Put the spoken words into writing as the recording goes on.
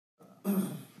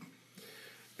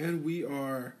And we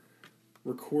are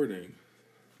recording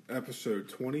episode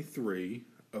 23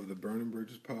 of the Burning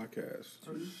Bridges podcast.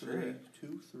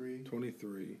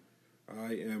 23.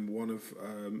 I am one of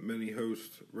many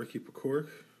hosts, Ricky Pecork.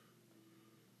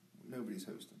 Nobody's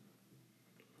hosting.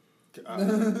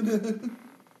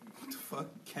 What the fuck?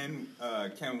 Ken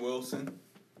Wilson.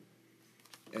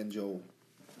 And Joel.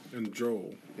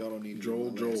 Y'all don't need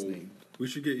to Joel. name. We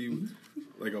should get you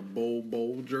like a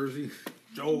bowl jersey.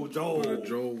 Joel. But a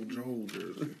Joel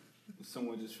jersey.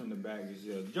 Someone just from the back is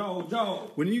yelling, Joel.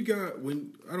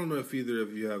 I don't know if either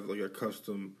of you have like a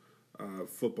custom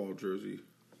football jersey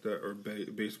or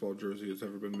baseball jersey that's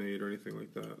ever been made or anything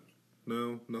like that.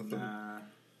 No, nothing. Nah.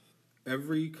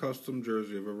 Every custom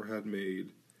jersey I've ever had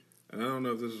made, and I don't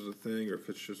know if this is a thing or if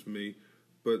it's just me,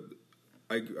 but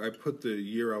I put the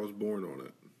year I was born on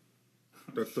it.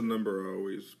 That's the number I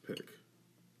always pick.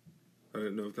 I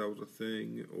didn't know if that was a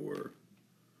thing or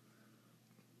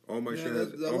all my shit. A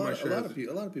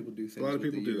lot of people do things. A lot of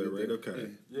people do that, right? Okay.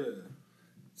 Yeah.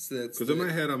 Because in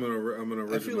my head, I'm an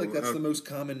original. I feel like that's the most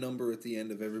common number at the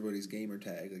end of everybody's gamer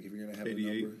tag. Like if you're gonna have 88.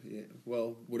 a number,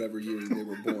 well, whatever year they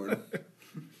were born.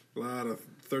 A lot of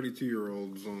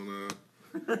 32-year-olds on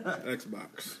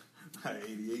Xbox.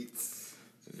 88s.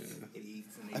 Yeah.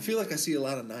 88s and 88s. I feel like I see a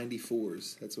lot of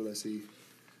 94s. That's what I see.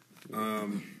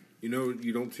 You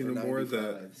don't see Or no more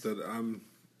 95s. that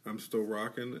I'm still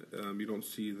rocking. You don't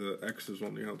see the X's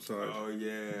on the outside. Oh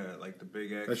yeah, like the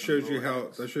big X. That shows you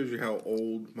how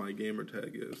old my gamer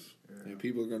tag is. Yeah,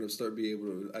 people are going to start being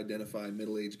able to identify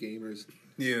middle-aged gamers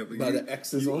Yeah, by the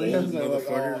X's you on old them. They're like,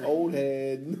 motherfucker. old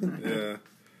head. Yeah.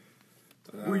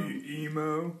 Were you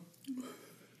emo?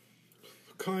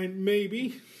 Kind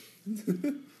maybe.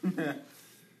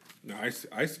 No,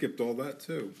 I skipped all that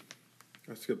too.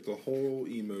 I skipped the whole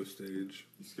emo stage.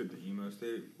 You skipped the emo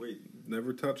stage? Wait.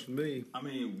 Never touched me. I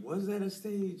mean, was that a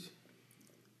stage?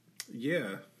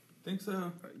 Yeah. Think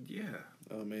so? Yeah.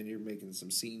 Oh man, you're making some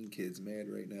scene kids mad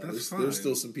right now. That's There's fine.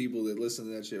 still some people that listen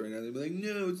to that shit right now. They'll be like,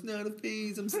 "No, it's not a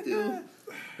phase. I'm still."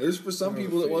 There's for some Not a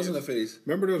people it phase. wasn't a phase.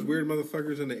 Remember those weird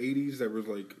motherfuckers in the 80s that was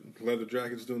like leather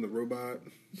jackets doing the robot?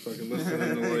 Fucking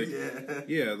listening to like...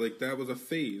 Yeah, like that was a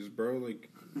phase, bro. Like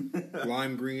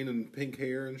lime green and pink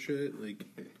hair and shit. Like,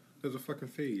 there's a fucking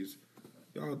phase.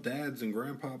 Y'all dads and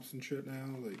grandpops and shit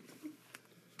now. Like,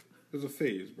 there's a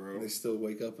phase, bro. They still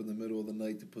wake up in the middle of the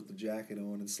night to put the jacket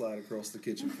on and slide across the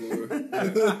kitchen floor.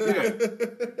 Yeah.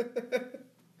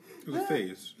 It was a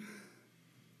phase. You know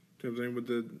what I'm saying? With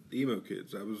the emo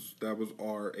kids. That was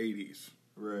our 80s.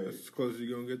 Right. That's as close as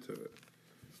you're going to get to it.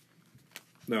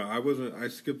 No, I wasn't. I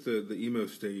skipped the emo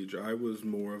stage. I was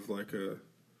more of like a...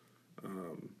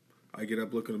 I get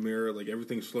up, look in the mirror, like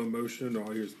everything's slow motion.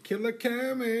 All I hear is killer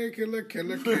Cammy, killer cam,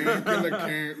 killer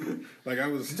cam. Like I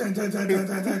was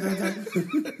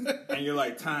And you're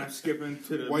like time skipping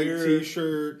to the white mirror.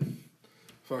 t-shirt,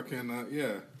 fucking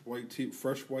white tee,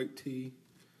 fresh white tee.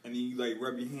 And you like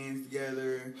rub your hands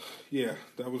together. Yeah,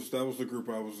 that was the group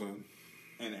I was in.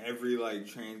 And every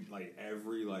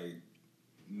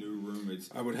new room, it's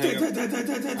I would hang up.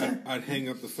 I'd hang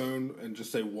up the phone and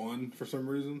just say one for some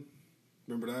reason.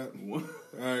 Remember that? one.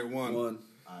 All right, one.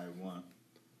 I won.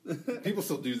 People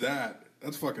still do that.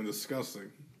 That's fucking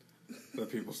disgusting.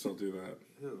 That people still do that.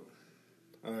 Ew.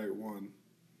 All right, one.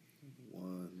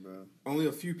 One, bro. Only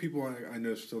a few people I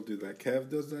know still do that. Kev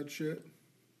does that shit.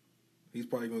 He's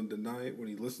probably going to deny it when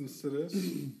he listens to this.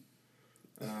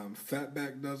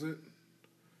 Fatback does it.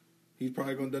 He's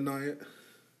probably going to deny it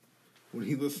when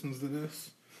he listens to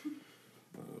this.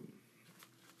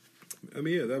 I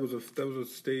mean, yeah, that was a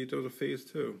stage. That was a phase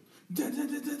too. Yeah.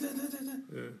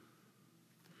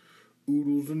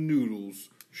 Oodles and noodles,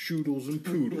 shoodles and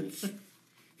poodles.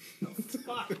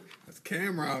 Fuck. That's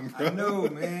Cameron, bro. I know,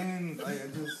 man. Like I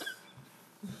just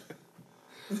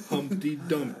Humpty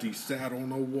Dumpty sat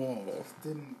on a wall.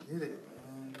 didn't get it,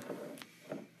 man.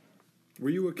 Were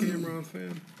you a Cameron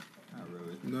fan? Not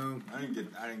really. No. I didn't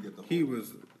get the whole He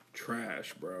was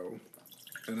trash, bro.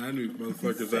 And I knew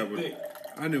motherfuckers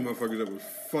that would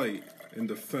fight in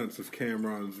defense of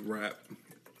Cameron's rap,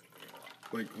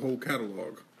 like whole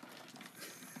catalog.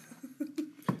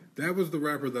 That was the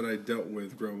rapper that I dealt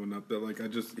with growing up.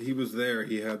 That he was there.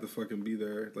 He had to fucking be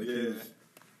there. Like he was,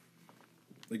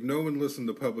 like no one listened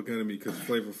to Public Enemy because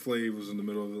Flavor Flav was in the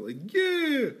middle of it. Like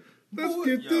let's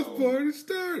get this party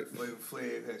started. Flavor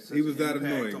Flav had such He was an that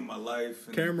impact annoying. on my life.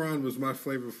 And Cameron was my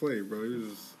Flavor Flav, bro. He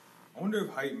was. I wonder if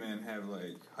hype men have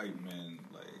hype men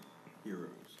heroes.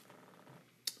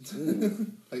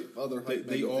 Other hype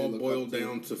They men all look boil up to.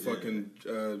 down to fucking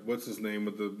what's his name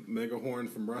with the mega horn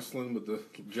from wrestling with the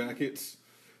jackets,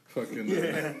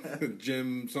 fucking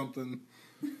Jim something.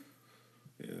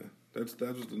 Yeah, that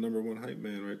was the number one hype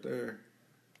man right there.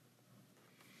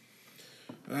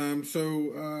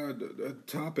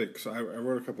 Topics. I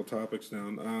wrote a couple topics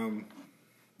down.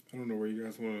 I don't know where you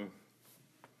guys want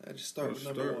to. I just start with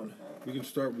number one. We can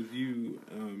start with you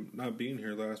not being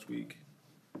here last week,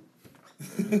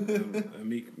 and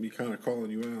me kind of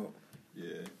calling you out.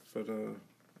 Yeah. But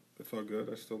it's all good.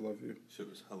 I still love you. Shit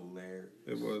was hilarious.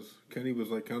 It was. Kenny was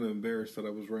like kind of embarrassed that I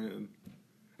was ranting.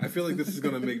 I feel like this is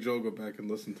gonna make Joel go back and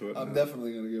listen to it. I'm now.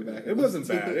 definitely gonna go back. It wasn't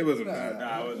bad. It wasn't bad.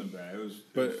 Nah, it wasn't bad. It was.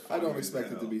 But I don't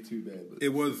expect it to be too bad. But It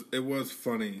was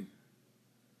funny.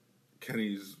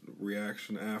 Kenny's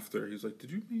reaction after, he's like,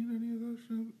 "Did you mean any of that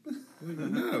shit?"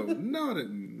 I'm like, no, I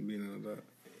didn't mean any of that.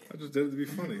 I just did it to be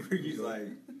funny. He's like,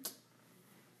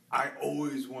 I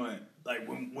always want, like,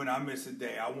 when I miss a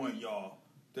day, I want y'all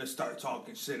to start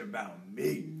talking shit about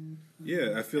me.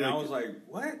 Yeah, I feel And like I was like,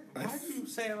 what? Why do you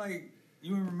say like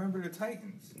you remember the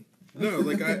Titans? no,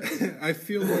 like I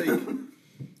feel like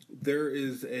there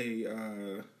is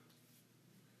a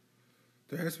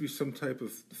there has to be some type of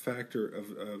factor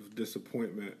of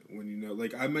disappointment when you know,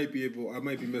 like I might be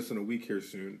missing a week here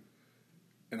soon,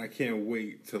 and I can't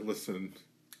wait to listen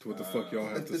to what the fuck y'all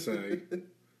have to say.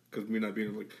 Because me not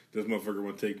being like, this motherfucker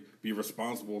want to be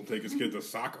responsible and take his kid to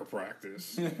soccer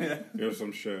practice or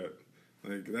some shit.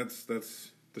 Like that's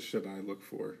the shit I look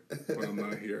for when I'm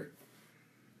not here.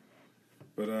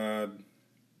 But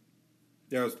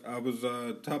yeah, I was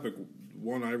topic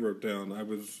one I wrote down. I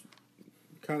was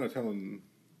kind of telling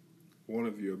one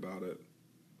of you about it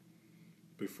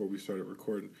before we started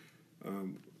recording.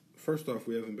 First off,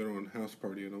 we haven't been on House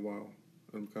Party in a while.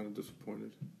 I'm kind of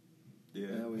disappointed.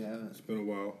 Yeah, we haven't. It's been a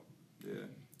while. Yeah.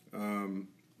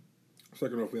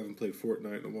 Second off, we haven't played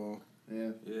Fortnite in a while.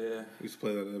 Yeah. Yeah. We used to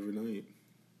play that every night.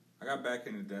 I got back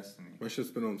into Destiny. My shit's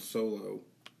been on solo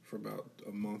for about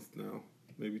a month now,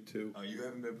 maybe 2. Oh, you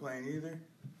haven't been playing either?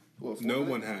 Well, No Fortnite?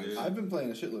 one has. I've been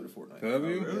playing a shitload of Fortnite. Have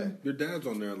you? really? Yeah. Your dad's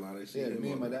on there a lot. I see. Yeah, him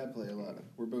me and on my there. dad play a lot.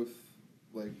 We're both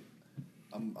like,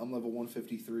 I'm level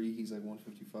 153. He's like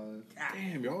 155.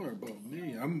 Damn, y'all are above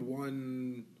me. I'm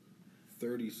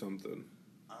 130 something.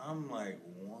 I'm like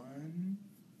 1.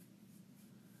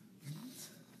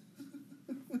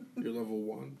 You're level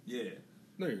 1. Yeah.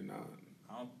 No, you're not.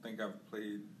 I don't think I've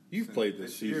played. You've since played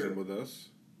this season year. with us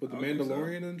with the I don't think so.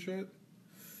 Mandalorian and shit.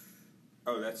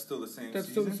 Oh, that's still the same. That's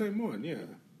season? still the same one. Yeah,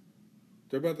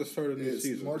 they're about to start a new It's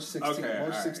season. March 16th. Okay,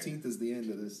 March alright. 16th is the end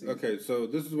of this season. Okay, so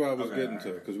this is what I was Okay, getting to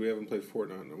alright. because we haven't played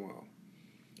Fortnite in a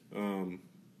while.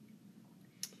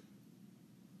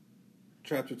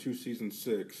 Chapter 2, Season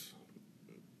 6,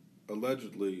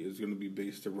 allegedly is going to be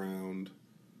based around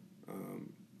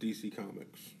DC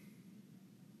Comics.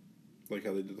 Like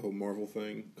how they did the whole Marvel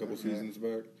thing a couple Okay. seasons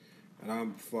back. And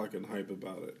I'm fucking hype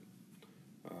about it.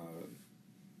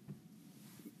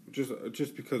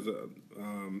 Just because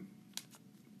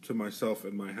to myself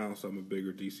and my house, I'm a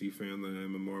bigger DC fan than I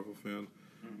am a Marvel fan.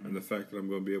 Mm-hmm. And the fact that I'm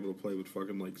going to be able to play with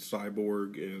fucking like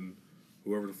Cyborg and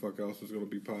whoever the fuck else is going to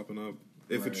be popping up,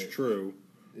 if it's Right. true.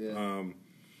 Yeah.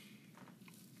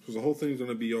 Because the whole thing's going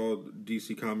to be all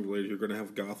DC comic related. You're going to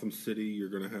have Gotham City. You're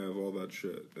going to have all that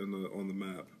shit on the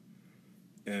map.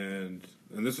 And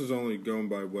this is only going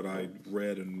by what I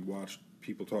read and watched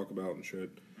people talk about and shit.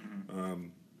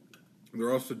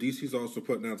 DC's also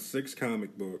putting out 6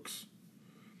 comic books,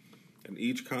 and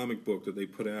each comic book that they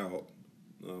put out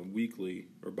weekly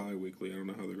or bi-weekly, I don't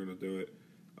know how they're going to do it,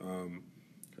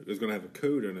 is going to have a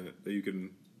code in it that you can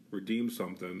redeem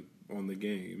something on the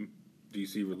game,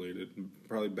 DC related,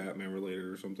 probably Batman related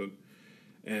or something.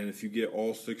 And if you get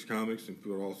all 6 comics and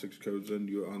put all 6 codes in,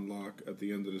 you unlock at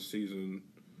the end of the season,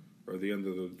 or the end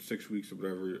of the 6 weeks or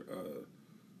whatever,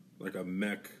 like a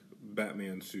mech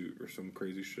Batman suit or some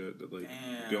crazy shit that like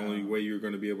the only way you're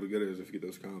going to be able to get it is if you get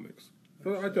those comics.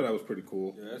 So I thought that was pretty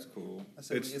cool. Yeah, that's cool. I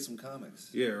said it's- we get some comics.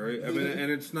 Yeah, right. I mean,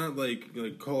 and it's not like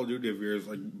Call of Duty of yours,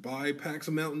 like buy packs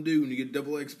of Mountain Dew and you get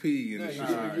double XP. And No, it's you're,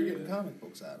 just, you're getting comic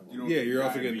books out of them. You don't- yeah, you're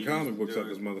also Right, getting you comic used to books do out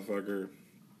of it. this motherfucker.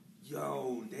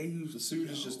 Yo, they used The suit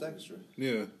is just extra.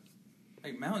 Yeah,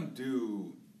 like Mountain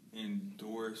Dew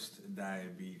endorsed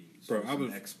diabetes. Bro, for I some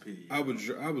was- XP. I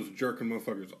was jerking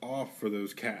motherfuckers off for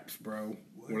those caps, bro.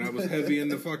 When I was heavy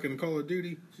into fucking Call of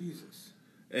Duty. Jesus.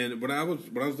 And when I was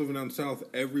living down south,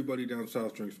 everybody down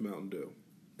south drinks Mountain Dew.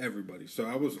 Everybody. So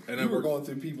I was, and You I were worked, going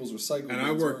through people's recycling. and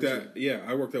I worked at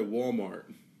Walmart,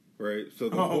 right? So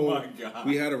the whole my God.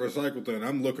 we had a recycle thing.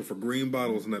 I'm looking for green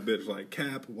bottles in that bitch, like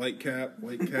cap, white cap.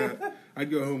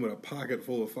 I'd go home with a pocket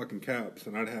full of fucking caps,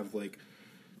 and I'd have like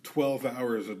 12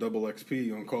 hours of double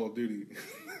XP on Call of Duty.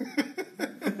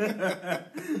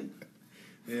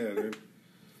 Yeah, dude.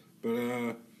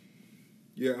 But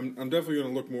Yeah, I'm definitely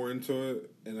gonna look more into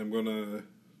it, and I'm gonna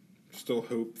still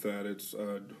hope that it's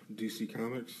DC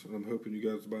Comics, and I'm hoping you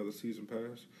guys buy the season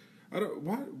pass. I don't.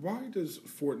 Why does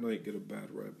Fortnite get a bad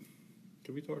rep?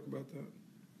 Can we talk about that?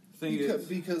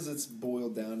 Because it's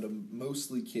boiled down to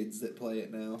mostly kids that play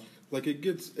it now. Like it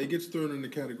gets thrown in the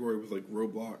category with like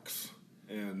Roblox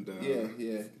and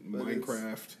yeah. But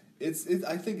Minecraft.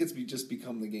 I think it's just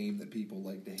become the game that people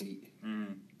like to hate.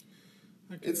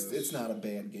 It's not a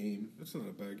bad game. It's not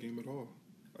a bad game at all.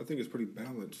 I think it's pretty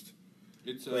balanced.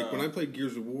 It's like when I played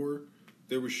Gears of War,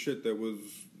 there was shit that was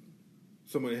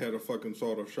somebody had a fucking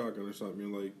sawed-off shotgun or something.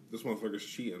 You're like, this motherfucker's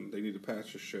cheating. They need to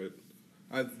patch this shit.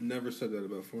 I've never said that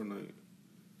about Fortnite,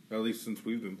 at least since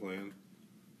we've been playing.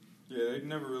 Yeah, they've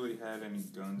never really had any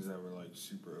guns that were like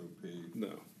super OP.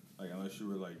 No, like unless you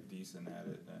were like decent at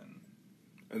it, then.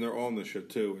 And they're on this shit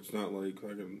too. It's not like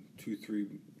in 2-3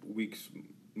 weeks,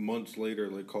 months later,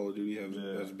 like Call of Duty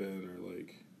has been, or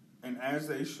like. And as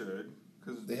they should,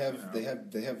 because they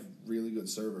have really good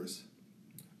servers.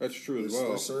 That's true as well.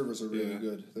 Their servers are really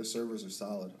good. Their servers are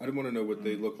solid. I didn't want to know what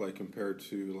they look like compared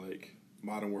to like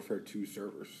Modern Warfare 2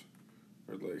 servers,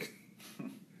 or like.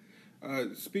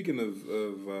 Speaking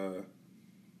of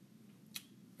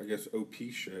I guess OP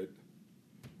shit.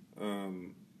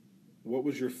 What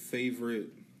was your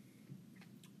favorite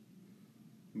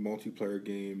multiplayer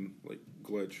game like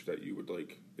glitch that you would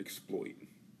like exploit?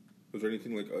 Was there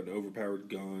anything like an overpowered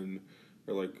gun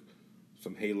or like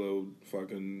some Halo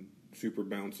fucking super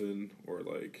bouncing or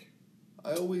like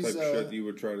I always type shit you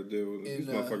would try to do? These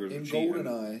motherfuckers in are cheating.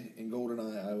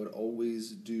 GoldenEye, I would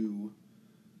always do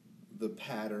the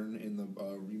pattern in the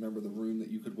remember the room that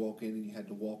you could walk in and you had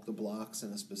to walk the blocks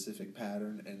in a specific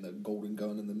pattern and the golden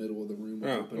gun in the middle of the room would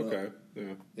open up.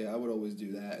 Yeah, I would always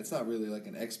do that. It's not really like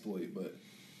an exploit, but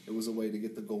it was a way to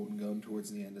get the golden gun towards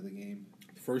the end of the game.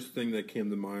 First thing that came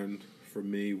to mind for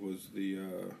me was the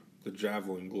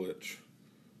javelin glitch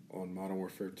on Modern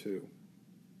Warfare 2.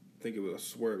 I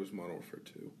swear it was Modern Warfare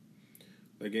 2.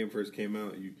 That game first came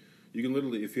out. You can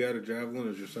literally, if you had a javelin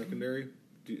as your secondary,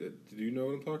 do you know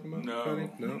what I'm talking about? No.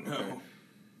 No? Okay.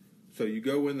 So you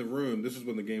go in the room. This is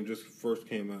when the game just first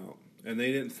came out, and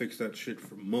they didn't fix that shit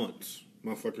for months.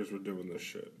 Motherfuckers were doing this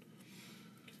shit.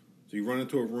 So you run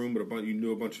into a room, but a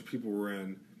bunch of people were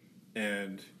in,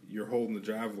 and you're holding the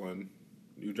javelin.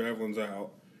 Your javelin's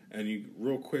out, and you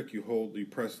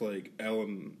press like L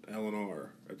and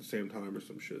R at the same time or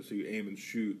some shit. So you aim and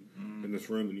shoot in this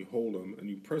room, and you hold them, and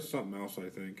you press something else, I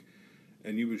think,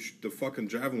 and the fucking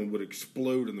javelin would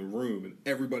explode in the room, and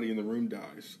everybody in the room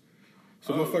dies.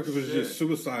 So motherfuckers was just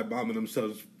suicide bombing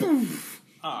themselves. Poof!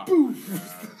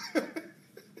 Poof!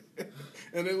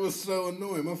 And it was so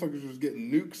annoying. Motherfuckers was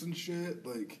getting nukes and shit.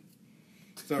 Like,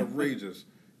 it's outrageous.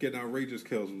 Getting outrageous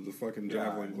kills with the fucking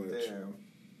javelin glitch. Damn.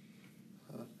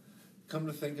 Come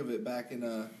to think of it, back in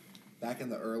the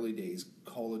early days,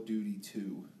 Call of Duty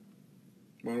 2.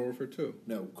 Modern Warfare 2?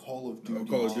 No, Call of Duty 2.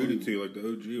 Call of Duty 2, like the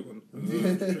OG one. Oh,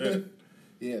 shit.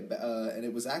 Yeah, and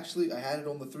it was actually, I had it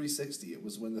on the 360. It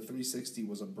was when the 360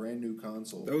 was a brand new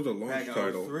console. That was a launch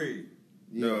title. 03.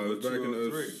 Yeah, no, it was back in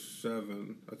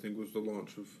 07, I think was the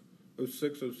launch of...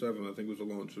 06, 07, I think was the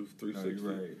launch of 360. No,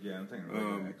 you're right. Yeah, I'm thinking of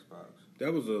Xbox.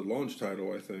 That was a launch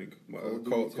title, I think.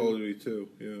 Call of Duty 2,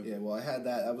 yeah. Yeah, well, I had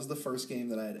that. That was the first game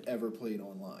that I had ever played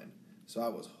online. So I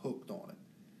was hooked on it.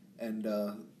 And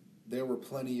there were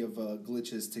plenty of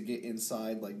glitches to get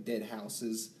inside, like dead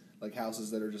houses, like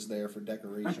houses that are just there for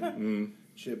decoration.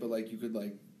 Shit, but like you could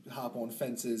like hop on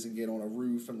fences and get on a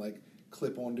roof and like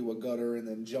clip onto a gutter and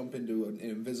then jump into an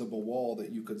invisible wall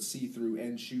that you could see through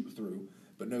and shoot through,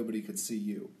 but nobody could see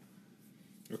you.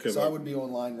 Okay, so I would be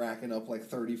online racking up like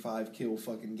 35 kill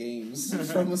fucking games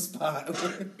from a spot.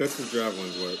 That's the javelin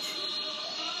glitch.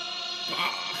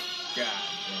 God damn.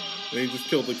 And he just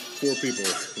killed like 4 people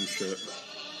and shit.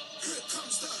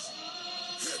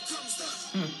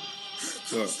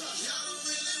 Look.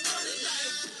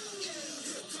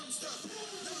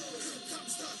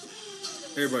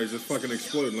 Everybody's just fucking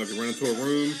exploding. Like, they ran into a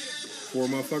room, 4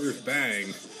 motherfuckers,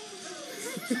 bang.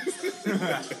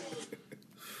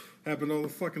 Happened all the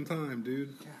fucking time,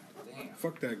 dude. God damn.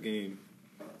 Fuck that game.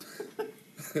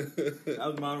 That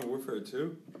was Modern Warfare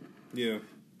 2? Yeah.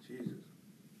 Jesus.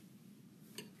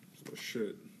 So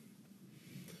shit.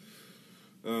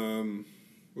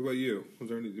 What about you? Was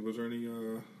there any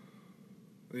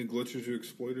glitches you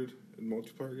exploited in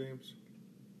multiplayer games?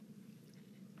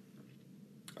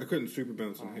 I couldn't super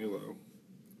bounce in Halo.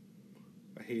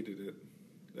 I hated it.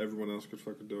 Everyone else could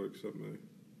fucking do it except me.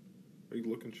 Are you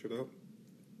looking shit up?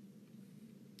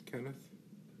 Kenneth?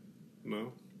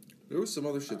 No? There was some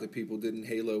other shit that people did in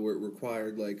Halo where it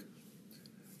required, like,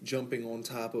 jumping on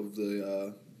top of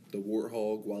the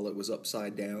warthog while it was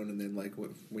upside down, and then like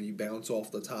when you bounce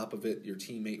off the top of it, your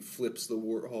teammate flips the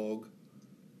warthog.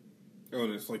 Oh,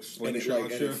 and it's like And it, slingshot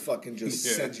like, and you. it fucking just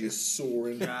Yeah. sends you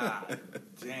soaring. God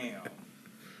damn.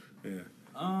 Yeah.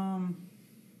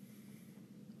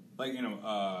 Like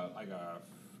like a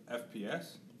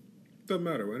FPS. Doesn't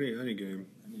matter. Any game.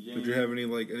 Any Did you have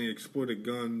any exploited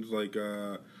guns? Like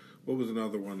what was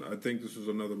another one? I think this was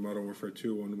another Modern Warfare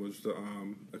 2 one. Was the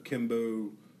akimbo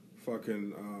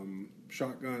fucking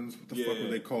shotguns? What the fuck were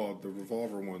they called? The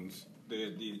revolver ones.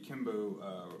 The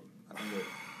akimbo. I think it.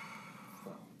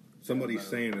 Somebody's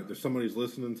saying it. There's somebody's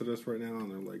listening to this right now, and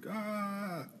they're like,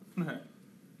 ah.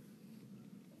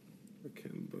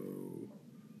 Akimbo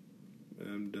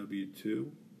MW2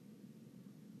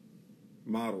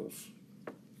 models.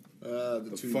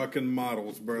 The fucking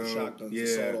models, bro. the shotguns, the yeah,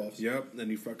 sawed-offs. yep. And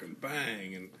you fucking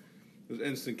bang, and it was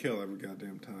instant kill every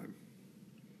goddamn time.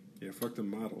 Yeah, fuck them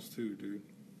models too, dude.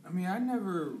 I mean, I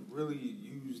never really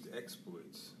used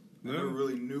exploits. I never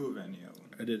really knew of any of them.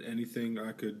 I did anything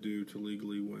I could do to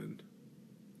legally win.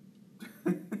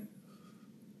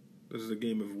 This is a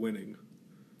game of winning,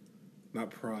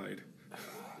 not pride.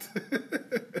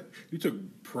 You took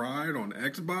pride on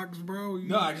Xbox, bro?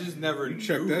 No, I just never knew.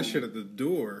 Check that shit at the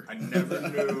door. I never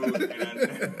knew,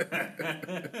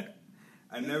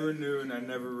 I never knew, and I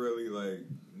never really like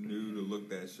knew to look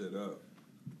that shit up.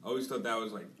 I always thought that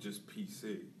was like just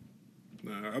PC.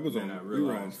 Nah, I was Then on. I We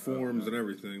were on realized, forums and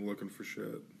everything looking for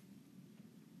shit.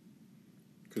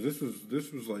 Because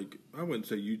this was like, I wouldn't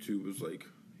say YouTube was like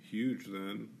huge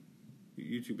then.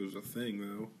 YouTube was a thing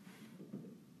though.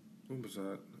 When was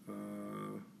that?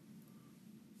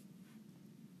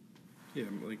 Yeah,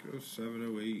 like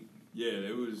 07, 08. Yeah,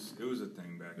 it was a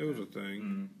thing back then. It was a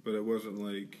thing, but it wasn't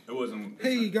like. It wasn't.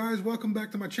 Hey guys, welcome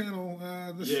back to my channel.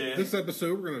 This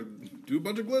episode we're gonna do a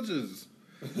bunch of glitches.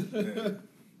 Yeah.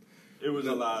 It was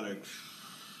a lot of.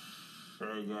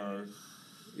 Hey guys.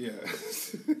 Yeah.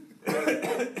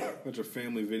 Bunch of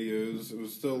family videos. It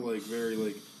was still like very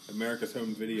like America's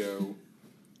Home Video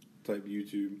type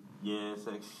YouTube. Yeah, it's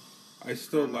like. I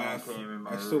still laugh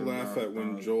at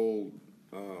when Joel,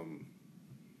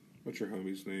 what's your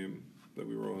homie's name that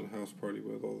we were on a house party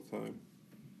with all the time?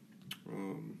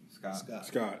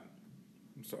 Scott.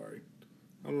 I'm sorry.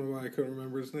 I don't know why I couldn't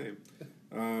remember his name.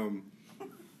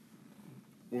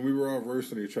 When we were all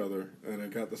roasting each other, and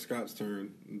it got to Scott's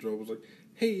turn, and Joel was like,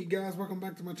 "Hey guys, welcome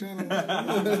back to my channel."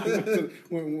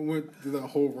 went through that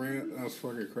whole rant. I was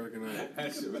fucking cracking up.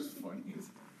 That shit was funny.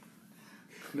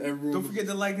 Everyone Don't forget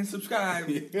to like and subscribe.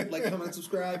 Like, comment, and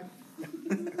subscribe.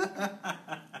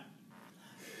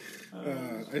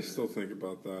 I still think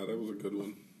about that. That was a good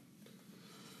one.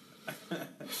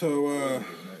 So,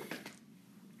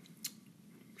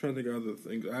 trying to think of other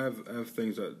things. I have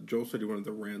things that Joel said he wanted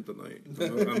to rant tonight.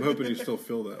 I'm hoping you still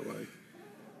feel that way.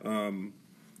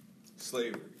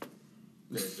 Slavery.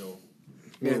 Yeah, Joel.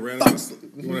 You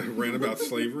want to rant about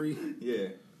slavery? Yeah.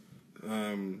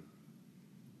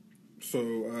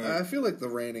 So I feel like the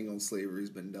ranting on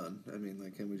slavery's been done. I mean,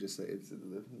 like, can we just say it's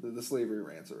the slavery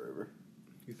rants are over?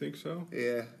 you think so?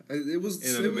 Yeah, it was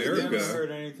In I America. never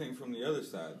heard anything from the other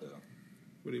side though.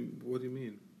 What do you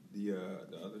mean? The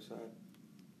other side?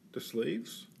 The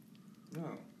slaves?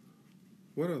 No.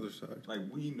 What other side? Like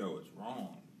we know it's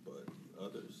wrong, but the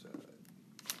other side.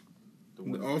 The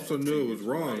They ones also that knew think it was it's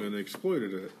wrong right, and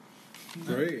exploited it.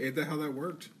 Right? Ain't that how that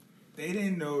worked? they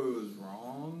didn't know it was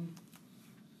wrong.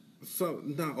 So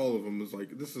not all of them was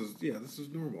like, this is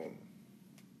normal.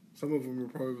 Some of them were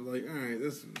probably like, all right,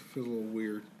 this feels a little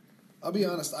weird. I'll be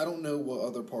honest, I don't know what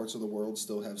other parts of the world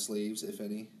still have slaves, if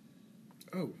any.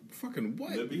 Oh, fucking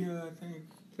what? Libya, I think.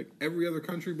 Like every other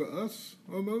country but us,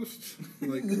 almost.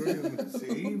 Like,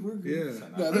 See, we're good. Yeah.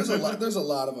 No, there's a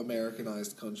lot of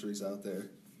Americanized countries out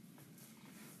there.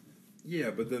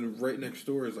 yeah, but then right next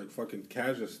door is like fucking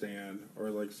Kazakhstan or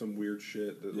like some weird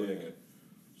shit that like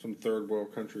some third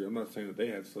world country. I'm not saying that they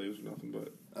had slaves or nothing,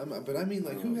 but But I mean,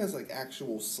 like, who has like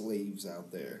actual slaves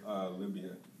out there?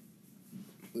 Libya.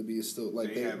 Libya still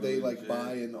like They have they a like legit-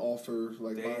 buy and offer,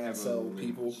 like They buy and have sell a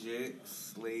people. legit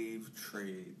slave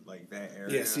trade, like that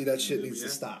area. Yeah, see, that in shit needs to Libya.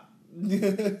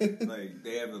 stop. Like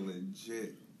they have a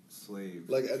legit slave.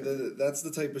 Like trade. that's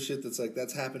the type of shit that's like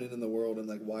that's happening in the world, and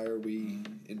like why are we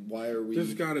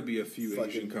there's got to be a few fucking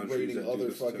Asian countries raiding that do other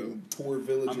this fucking too. poor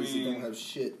villages I mean- that don't have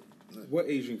shit? What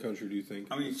Asian country do you think?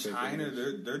 I mean, is taking China,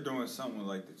 this? they're doing something with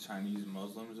like the Chinese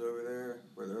Muslims over there,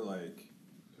 where they're like,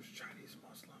 There's Chinese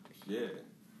Muslims. yeah.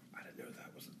 I didn't know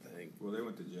that was a thing. Well, they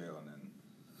went to jail and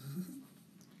then.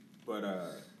 But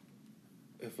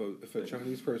If a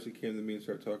Chinese person came to me and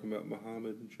started talking about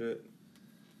Muhammad and shit,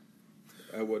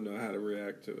 I wouldn't know how to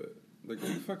react to it. Like, what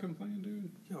are you fucking playing, dude?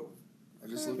 Yo, I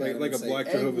just look at Like, him like a and say, black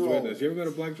 "Egg Jehovah's roll." Witness. You ever met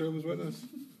a black Jehovah's Witness?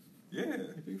 yeah.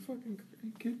 Are you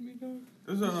kidding me, dog?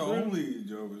 Those are the only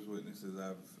Jehovah's Witnesses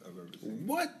I've ever seen.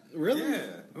 What? Really? Yeah.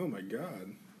 Oh my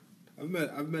god. I've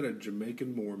met a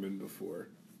Jamaican Mormon before.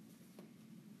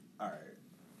 All right.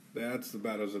 That's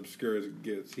about as obscure as it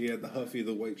gets. He had the Huffy,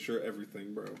 the white shirt,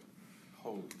 everything, bro.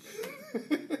 Holy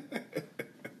shit.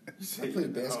 I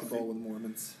played basketball with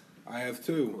Mormons. I have Of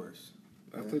too. course.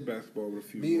 I played basketball with a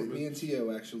few Me Mormons. and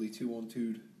Tio actually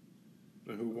 2-on-2'd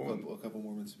And who won? a couple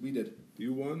Mormons. We did.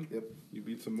 You won? Yep. You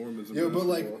beat some Mormons in Yo, but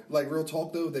basketball. like real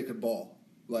talk though, they could ball.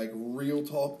 Like real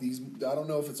talk, I don't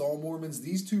know if it's all Mormons.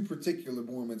 These two particular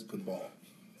Mormons could ball.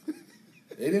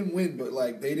 They didn't win, but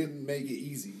like they didn't make it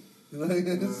easy. Like,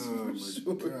 that's Oh for my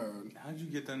sure. god. How'd you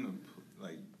get them to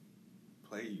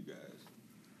play you guys?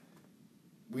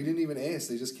 We didn't even ask.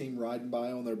 They just came riding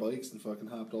by on their bikes and fucking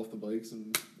hopped off the bikes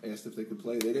and asked if they could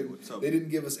play. They didn't. What's up? They didn't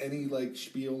give us any like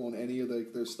spiel on any of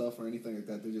their stuff or anything like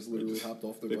that. They just literally hopped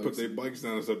off their They bikes. put their bikes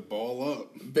down and said, ball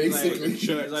up. Basically,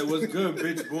 Check. It's like, what's good,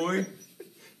 bitch boy?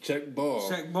 Check ball.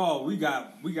 Check ball. We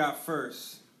got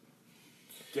first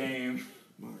game.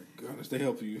 My goodness, they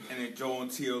help you. And then Joel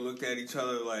and Tio looked at each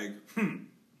other like,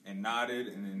 and nodded,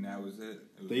 and then that was it.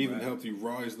 It was They even wrap. helped you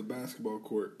rise the basketball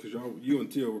court because you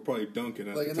and Tio were probably dunking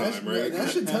at like the and that's, time, right? and that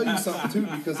should tell you something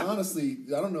too. Because honestly,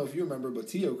 I don't know if you remember, but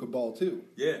Tio could ball too.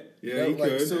 Yeah. Yeah, You he know, like,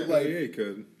 could. so, Yeah, like- yeah, he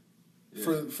could. Yeah.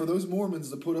 For those Mormons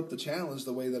to put up the challenge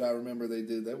the way that I remember they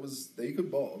did, they could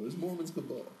ball. Those Mormons could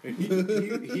ball. And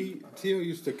Tio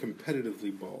used to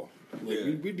competitively ball. Like Yeah.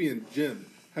 we'd be in gym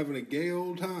having a gay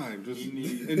old time, just He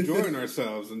need- enjoying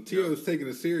ourselves. And Tio's taking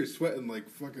it serious, sweating like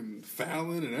fucking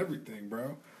fouling and everything,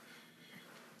 bro.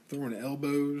 Throwing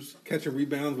elbows, catching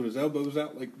rebounds with his elbows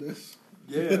out like this.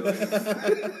 Yeah,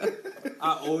 like,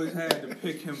 I always had to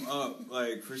pick him up,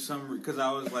 like, for some reason, because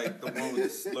I was, like, the one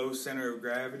with the low center of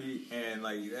gravity, and,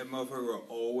 like, that motherfucker will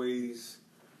always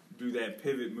do that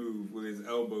pivot move with his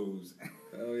elbows.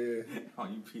 Oh yeah. Oh,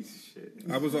 you piece of shit.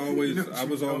 I was always You know what I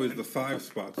was you're always doing. the 5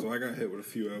 spot, so I got hit with a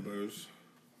few elbows.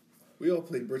 We all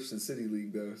played Bridgeton City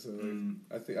League though, so like, Mm.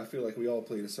 I feel like we all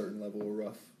played a certain level of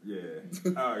rough. Yeah.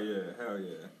 Oh, yeah. Hell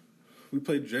yeah. We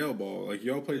played jail ball, like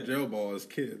y'all played Yeah. jail ball as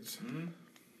kids. Mm-hmm.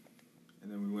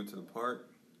 And then we went to the park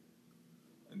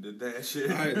and did that shit.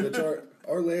 Which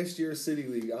our last year of City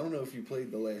League, I don't know if you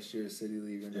played the last year of City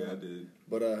League or not. Yeah, I did.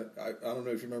 But I don't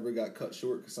know if you remember, it got cut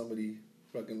short because somebody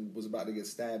fucking was about to get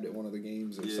stabbed at one of the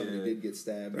games, or Yeah. somebody did get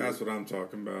stabbed. That's what I'm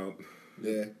talking about.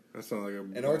 Yeah. That sounds like a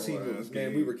And our ball team, ass man,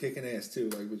 game. we were kicking ass too.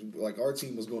 Like our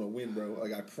team was going to win, bro.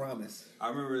 Like I promise. I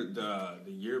remember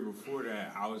the year before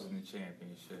that, I was in the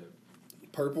championship.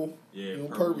 Purple. Yeah, You know,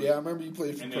 Purple. Yeah, I remember you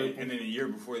played for And Purple. then the year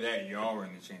before that, y'all were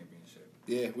in the championship.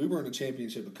 Yeah, we were in the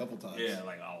championship a couple times. Yeah,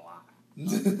 like a lot.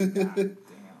 God damn.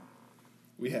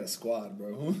 We had a squad,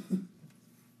 bro.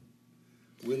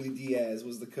 Willie Diaz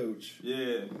was the coach.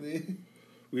 Yeah.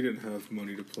 We didn't have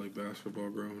money to play basketball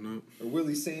growing up. Or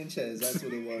Willie Sanchez, that's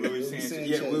what it was. Willie Sanchez.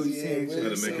 Yeah, Willie Sanchez. Had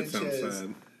Willie to make it sound Sanchez.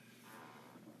 sad.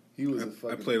 He was I a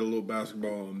fucking... played a little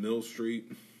basketball on Mill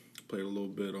Street. Played a little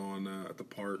bit on at the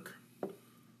park.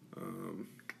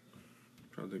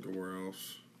 Trying to think of where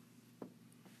else.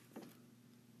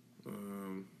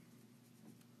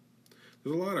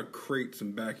 There's a lot of crates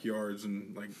and backyards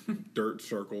and like dirt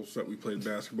circles that we played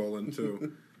basketball in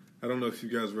too. I don't know if you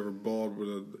guys have ever balled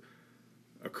with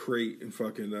a crate and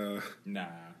fucking Nah.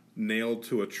 nailed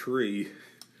to a tree.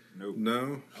 Nope.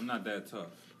 No, I'm not that tough.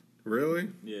 really.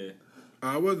 Yeah.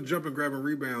 I wasn't jumping, grabbing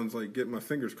rebounds, like getting my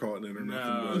fingers caught in it or No,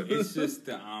 nothing. But it's just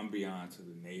the ambiance of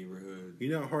the neighborhood. you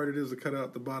know how hard it is to cut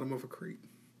out the bottom of a crate.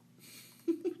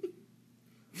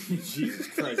 Jesus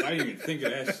Christ, I didn't even think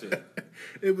of that shit.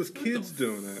 It was kids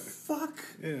doing that. Fuck.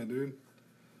 Yeah, dude.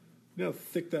 You know how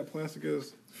thick that plastic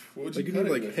is? What'd Like you cut need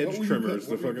it like with? hedge What were you trimmers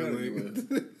to cut- what were you fucking cutting it like.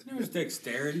 with? There's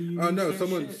dexterity. You Oh no, use that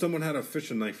shit. someone had a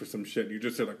fishing knife or some shit. You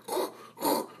just said like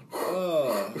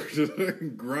Oh, just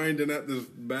grinding at this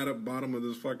bottom of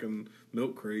this fucking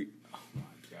milk crate. Oh my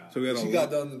god. So we had She a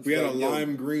got done we had a like, yo,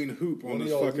 lime green hoop on one of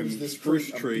this y'all fucking lose this spruce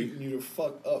fruit, I'm tree. beating you to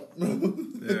fuck up.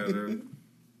 Yeah, dude.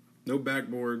 No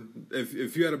backboard.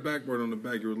 If you had a backboard on the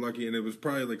back, you were lucky, and it was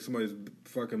probably like somebody's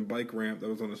fucking bike ramp that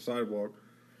was on the sidewalk.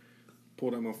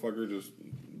 Pull that motherfucker just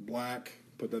black,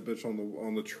 put that bitch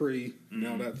on the tree,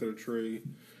 nail that to the tree,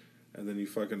 and then you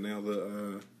fucking nail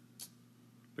the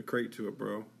crate to it,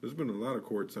 bro. There's been a lot of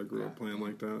courts I grew up playing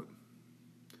like that.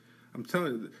 I'm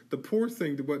telling you, the poor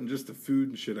thing wasn't just the food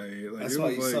and shit I ate. Like, That's it why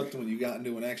was you like, sucked when you got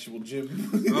into an actual gym.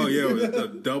 oh yeah, with the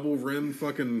double rim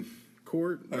fucking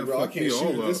court. Like, That bro, I fucked me can't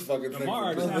all shoot up. this fucking thing.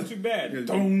 Lamar, it's not too bad. Yeah, you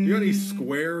got any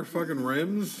square fucking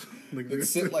rims? Like, It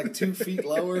sit like 2 feet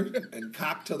lower and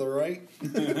cock to the right.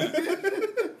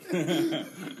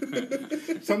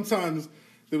 Sometimes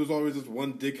there was always this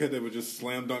one dickhead that would just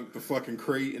slam dunk the fucking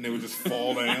crate and they would just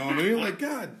fall down. And you're like,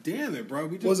 God damn it, bro.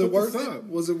 We just Was it put worth this it? up.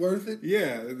 Was it worth it?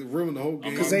 Yeah, it ruined the whole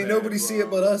game. Because ain't nobody see it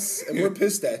but us, and we're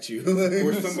pissed at you.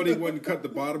 Or somebody wouldn't cut the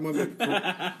bottom of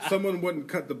it. Someone wouldn't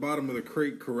cut the bottom of the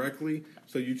crate correctly,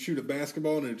 so you shoot a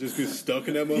basketball and it just gets stuck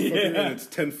in that motherfucker, and it's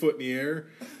 10 foot in the air.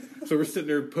 So we're sitting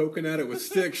there poking at it with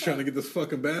sticks, trying to get this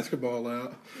fucking basketball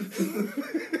out.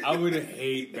 I would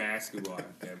hate basketball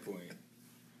at that point.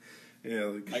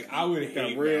 Yeah, Like I would got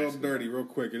hate real basketball. dirty real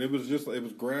quick, and it was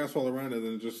grass all around it,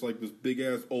 and just like this big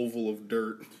ass oval of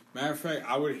dirt. Matter of fact,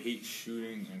 I would hate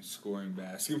shooting and scoring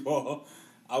basketball.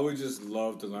 I would just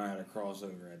love to learn how to cross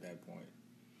over at that point.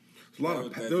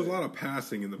 There was a lot of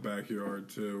passing in the backyard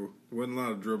too. There wasn't a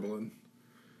lot of dribbling.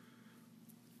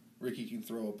 Ricky can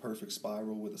throw a perfect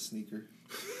spiral with a sneaker.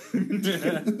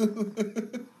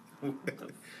 A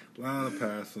lot of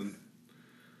passing.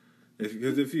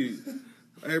 Because if you,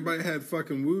 everybody had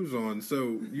fucking woos on,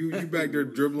 so you back there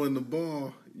dribbling the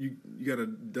ball, you got to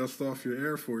dust off your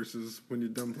Air Forces when you're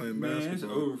done playing Man, it's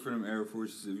basketball. over for them Air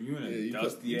Forces. If you in a You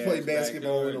dusty ass play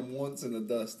basketball in backyard, them once in the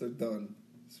dust, they're done.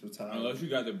 It's retired. unless you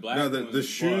got the black No, ones, the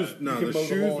shoes. but- No, You the can mow the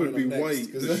shoes lawn would in be them next,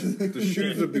 white. 'cause The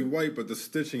shoes would be white, but the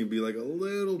stitching would be like a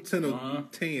little tint of Uh-huh.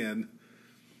 tan.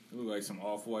 It look like some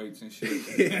off whites and shit.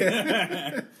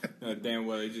 Damn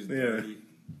well they just Yeah. dirty.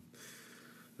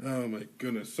 Oh my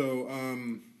goodness! So,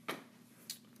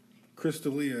 Chris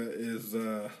D'Elia is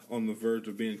on the verge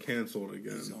of being canceled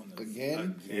again. He's on the-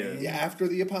 Again? Yeah. Yeah, after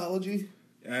the apology?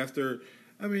 After,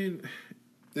 I mean,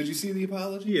 Did you see the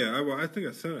apology? yeah, I think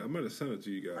I sent it. I might have sent it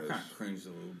to you I guys. kind of cringed a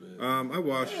little bit. I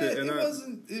watched it, and it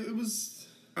wasn't. It was.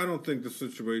 I don't think the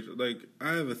situation, like,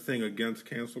 I have a thing against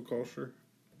cancel culture,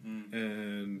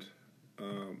 and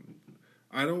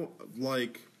I don't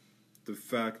like the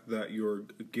fact that you're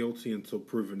guilty until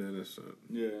proven innocent.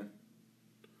 Yeah.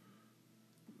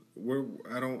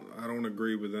 I don't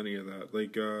agree with any of that.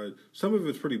 Like, some of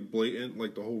it's pretty blatant,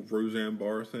 like the whole Roseanne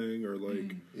Barr thing, or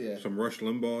like Yeah. some Rush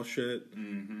Limbaugh shit.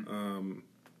 Mm-hmm.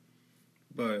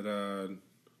 But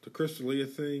the Chris D'Elia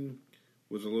thing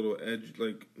was a little edge.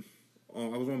 Like,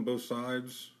 I was on both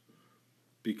sides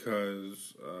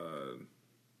because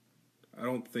I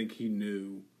don't think he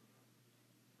knew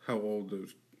how old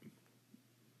those,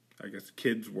 I guess,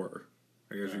 kids were.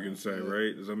 I guess you can say,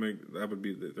 right? Does that would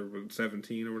be they were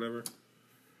 17 or whatever?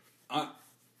 I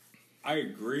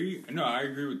agree. No, I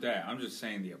agree with that. I'm just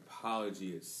saying the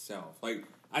apology itself. Like,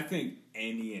 I think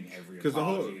any and every 'Cause the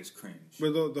apology whole- is cringe.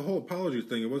 But the whole apology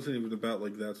thing, it wasn't even about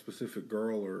like that specific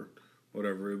girl or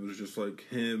whatever. It was just like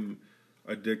him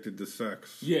addicted to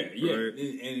sex. Yeah, yeah. right?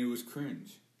 And it was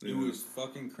cringe. It Yeah. was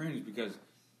fucking cringe because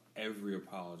every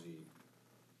apology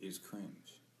is cringe.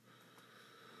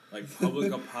 Like,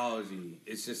 public apology,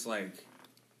 it's just like,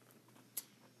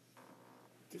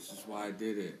 this is why I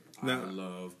did it. Now- I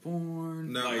love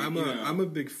porn. No, like, I'm a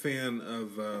big fan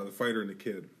of The Fighter and the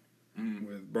Kid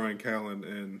with Brian Callen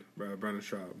and Brennan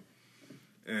Schaub.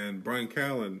 And Brian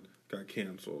Callen got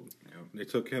canceled. Yep. They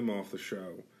took him off the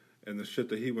show. And the shit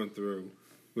that he went through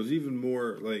was even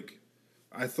more like,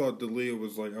 I thought D'Elia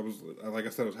was like, like I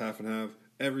said, it was half and half.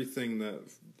 Everything that,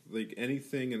 like,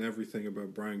 anything and everything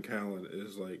about Brian Callen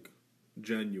is like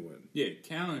genuine. Yeah,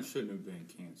 Callen shouldn't have been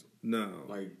canceled. No.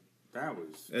 Like, that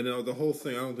was... And the whole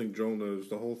thing, I don't think Joel knows.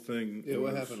 The whole thing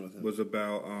what happened with him? was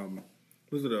about,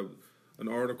 was it an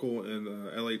article in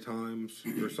LA Times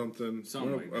or something?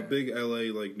 Something like A that. big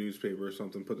LA like newspaper or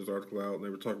something put this article out, and they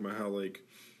were talking about how like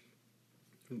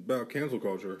about cancel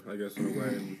culture, I guess, in a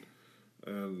way.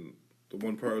 And the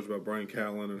one part was about Brian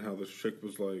Callen and how this chick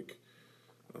was like,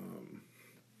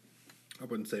 I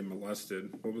wouldn't say molested.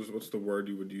 What's the word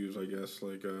you would use? I guess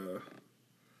like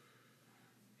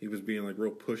he was being like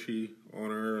real pushy on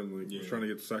her and like was trying to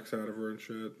get sex out of her and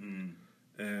shit,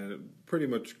 and pretty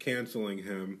much canceling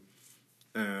him.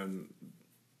 And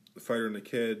The Fighter and the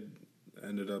Kid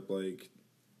ended up like,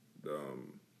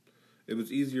 it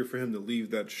was easier for him to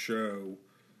leave that show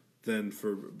than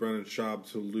for Brennan Schaub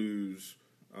to lose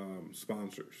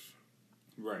sponsors.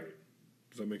 Right.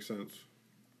 Does that make sense?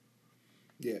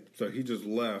 Yeah. So he just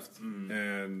left,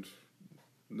 and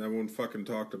no one fucking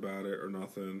talked about it or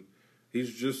nothing.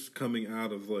 He's just coming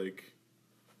out of like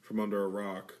from under a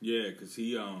rock. Yeah, because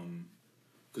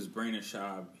because Brandon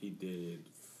Schaub, he did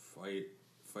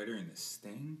Fighter in the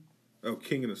Sting? Oh,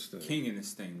 King and the Sting. King in the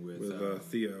Sting with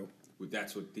Theo.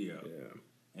 that's with Theo.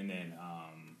 Yeah. And then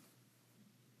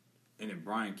And then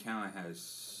Brian Callen has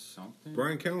something?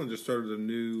 Brian Callen just started a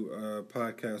new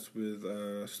podcast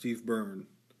with Steve Byrne.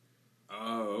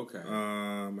 Oh, okay.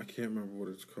 I can't remember what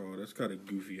it's called. It's got a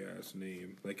goofy ass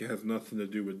name. Like, it has nothing to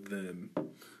do with them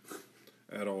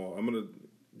at all. Do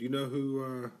you know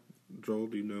who Joel?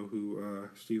 Do you know who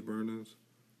Steve Byrne is?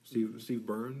 Steve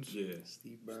Burns? Yeah.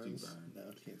 Steve Burns? No,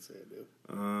 I can't say I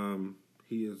do.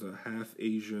 He is a half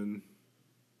Asian,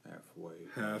 half white,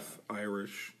 half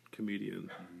Irish comedian.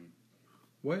 Mm-hmm.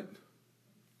 What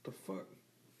the fuck?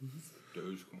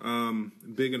 Dogecoin.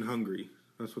 Big and Hungry.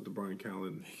 That's what the Brian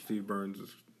Callen, Steve Burns'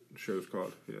 show's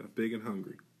called. Yeah, Big and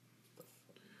Hungry.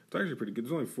 It's actually pretty good.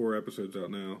 There's only 4 episodes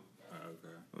out now.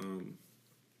 Okay.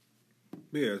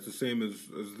 Yeah, it's the same as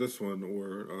this one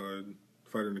or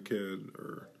Fighter and the Kid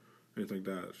or anything like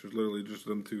that. It's just literally just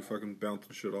them two fucking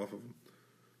bouncing shit off of them.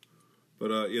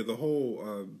 But yeah, the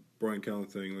whole Brian Callen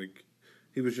thing, like,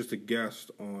 he was just a guest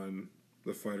on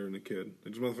The Fighter and the Kid.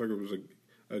 This motherfucker was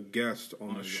a guest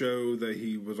on the show that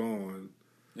he was on.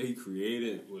 He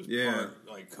created, was part,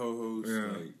 like, co-host.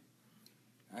 Yeah.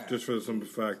 Like, just for the simple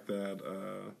fact that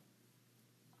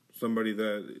somebody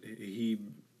that he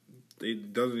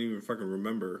doesn't even fucking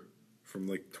remember from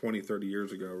like 20, 30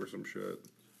 years ago or some shit.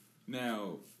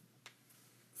 Now,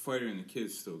 Fighter and the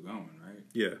Kid's still going, right?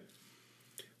 Yeah.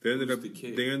 They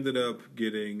ended up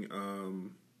getting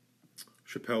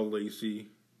Chappelle Lacey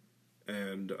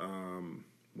and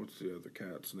what's the other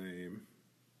cat's name?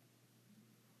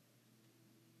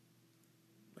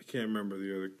 I can't remember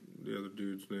the other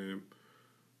dude's name,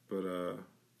 but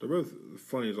they're both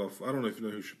funny as all. I don't know if you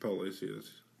know who Chappelle Lacey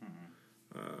is.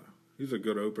 Mm-hmm. He's a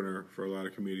good opener for a lot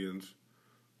of comedians,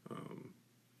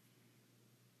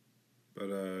 but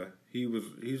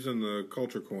he's in the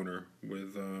Culture Corner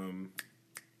with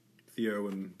Theo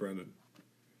and Brendan.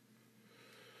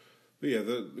 But yeah,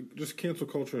 just cancel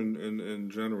culture in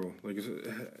general. Like,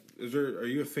 are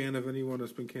you a fan of anyone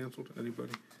that's been canceled?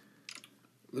 Anybody?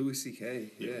 Louis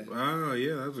C.K. Yeah. Ah,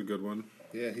 yeah, that's a good one.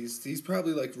 Yeah, he's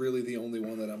probably like really the only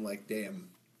one that I'm like, damn.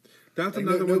 That's like,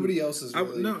 another one. Nobody else is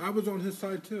really. I was on his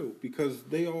side too because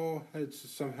they all had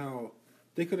somehow.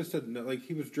 They could have said no, like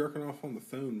he was jerking off on the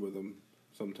phone with them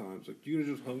sometimes. Like, you could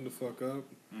have just hung the fuck up,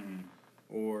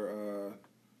 or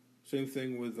same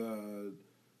thing with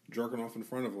jerking off in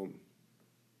front of him.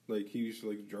 Like, he used to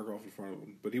like jerk off in front of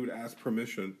him, but he would ask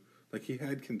permission. Like, he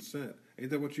had consent.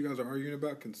 Ain't that what you guys are arguing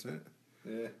about? Consent?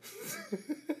 Yeah.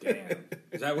 Damn.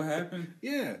 Is that what happened?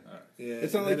 Yeah. Yeah.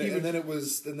 It's not and then it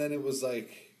was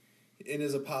like, in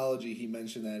his apology, he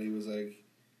mentioned that he was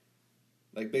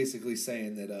like basically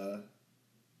saying that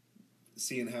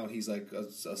seeing how he's like a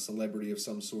celebrity of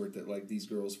some sort, that like these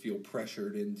girls feel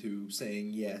pressured into saying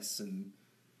yes and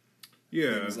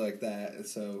things like that.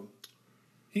 So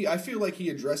I feel like he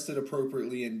addressed it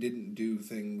appropriately and didn't do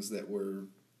things that were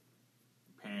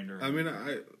pandering. I mean,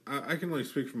 I can only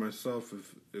speak for myself.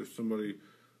 If somebody,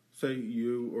 say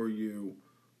you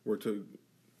were to,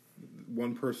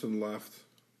 one person left,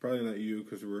 probably not you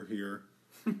because we're here,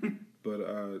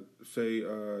 but say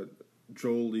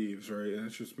Joel leaves, right, and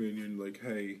it's just me and you, and like,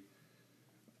 hey,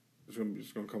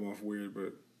 it's gonna come off weird,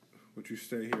 but would you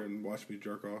stay here and watch me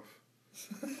jerk off?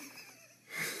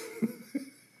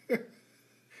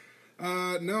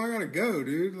 No, I gotta go,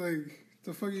 dude. Like, what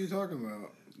the fuck are you talking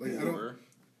about? Like,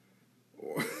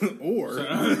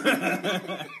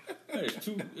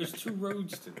 There's two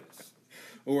roads to this.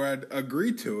 Or I'd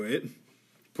agree to it,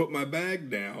 put my bag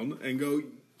down, and go,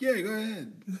 yeah, go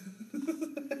ahead.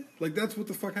 Like, that's what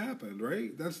the fuck happened,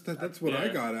 right? That's what I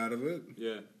got out of it.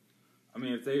 Yeah. I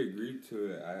mean, if they agreed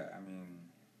to it, I mean...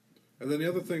 And then the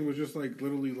other thing was just, like,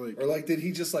 literally, like... Or, like, did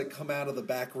he just, like, come out of the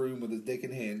back room with his dick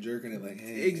in hand, jerking it, like,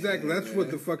 hey... Exactly. That's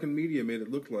what the fucking media made it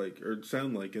look like, or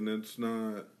sound like, and it's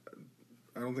not...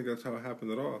 I don't think that's how it happened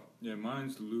at all. Yeah,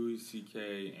 mine's Louis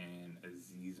C.K. and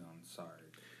Aziz Ansari.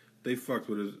 They fucked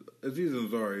with Aziz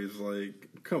Ansari. Is like,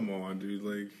 come on, dude.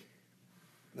 Like,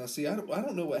 now, see, I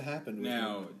don't know what happened with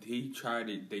him.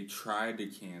 They tried to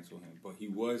cancel him, but he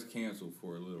was canceled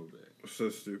for a little bit. So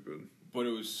stupid. But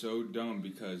it was so dumb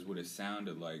because what it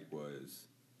sounded like was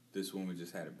this woman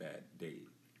just had a bad date.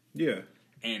 Yeah.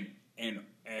 And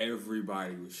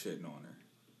everybody was shitting on her.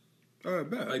 Oh, I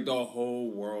bet. Like, the whole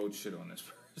world shit on this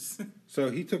person. So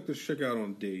he took this chick out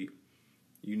on a date.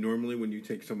 You normally, when you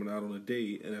take someone out on a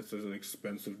date, and it's an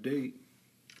expensive date,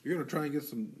 you're going to try and get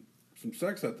some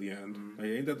sex at the end. Mm-hmm. Like,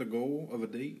 ain't that the goal of a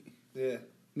date? Yeah.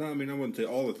 No, I mean, I wouldn't say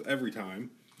every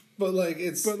time. But, like,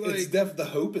 the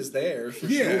hope is there, for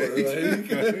sure.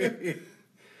 Exactly. Like.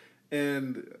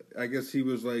 And I guess he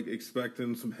was, like,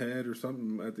 expecting some head or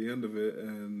something at the end of it,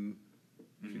 and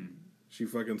She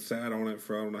fucking sat on it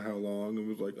for I don't know how long and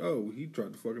was like, "Oh, he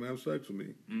tried to fucking have sex with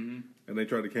me," and they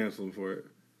tried to cancel him for it.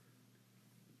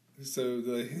 So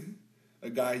a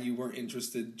guy you weren't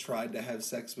interested tried to have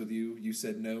sex with you. You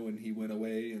said no, and he went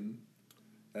away. And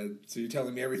so you're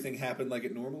telling me everything happened like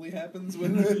it normally happens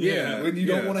when when you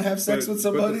don't want to have sex with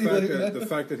somebody. But the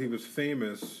fact that he was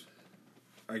famous,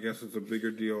 I guess, it's a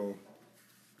bigger deal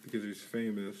because he's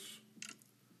famous.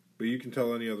 But you can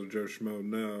tell any other Joe Schmo,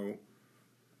 no,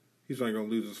 he's not going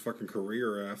to lose his fucking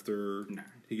career after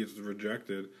he gets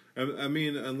rejected. And I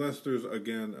mean, unless there's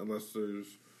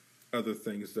other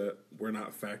things that we're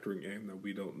not factoring in that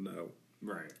we don't know.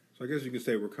 Right. So I guess you could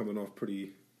say we're coming off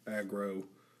pretty aggro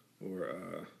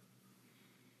or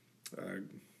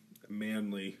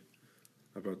manly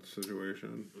about the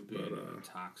situation. But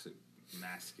toxic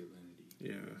masculinity.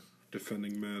 Yeah,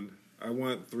 defending men. I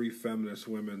want 3 feminist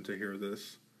women to hear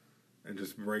this and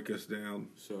just break us down.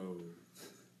 So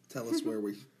tell us where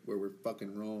we're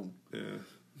fucking wrong. Yeah.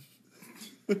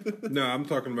 No, I'm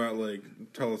talking about like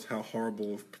tell us how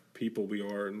horrible of people we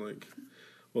are and like,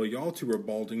 well, y'all two are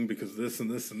balding because this and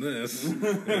this and this.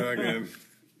 Again.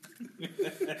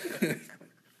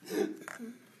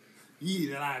 You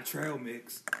eat a lot of trail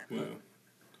mix. Yeah.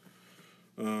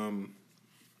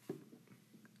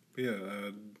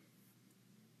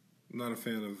 I'm not a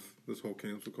fan of this whole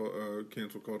cancel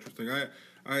culture thing.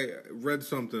 I read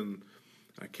something,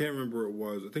 I can't remember what it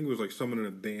was. I think it was like someone in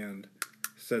a band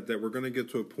said that we're going to get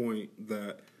to a point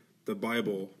that the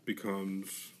Bible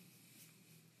becomes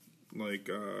like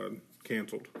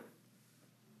canceled.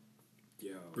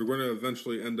 Yeah. We're going to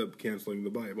eventually end up canceling the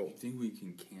Bible. I think we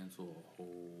can cancel a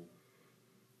whole,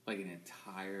 like an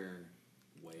entire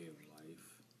way of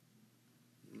life.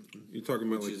 You're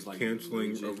talking about like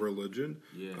canceling a religion?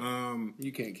 Yeah.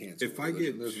 You can't cancel. If I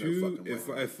get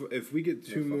if we get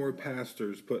two more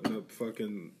pastors putting up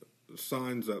fucking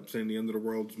signs up saying the end of the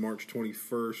world's March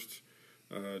 21st,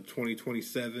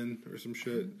 2027 or some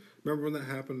shit. Remember when that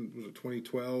happened? Was it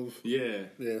 2012? Yeah.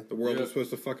 The world was supposed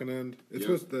to fucking end.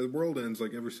 The world ends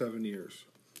like every 7 years.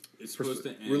 It's supposed to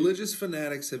end. Religious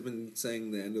fanatics have been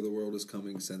saying the end of the world is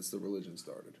coming since the religion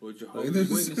started. Well, Jehovah's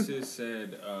Witnesses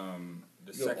said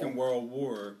the Second World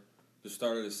War, the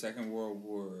start of the Second World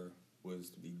War was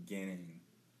the beginning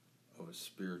of a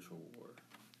spiritual war.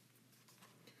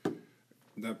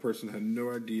 That person had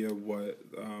no idea what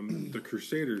the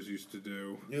Crusaders used to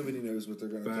do. Nobody knows what they're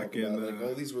going to talk about. Like,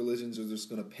 all these religions are just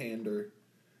going to pander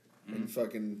and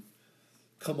fucking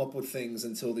come up with things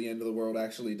until the end of the world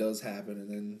actually does happen, and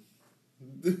then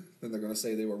they're going to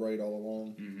say they were right all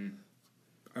along. Mm-hmm.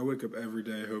 I wake up every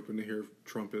day hoping to hear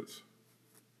trumpets.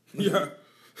 Yeah.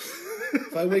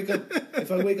 If I wake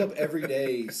up every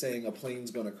day saying a plane's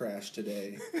going to crash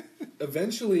today,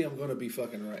 eventually I'm going to be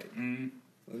fucking right. Mm-hmm.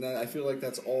 And I feel like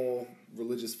that's all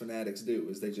religious fanatics do,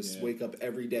 is they just wake up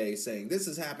every day saying, this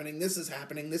is happening, this is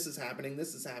happening, this is happening,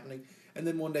 this is happening. And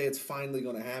then one day it's finally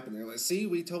going to happen. They're like, see,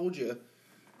 we told you.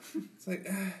 It's like,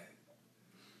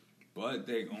 But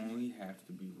they only have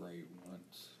to be right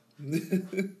once.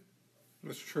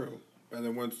 That's true. And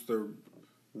then once they're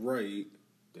right,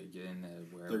 they get in there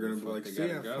where they're going to be like,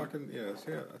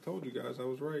 I told you guys I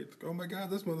was right. Oh my God,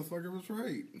 this motherfucker was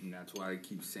right. And that's why I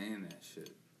keep saying that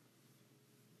shit.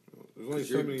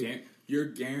 There's only you're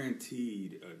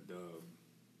guaranteed a dub.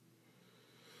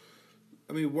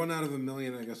 I mean, 1 out of a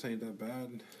million, I guess, ain't that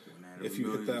bad. If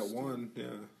you hit that one, yeah.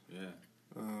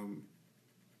 Fucking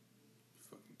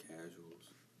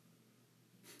casuals.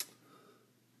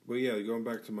 But yeah, going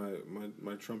back to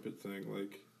my trumpet thing,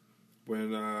 like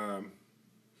when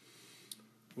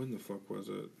the fuck was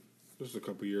it? This was a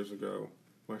couple years ago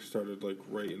when I started like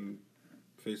writing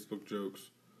Facebook jokes.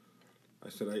 I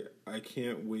said, I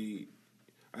can't wait.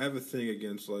 I have a thing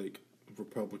against, like,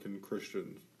 Republican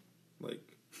Christians, like,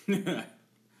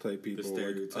 type people.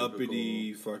 Like,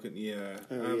 uppity, fucking, I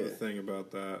have a thing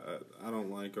about that. I don't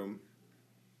like them.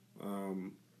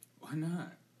 Why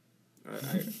not?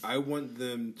 I want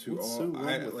them to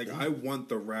I want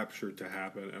the rapture to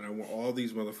happen, and I want all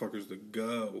these motherfuckers to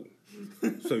go,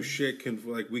 so shit can,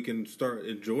 like, we can start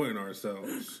enjoying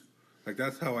ourselves. Like,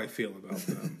 that's how I feel about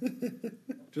them.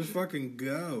 Just fucking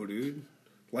go, dude.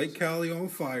 Light Cali on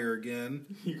fire again.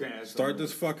 You can start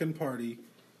this fucking party.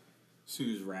 As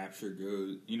soon as Rapture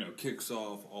goes, kicks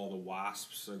off, all the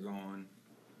wasps are gone.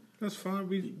 That's fine.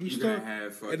 We start.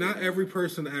 And not every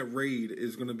person at Raid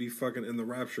is going to be fucking in the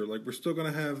Rapture. Like, we're still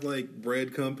going to have, like,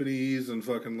 bread companies and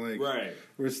fucking, like... Right.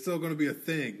 We're still going to be a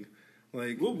thing.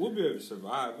 Like... We'll be able to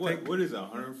survive. What is it,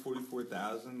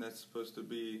 144,000 that's supposed to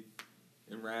be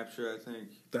in Rapture, I think.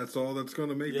 That's all that's going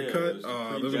to make Yeah, the cut? it's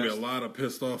There's going to be a lot of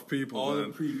pissed off people. All then.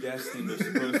 the predestined are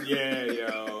supposed to... Yeah,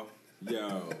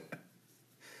 yo.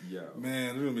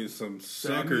 Man, there's going to be some So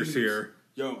that suckers means- here.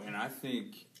 Yo, and I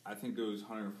think those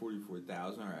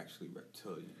 144,000 are actually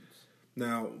reptilians.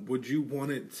 Now, would you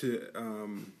want it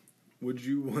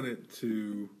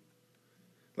to...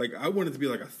 Like, I want it to be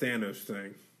like a Thanos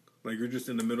thing. Like, you're just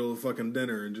in the middle of fucking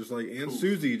dinner and just like Aunt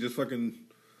Susie just fucking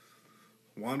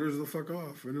wanders the fuck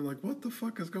off. And they're like, what the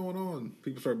fuck is going on?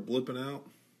 People start blipping out.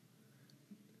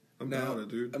 I'm down it,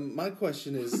 dude. My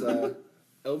question is,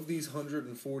 of these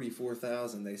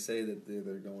 144,000, they say that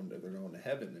they're going to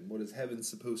heaven. And what is heaven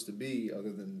supposed to be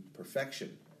other than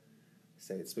perfection? They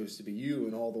say it's supposed to be you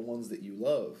and all the ones that you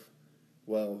love.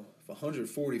 Well, if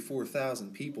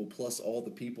 144,000 people plus all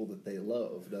the people that they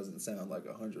love doesn't sound like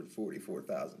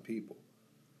 144,000 people.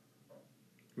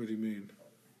 What do you mean?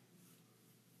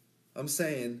 I'm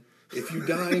saying, if you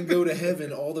die and go to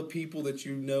heaven, all the people that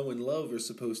you know and love are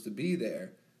supposed to be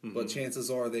there. Mm-hmm. But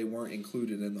chances are they weren't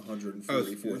included in the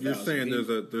 144,000 You're saying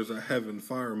people. there's a heaven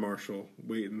fire marshal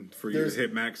waiting for you to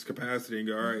hit max capacity and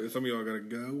go, all right, some of y'all got to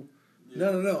go?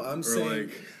 No. I'm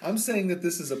saying that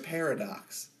this is a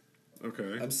paradox.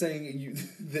 Okay. I'm saying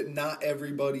that not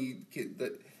everybody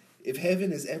that if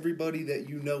heaven is everybody that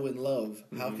you know and love,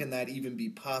 how can that even be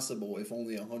possible if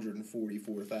only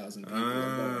 144,000 people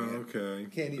are going?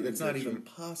 Okay. That's not even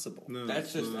possible. No,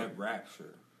 that's just at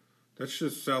Rapture. That's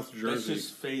just South Jersey. That's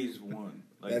just phase one.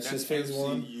 Like, that's just phase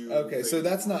one. Okay, so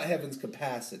that's not heaven's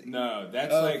capacity. No,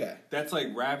 that's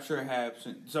like Rapture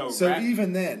happens. So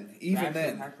even then.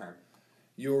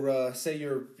 Say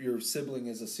your sibling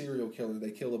is a serial killer.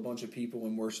 They kill a bunch of people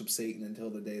and worship Satan until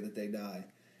the day that they die,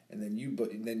 and then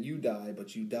you die,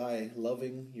 but you die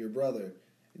loving your brother,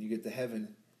 and you get to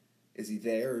heaven. Is he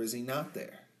there or is he not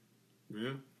there?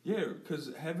 Yeah,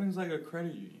 because heaven's like a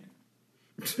credit union.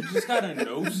 You just gotta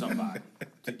know somebody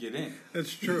to get in.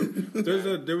 That's true.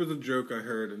 There was a joke I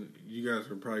heard, and you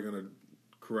guys are probably gonna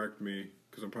correct me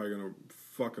because I'm probably gonna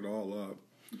fuck it all up,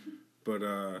 but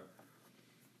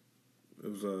it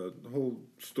was the whole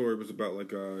story was about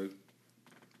like it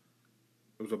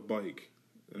was a bike.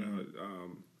 Do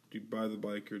you buy the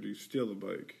bike or do you steal the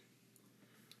bike?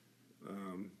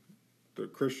 The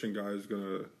Christian guy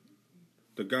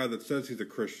the guy that says he's a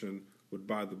Christian would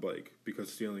buy the bike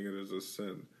because stealing it is a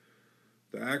sin.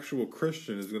 The actual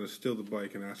Christian is going to steal the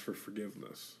bike and ask for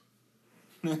forgiveness.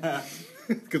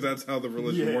 Because that's how the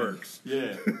religion works.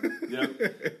 Yeah. Yep.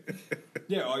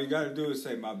 Yeah, all you got to do is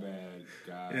say, my bad,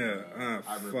 God. Yeah,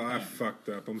 I fucked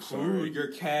up. I'm sorry. Your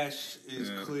cash is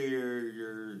clear.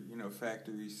 Your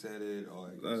factory set it. All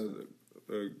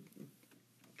that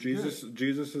Jesus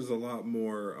is a lot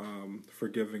more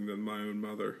forgiving than my own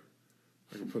mother.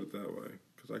 I can put it that way.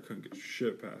 Because I couldn't get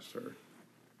shit past her.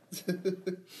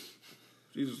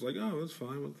 Jesus was like, oh, that's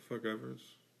fine. What the fuck ever.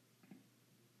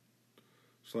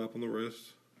 Slap on the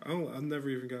wrist. I've never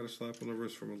even got a slap on the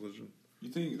wrist from religion.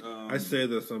 You think? I say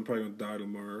this, I'm probably gonna die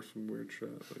tomorrow or some weird shit.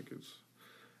 Like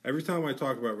every time I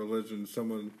talk about religion,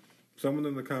 someone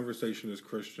in the conversation is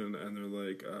Christian, and they're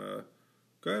like,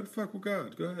 "Go ahead, fuck with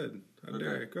God. Go ahead. I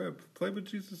dare you. Go ahead, play with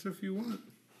Jesus if you want."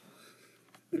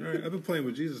 All right, I've been playing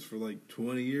with Jesus for like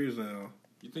 20 years now.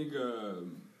 You think,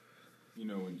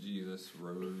 when Jesus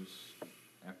rose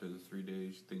after the 3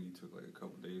 days, you think he took like a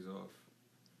couple days off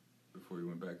before he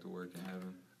went back to work in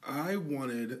heaven? I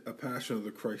wanted a Passion of the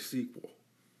Christ sequel.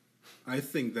 I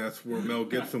think that's where Mel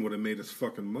Gibson would have made his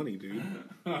fucking money, dude.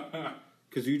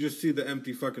 Because you just see the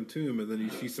empty fucking tomb, and then you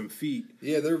see some feet.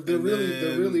 Yeah, there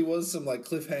really was some like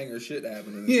cliffhanger shit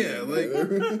happening. Yeah, like,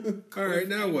 all right,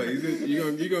 now what?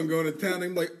 You gonna go into town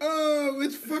and be like, oh,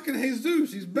 it's fucking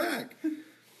Jesus, he's back.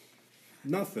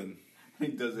 Nothing. He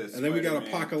does that. And then we got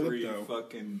Spider-Man 3 Apocalypto.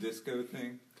 fucking disco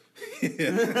thing.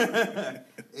 Yeah.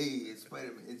 Hey, it's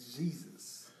Spider-Man. It's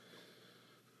Jesus.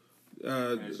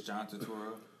 And it's John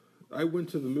Turturro. I went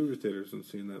to the movie theaters and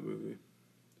seen that movie.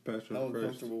 Passion How of Christ.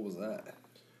 uncomfortable was that?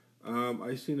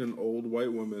 I seen an old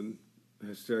white woman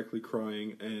hysterically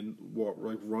crying and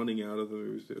running out of the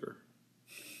movie theater.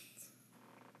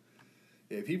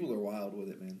 Yeah, people are wild with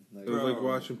it, man. It was like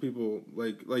watching people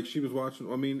like she was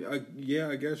watching. I mean, I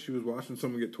guess she was watching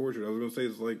someone get tortured. I was gonna say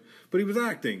it's like, but he was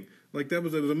acting like it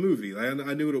was a movie. I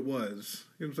knew what it was.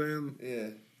 You know what I'm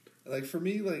saying? Yeah, like for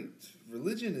me, like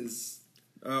religion is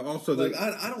also like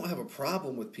I don't have a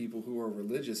problem with people who are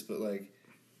religious, but like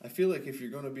I feel like if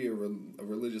you're gonna be a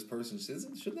religious person,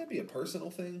 shouldn't that be a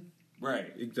personal thing?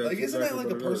 Right. Exactly, like isn't that like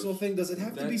a personal is. thing? Does it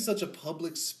have to be such a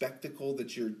public spectacle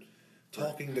that you're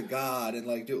talking to God and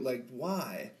like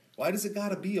why Why does it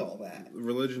gotta be all that?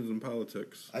 Religions and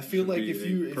politics. I feel should like be if a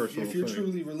you're personal thing.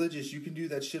 truly religious, you can do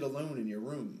that shit alone in your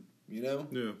room. You know?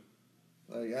 Yeah.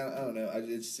 Like I don't know.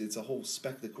 It's a whole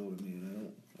spectacle to me,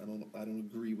 and I don't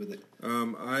agree with it.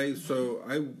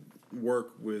 I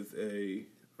work with a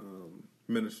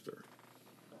minister,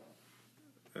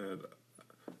 and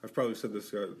I've probably said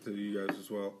this to you guys as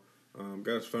well.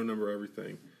 Got his phone number,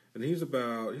 everything, and he's a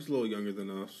little younger than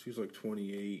us. He's like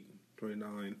 28,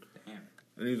 29, Damn.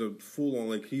 and he's a full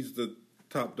on he's the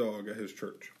top dog at his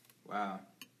church. Wow.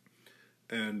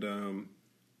 And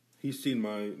he's seen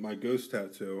my ghost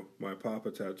tattoo, my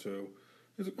Papa tattoo.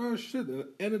 He's like, oh shit,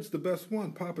 and it's the best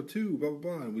one, Papa 2, blah, blah,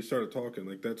 blah. And we started talking.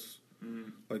 That's,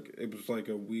 it was like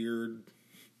a weird,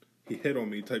 he hit on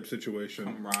me type situation.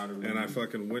 Camaraderie. And I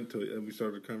fucking went to it, and we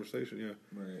started a conversation, yeah.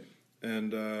 Right.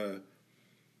 And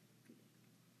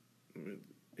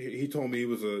he told me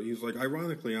he's like,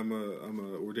 ironically, I'm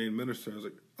a ordained minister. I was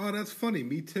like, oh, that's funny,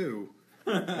 me too.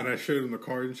 And I showed him the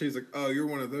card, and she's like, "Oh, you're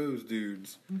one of those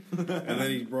dudes." And then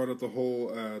he brought up the whole.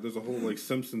 There's a whole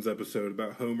Simpsons episode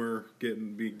about Homer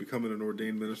becoming an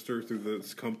ordained minister through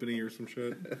this company or some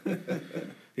shit.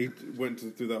 He went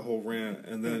through that whole rant,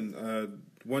 and then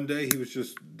one day he was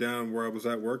just down where I was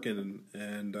at working,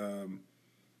 and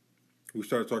we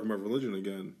started talking about religion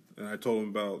again. And I told him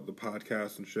about the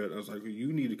podcast and shit. I was like,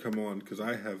 you need to come on because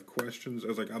I have questions. I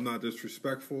was like, I'm not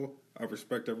disrespectful. I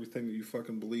respect everything that you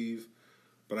fucking believe.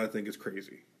 But I think it's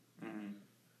crazy. Mm-hmm.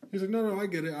 He's like, no, I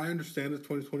get it. I understand it's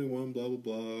 2021, blah, blah,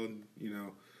 blah.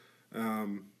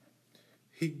 And,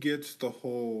 he gets the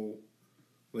whole,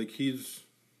 he's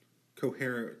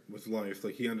coherent with life.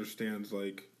 He understands,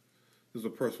 this is a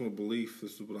personal belief.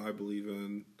 This is what I believe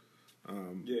in.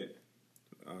 Yeah.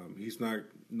 He's not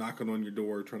knocking on your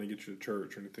door trying to get you to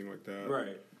church or anything like that.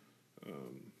 Right.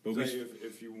 But so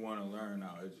if you want to learn,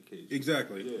 I'll educate you.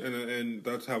 Exactly. Yeah. And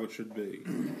that's how it should be.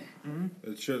 Mm-hmm.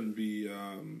 It shouldn't be...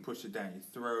 push it down your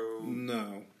throat.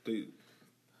 No.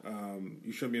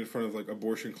 You shouldn't be in front of,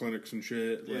 abortion clinics and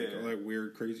shit. Yeah.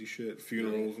 Weird, crazy shit.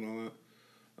 Funerals and all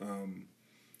that.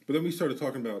 But then we started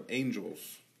talking about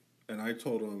angels. And I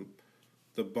told him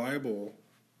the Bible,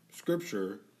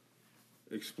 Scripture...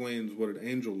 explains what an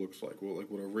angel looks like. Well,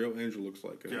 what a real angel looks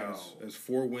like. It has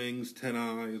 4 wings, 10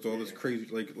 eyes, all this crazy,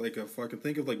 like a fucking,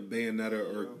 think of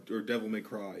Bayonetta or Devil May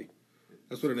Cry.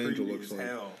 That's what an angel looks like.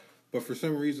 Hell. But for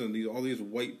some reason, all these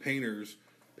white painters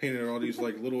painted all these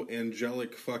little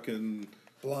angelic fucking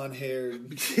blonde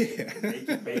haired, yeah,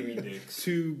 naked baby dicks,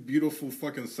 2 beautiful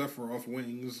fucking Sephiroth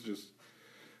wings, just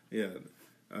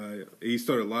he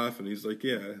started laughing. He's like,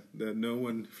 yeah,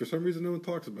 that for some reason no one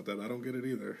talks about that. I don't get it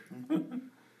either.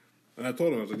 And I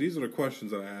told him, I was like, these are the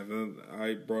questions that I have. And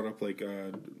I brought up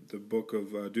the book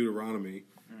of Deuteronomy.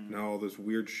 Now all this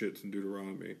weird shit's in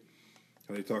Deuteronomy.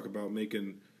 And they talk about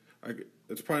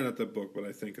it's probably not that book, but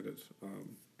I think it is.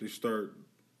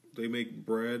 They make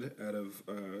bread out of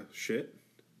shit.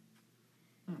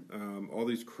 All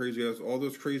those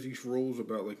crazy rules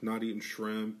about not eating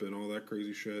shrimp and all that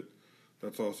crazy shit.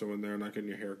 That's also in there, not getting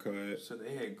your hair cut. So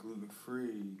they had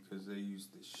gluten-free because they used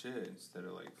the shit instead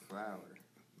of, flour.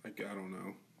 I don't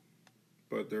know.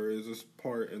 But there is this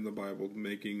part in the Bible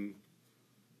making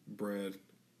bread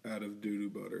out of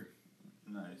doo-doo butter.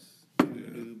 Nice. Yeah.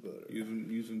 Doo-doo butter.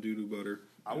 Using doo-doo butter.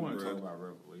 I want to talk about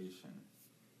Revelation.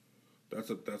 That's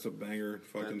a banger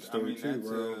fucking story too,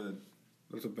 bro.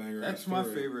 That's a banger. That's my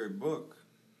favorite book.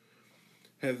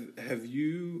 Have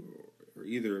you... or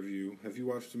either of you, have you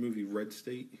watched the movie Red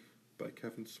State by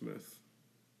Kevin Smith?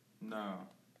 No.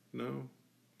 No?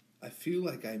 I feel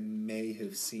like I may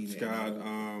have seen it. It's got,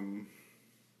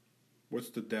 what's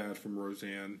the dad from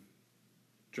Roseanne?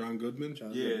 John Goodman?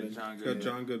 John Goodman. It's got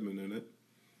John Goodman in it.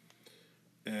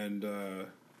 And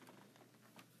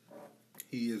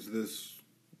he is this,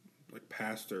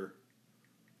 pastor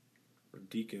or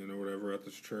deacon or whatever at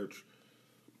this church.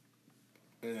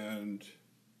 And...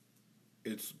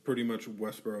 it's pretty much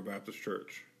Westboro Baptist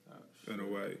Church, in a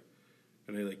way,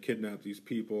 and they kidnap these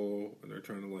people, and they're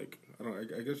trying to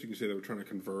I guess you can say they were trying to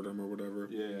convert them or whatever.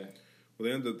 Yeah.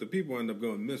 Well, the people end up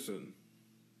going missing,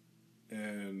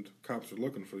 and cops are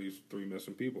looking for these 3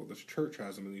 missing people. This church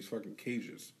has them in these fucking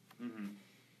cages. Mm-hmm.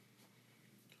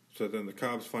 So then the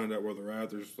cops find out where they're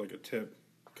at. There's a tip.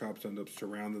 Cops end up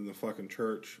surrounding the fucking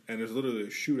church, and there's literally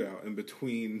a shootout in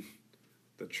between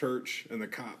the church and the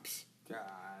cops.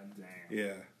 God damn.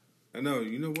 Yeah. I know.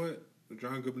 You know what?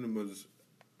 John Goodman was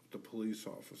the police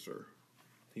officer.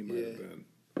 He might have been.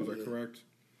 Was that correct?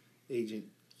 Agent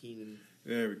Keenan.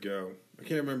 There we go. I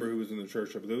can't remember who was in the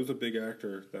church, but there was a big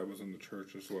actor that was in the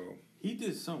church as well. He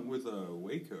did something with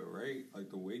Waco, right?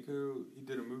 The Waco. He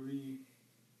did a movie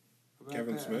about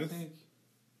Kevin that, Smith? I think.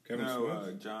 Kevin no,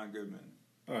 Smith? John Goodman.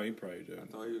 Oh, he probably did. I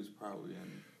thought he was probably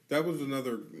in. That was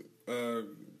another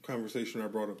conversation I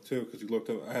brought up too, because he looked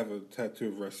up. I have a tattoo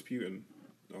of Rasputin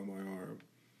on my arm,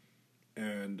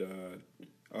 and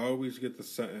I always get the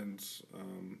sentence,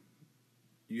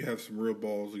 "You have some real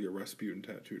balls to get Rasputin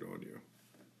tattooed on you."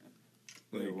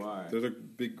 Like, Wait, why? There's a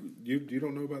big. You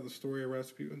don't know about the story of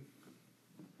Rasputin?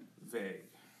 Vague.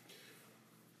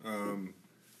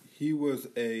 He was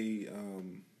a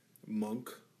monk.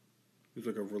 He was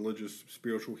like a religious,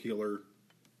 spiritual healer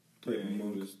type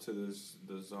monk. He was to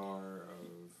the Tsar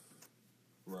of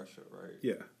Russia, right?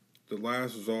 Yeah, the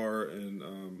last czar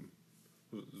and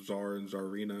czar and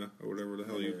czarina or whatever the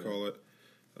hell you call it,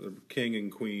 the king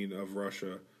and queen of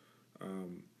Russia.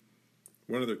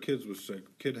 One of their kids was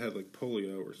sick. Kid had like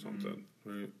polio or something,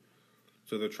 right?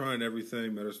 So they're trying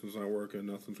everything. Medicine's not working.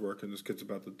 Nothing's working. This kid's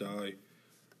about to die.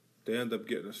 They end up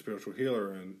getting a spiritual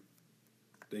healer in.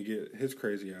 They get his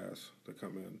crazy ass to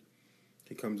come in.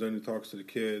 He comes in, he talks to the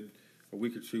kid. A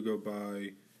week or two go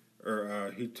by,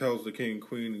 or he tells the king and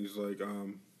queen, he's like,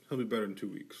 he'll be better in 2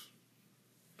 weeks.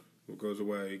 Well, goes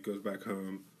away, goes back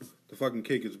home. The fucking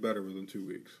kid gets better within 2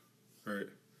 weeks, right?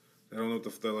 I don't know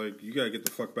what they're like, you gotta get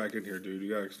the fuck back in here, dude. You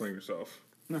gotta explain yourself.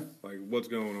 Like, what's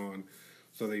going on?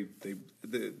 So they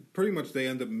pretty much they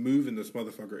end up moving this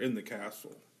motherfucker in the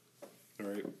castle,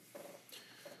 right?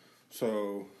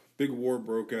 So big war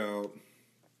broke out,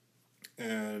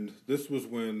 and this was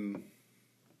when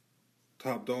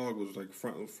Top Dog was like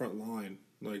front line.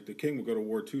 Like the king would go to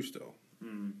war too still.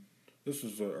 Mm. This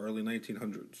was early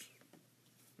 1900s,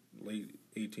 late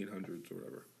 1800s or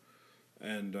whatever,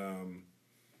 and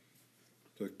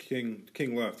the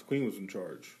king left. The queen was in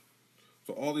charge.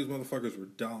 So all these motherfuckers were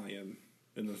dying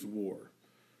in this war,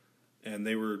 and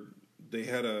they were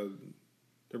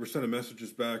sending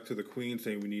messages back to the queen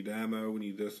saying we need ammo, we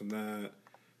need this and that,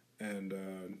 and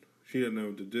she didn't know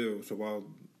what to do. So while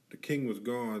the king was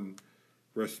gone,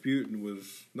 Rasputin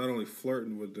was not only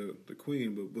flirting with the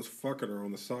queen, but was fucking her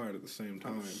on the side at the same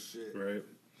time, right?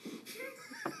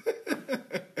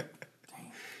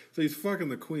 So he's fucking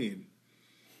the queen,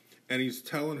 and he's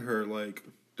telling her like,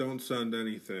 don't send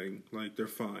anything, like they're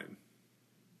fine.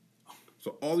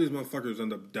 So all these motherfuckers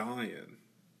end up dying,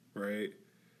 right?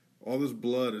 All this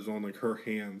blood is on like her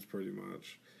hands pretty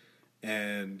much.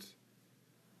 And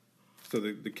so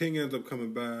the king ends up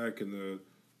coming back, and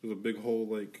there's a big whole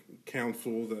like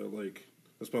council that like,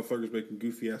 this motherfucker's making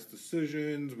goofy ass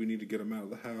decisions, we need to get him out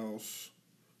of the house,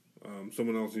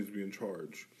 someone else needs to be in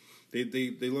charge.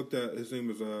 They looked at, his name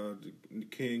was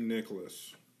King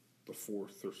Nicholas the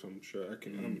Fourth or some shit.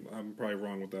 I'm probably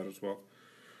wrong with that as well.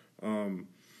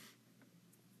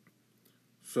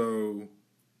 So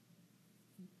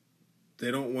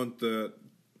they don't want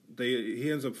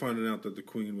he ends up finding out that the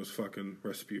queen was fucking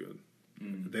Rasputin.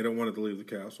 They don't want it to leave the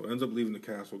castle. Ends up leaving the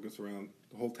castle, gets around,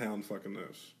 the whole town fucking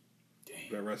knows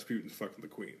that Rasputin's fucking the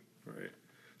queen, right?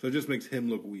 So it just makes him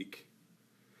look weak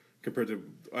compared to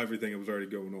everything that was already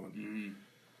going on.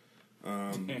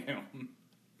 Damn.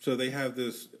 So they have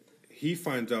this, he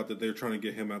finds out that they're trying to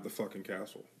get him out the fucking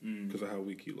castle because of how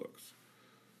weak he looks.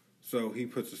 So he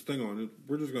puts this thing on,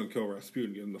 we're just going to kill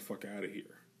Rasputin, get him the fuck out of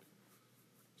here.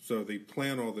 So they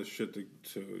plan all this shit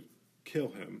to kill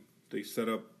him. They set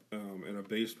up, in a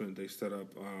basement, they set up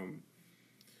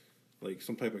like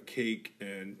some type of cake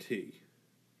and tea.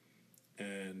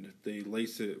 And they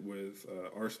lace it with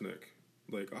arsenic,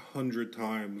 like 100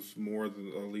 times more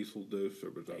than a lethal dose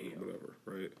or whatever,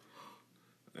 right?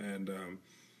 And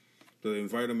so they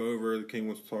invite him over, the king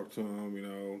wants to talk to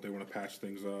him, they want to patch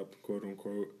things up, quote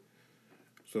unquote.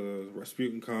 So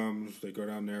Rasputin comes, they go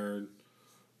down there,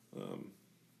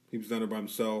 he was down there by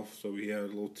himself, so he had a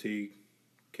little tea,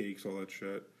 cakes, all that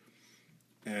shit.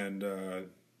 And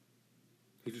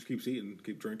he just keeps eating,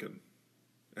 keep drinking.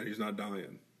 And he's not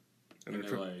dying. And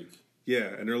they're like...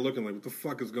 Yeah, and they're looking like, what the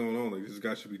fuck is going on? Like, this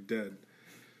guy should be dead.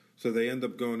 So they end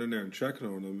up going in there and checking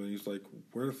on him, and he's like,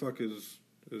 where the fuck is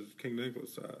King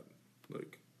Nicholas at?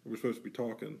 Like, we're supposed to be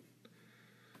talking.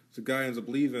 So the guy ends up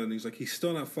leaving, and he's like, he's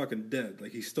still not fucking dead.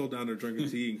 Like, he's still down there drinking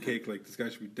tea and cake, like, this guy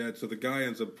should be dead. So the guy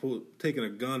ends up taking a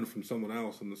gun from someone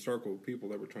else in the circle of people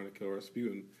that were trying to kill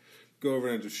Rasputin, go over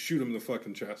there and just shoot him in the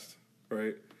fucking chest,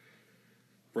 right?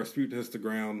 Rasputin hits the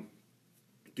ground.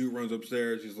 Dude runs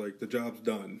upstairs. He's like, the job's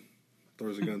done.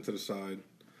 Throws a gun to the side.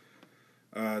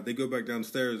 They go back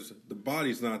downstairs. The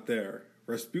body's not there.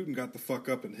 Rasputin got the fuck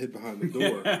up and hid behind the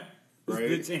door. Right?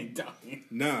 This bitch ain't dying.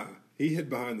 Nah. He hid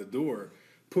behind the door.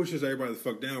 Pushes everybody the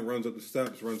fuck down. Runs up the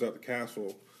steps. Runs out the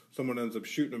castle. Someone ends up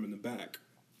shooting him in the back.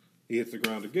 He hits the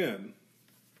ground again.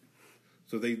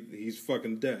 So he's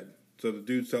fucking dead. So the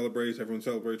dude celebrates. Everyone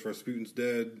celebrates. Rasputin's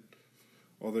dead.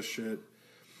 All this shit.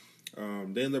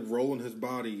 They end up rolling his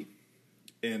body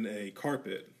in a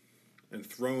carpet and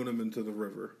throwing him into the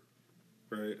river.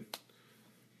 Right?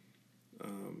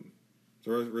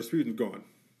 So Rasputin's gone.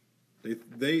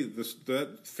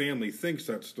 That family thinks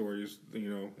that story is,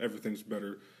 everything's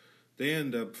better. They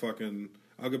end up fucking.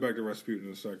 I'll get back to Rasputin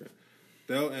in a second.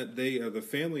 The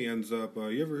family ends up.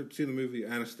 You ever see the movie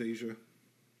Anastasia?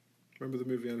 Remember the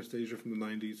movie Anastasia from the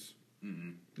 90s?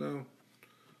 Mm-mm. No.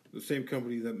 The same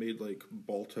company that made like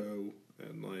Balto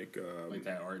and like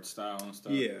that art style and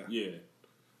stuff. Yeah.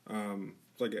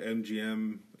 It's like an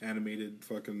MGM animated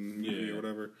fucking movie or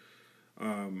whatever.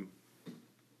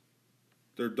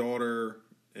 Their daughter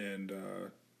and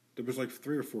there was like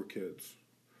 3 or 4 kids.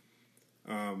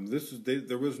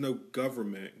 There was no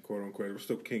government, quote unquote. There was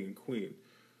still king and queen.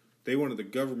 They wanted the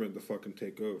government to fucking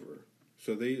take over.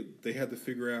 So they had to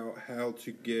figure out how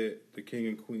to get the king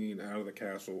and queen out of the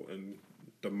castle and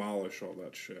demolish all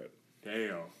that shit.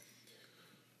 Damn.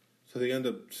 So they end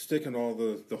up sticking all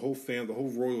the whole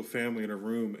royal family in a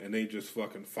room, and they just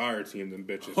fucking fire team them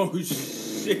bitches. Oh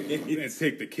shit! And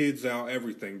take the kids out,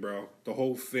 everything, bro. The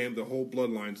whole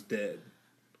bloodline's dead,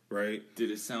 right?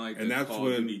 Did it sound like? And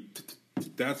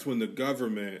that's when the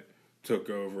government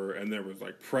took over, and there was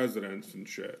like presidents and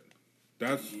shit.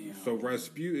 So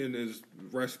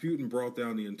Rasputin brought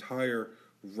down the entire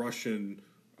Russian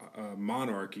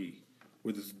monarchy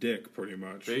with his dick, pretty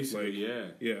much. Basically,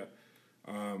 yeah.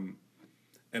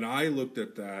 And I looked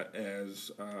at that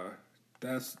as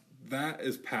that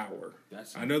is power.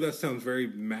 I know that sounds very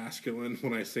masculine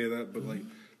when I say that, but like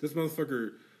this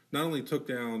motherfucker not only took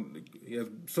down, he has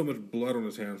so much blood on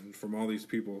his hands from all these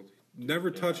people.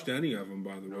 Never touched any of them,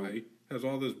 by the way. Has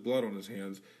all this blood on his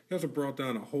hands. He also brought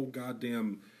down a whole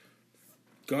goddamn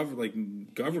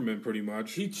government, pretty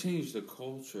much. He changed the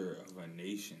culture of a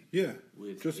nation. Yeah,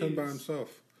 with just him by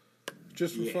himself,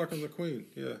 just for fucking the queen.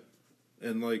 Yeah,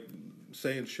 and like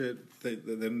saying shit,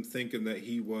 them thinking that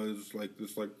he was like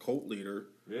this like cult leader.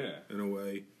 Yeah, in a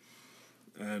way.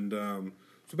 And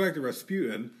so back to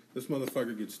Rasputin. This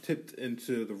motherfucker gets tipped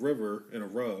into the river in a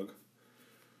rug.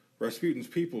 Rasputin's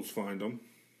peoples find him.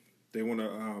 They want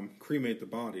to cremate the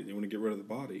body. They want to get rid of the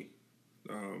body.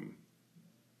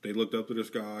 They looked up to this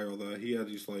guy, all that. He had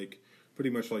these, like, pretty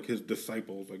much like his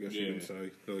disciples, I guess you can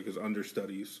say. They're like his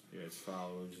understudies. Yeah, his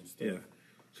followers and stuff. Yeah.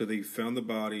 So they found the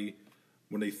body.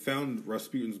 When they found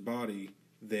Rasputin's body,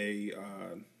 they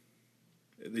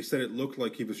said it looked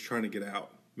like he was trying to get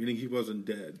out, meaning he wasn't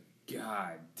dead.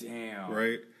 God damn.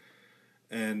 Right?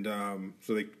 And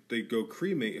so they go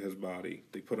cremate his body.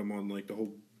 They put him on, like, the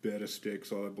whole bed of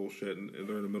sticks, all that bullshit, and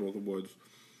they're in the middle of the woods.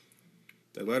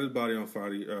 They light his body on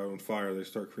fire. They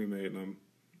start cremating him.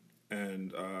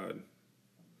 And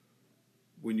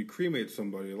when you cremate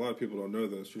somebody, a lot of people don't know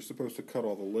this, you're supposed to cut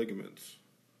all the ligaments.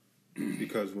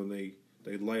 Because when they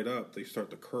light up, they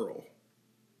start to curl.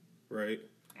 Right?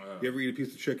 You ever eat a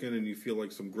piece of chicken and you feel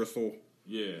like some gristle?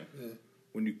 Yeah.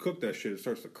 When you cook that shit, it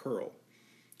starts to curl.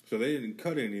 So they didn't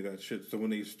cut any of that shit. So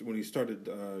when he started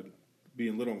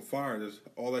being lit on fire,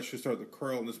 all that shit started to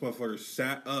curl, and this motherfucker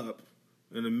sat up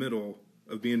in the middle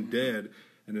of being dead,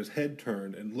 and his head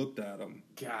turned and looked at him.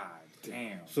 God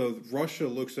damn. So Russia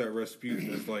looks at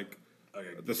Rasputin as like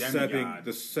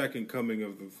the second coming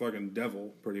of the fucking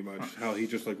devil, pretty much. How he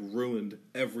just like ruined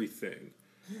everything,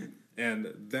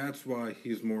 and that's why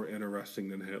he's more interesting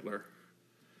than Hitler.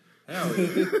 Hell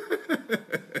yeah.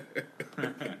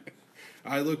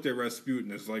 I looked at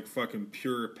Rasputin as like fucking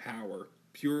pure power.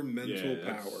 Pure mental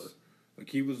power. Like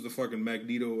he was the fucking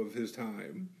Magneto of his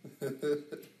time.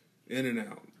 In and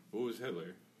out. What was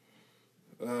Hitler?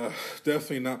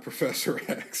 Definitely not Professor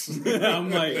X. I'm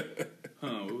like,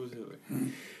 what was Hitler?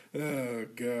 Oh,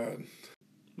 God.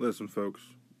 Listen, folks.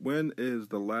 When is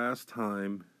the last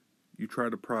time you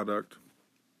tried a product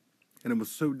and it was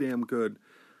so damn good,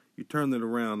 you turned it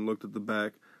around, looked at the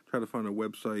back, tried to find a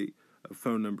website, a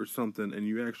phone number, something, and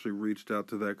you actually reached out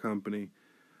to that company?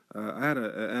 I had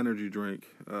an energy drink,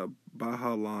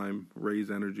 Baja Lime,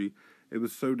 Raise Energy. It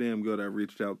was so damn good, I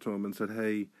reached out to them and said,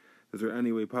 hey, is there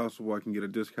any way possible I can get a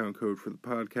discount code for the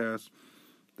podcast?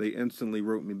 They instantly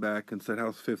wrote me back and said,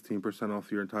 how's 15%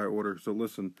 off your entire order? So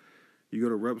listen, you go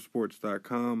to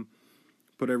repsports.com,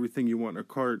 put everything you want in a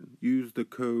cart, use the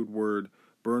code word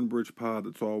BurnBridgePod,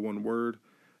 that's all one word.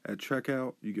 At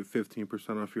checkout, you get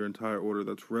 15% off your entire order.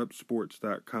 That's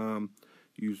repsports.com.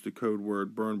 Use the code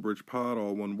word BurnBridgePod,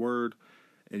 all one word,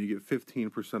 and you get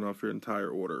 15% off your entire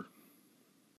order.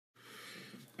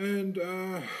 And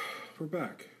we're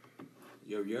back.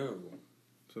 Yo.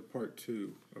 So part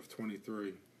 2 of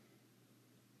 23.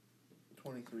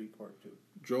 23 Part 2.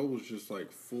 Joel was just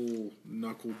like full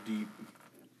knuckle deep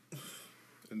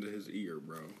into his ear,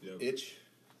 bro. Yep. Itch.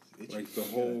 Like the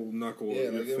whole knuckle Yeah,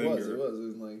 of your like it finger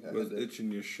was like I was had to,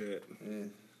 itching your shit. yeah.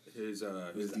 His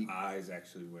deep. eyes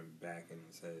actually went back in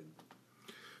his head.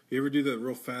 You ever do that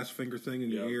real fast finger thing in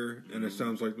your Yep. ear, and it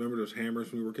sounds like, remember those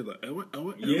hammers when we were kids, like, oh,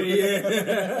 oh, oh.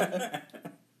 Yeah.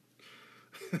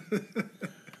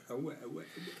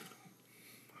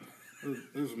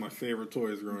 Those are my favorite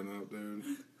toys growing up, dude.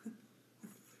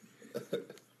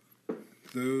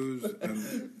 Those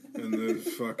and those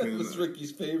fucking. It was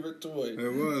Ricky's favorite toy.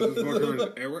 It was. It was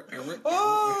walking around.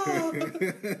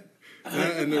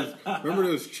 And there's, remember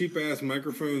those cheap ass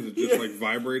microphones that just like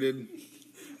vibrated?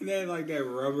 And then like that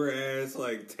rubber ass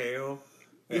like tail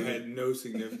that had no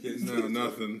significance. No,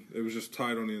 nothing. It was just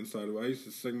tied on the inside of it. I used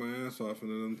to sing my ass off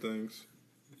into them things.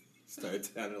 Started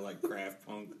sounding like Kraft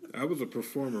Punk. I was a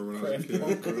performer when I was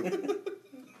a kid.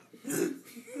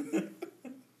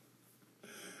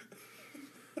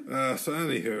 So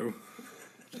anywho,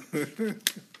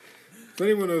 if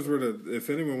anyone knows if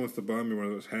anyone wants to buy me one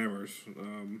of those hammers,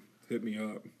 hit me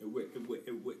up.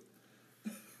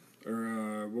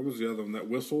 Or what was the other one? That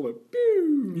whistle, that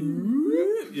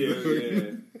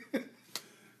Yeah.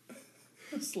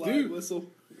 Slide Dude. whistle.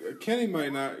 Kenny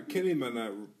might not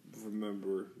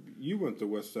remember. You went to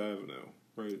West Avenue,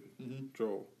 right,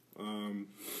 Joel?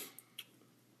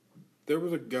 There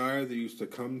was a guy that used to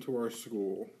come to our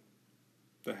school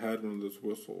that had one of those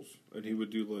whistles, and he would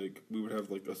do like, we would have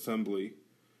like assembly,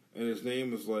 and his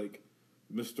name was like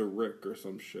Mr. Rick or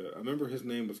some shit. I remember his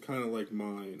name was kind of like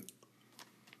mine,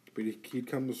 but he'd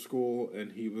come to school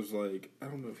and he was like, I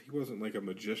don't know if he wasn't like a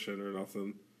magician or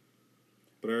nothing,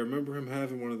 but I remember him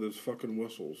having one of those fucking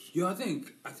whistles. Yo, I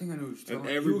think I know what you're talking about.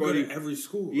 everybody- You would go to every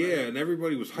school. Right? Yeah, and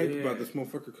everybody was hyped Yeah. about this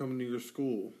motherfucker coming to your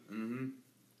school. Mm-hmm.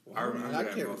 Wow, I remember I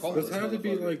that can't motherfucker. recall This this had to be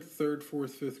motherfucker. like 3rd,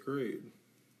 4th, 5th grade.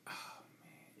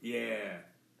 Yeah.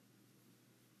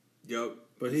 Yup.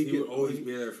 But he he would always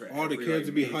be there for all the every, kids like,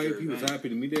 would be major hyped. He was event. happy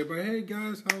to meet everybody. Hey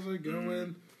guys, how's it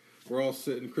going? We're all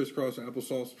sitting crisscross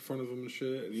applesauce in front of him and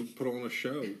shit, and he put on a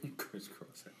show.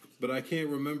 Crisscross. But I can't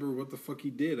remember what the fuck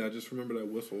he did. I just remember that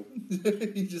whistle.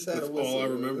 He just had That's a whistle. all I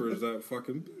remember is that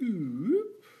fucking. Boop.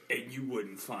 And you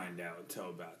wouldn't find out until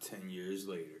about 10 years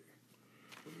later.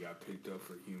 When we got picked up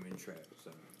for human traps.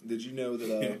 Did you know that?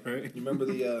 Yeah, right? You remember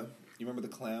the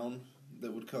clown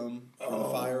that would come for the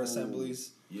fire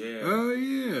assemblies? Yeah. Oh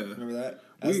yeah. Remember that?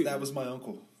 We- That was my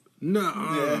uncle. No,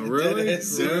 Yeah, really? dead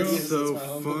That's ass serious. so That's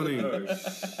my uncle. funny. Oh,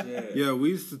 shit. Yeah, we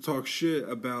used to talk shit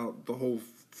about the whole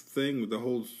thing with the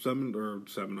whole seminar,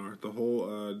 the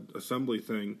whole assembly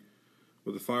thing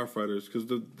with the firefighters because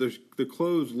the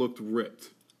clothes looked ripped,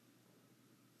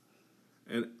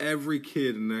 and every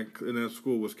kid in that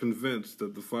school was convinced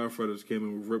that the firefighters came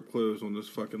in with ripped clothes on this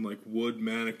fucking like wood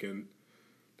mannequin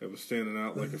that was standing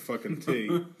out like a fucking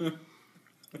T.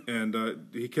 And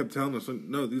he kept telling us,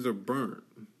 "No, these are burnt."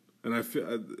 And I feel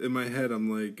in my head, I'm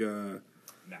like.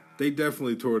 Nah. They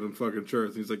definitely tore them fucking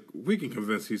shirts. He's like, we can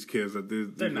convince these kids that these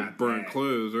are not burnt bad.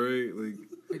 clothes, right? Like,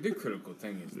 Like, the critical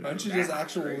thing is... Why don't you just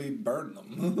actually burn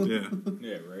them? yeah.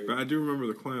 Yeah, right? But I do remember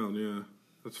the clown. Yeah,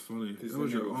 that's funny. That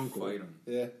was your uncle. Fight him.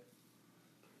 Yeah.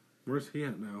 Where's he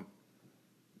at now?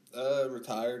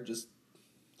 Retired. Just.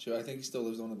 I think he still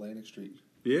lives on Atlantic Street.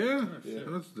 Yeah, Yeah.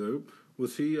 that's dope.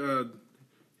 Was he?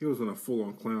 He wasn't a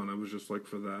full-on clown. It was just like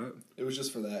for that. It was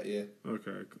just for that. Yeah.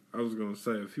 Okay, I was gonna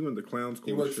say if he went to clown school,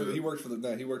 He worked for shit, he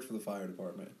worked for the fire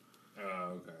department.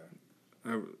 Oh, okay.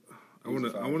 I He was want a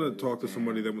to. I want firefighter. to talk to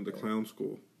somebody that went to Yeah. clown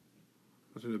school.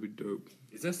 I think that'd be dope.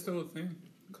 Is that still a thing?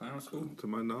 Clown school? To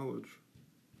my knowledge,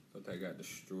 I thought that got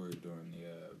destroyed during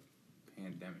the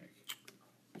pandemic.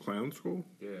 clown school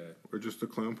Yeah, or just the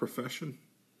clown profession.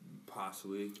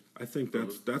 possibly. I think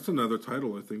that's another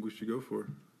title. I think we should go for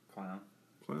Clown.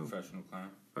 clown. Professional clown.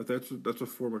 That's a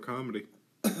form of comedy.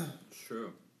 It's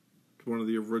true. It's one of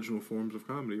the original forms of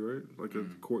comedy, right? Like a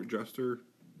court jester.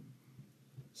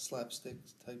 Slapstick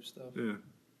type stuff. Yeah.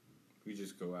 We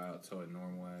just go out, tell a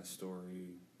normal ass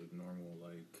story with normal,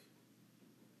 like...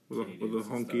 With a Canadians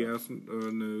and honky stuff. ass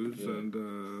nose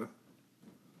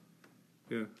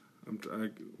Yeah. and yeah.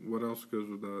 What else goes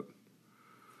with that?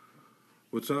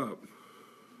 What's up?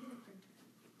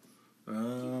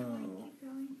 Oh.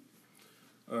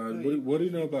 What do you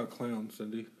know about clowns,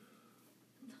 Cindy?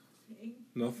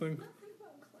 Nothing?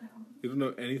 You don't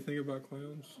know anything about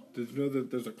clowns? Did you know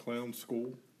that there's a clown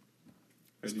school?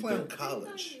 It's And you clown go-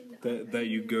 college. that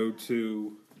you go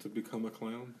to become a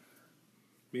clown?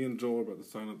 Me and Joel are about to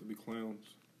sign up to be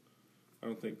clowns. I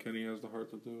don't think Kenny has the heart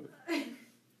to do it.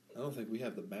 I don't think we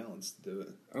have the balance to do it.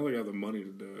 I don't think I have the money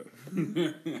to do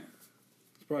it.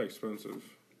 probably expensive.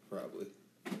 Probably.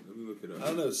 Let me look it up. I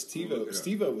don't know. Look it up.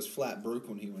 Steve-O was flat broke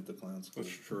when he went to clown school.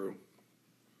 That's true.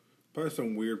 Probably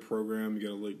some weird program you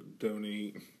gotta like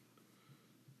donate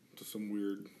to some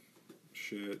weird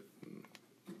shit.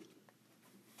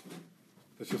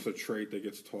 It's just a trait that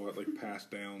gets taught, like passed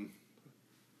down.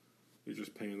 You're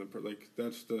just paying like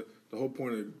that's the whole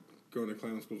point of going to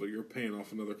clown school is like you're paying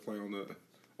off another clown that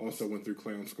also went through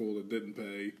clown school that didn't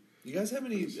pay. You guys have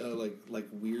any like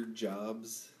weird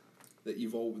jobs that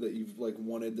you've like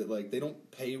wanted that like they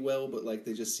don't pay well but like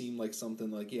they just seem like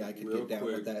something like I could Real get down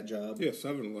quick. with that job? Yeah,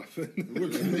 7-Eleven.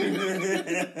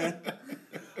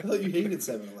 I thought you hated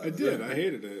 7-Eleven. I did. I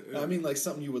hated it. I mean, like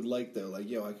something you would like though. Like,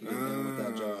 I could get down with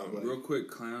that job. Like, Real quick,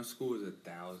 clown school is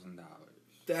 $1,000.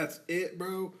 That's it,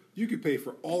 bro. You could pay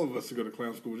for all of us to go to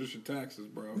clown school, just your taxes,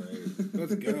 bro. Right.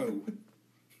 Let's go.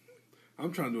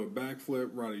 I'm trying to do a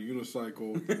backflip, ride a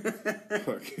unicycle,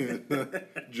 fucking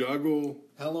juggle.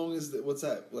 how long is that? What's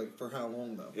that? Like for how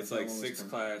long though? It's how like long is 6 it for?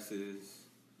 classes.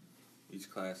 Each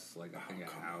class is like I think an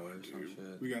hour or some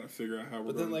shit. We got to figure out how we're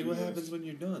But then, going like, to what do happens this. when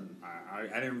you're done? I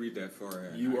didn't read that far.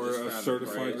 You I are just a found the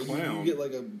certified price. clown. You get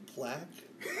like a plaque.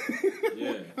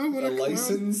 Yeah. I want a clown-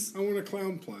 license? I want a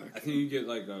clown plaque. I think you get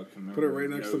like a commemorative Put it right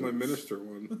next to my nose. minister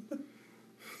one.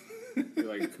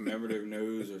 Like a commemorative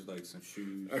nose or like some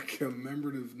shoes. A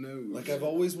commemorative nose. Like I've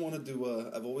always wanted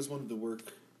to work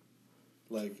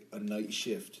like a night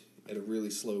shift at a really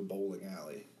slow bowling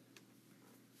alley.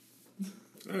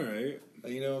 All right.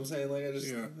 Like, you know what I'm saying? Like I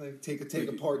just like take a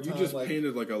part time. You just like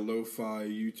painted like a lo-fi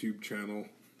YouTube channel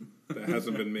that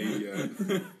hasn't been made yet.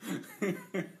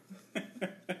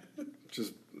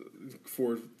 Just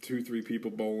 2-3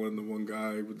 people bowling, the one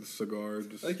guy with the cigar.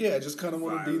 Just I just kind of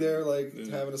want to be there, like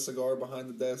Yeah. having a cigar behind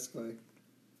the desk. Like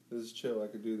this is chill. I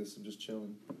could do this. I'm just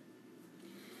chilling.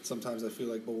 Sometimes I feel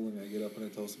like bowling. I get up and I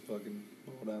toss some fucking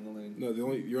ball down the lane. no.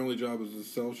 Your only job is to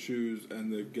sell shoes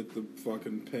and to get the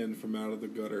fucking pin from out of the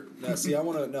gutter. I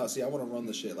want to run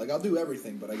the shit. Like I'll do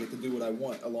everything, but I get to do what I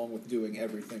want along with doing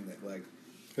everything that like.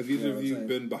 Have You either know of what you I'm saying?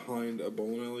 been behind a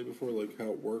bowling alley before? Like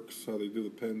how it works, how they do the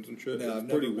pins and shit? No, I've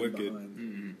It's pretty never been wicked. behind.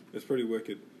 Mm-hmm. It's pretty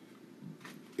wicked.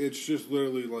 It's just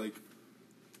literally like,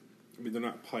 I mean, they're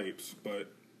not pipes, but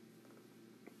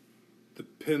the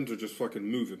pins are just fucking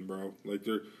moving, bro. Like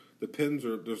the pins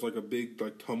are, there's like a big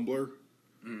like tumbler,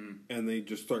 and they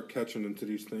just start catching into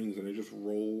these things, and they just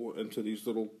roll into these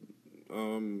little,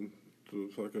 the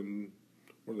fucking,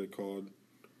 what are they called?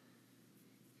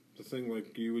 The thing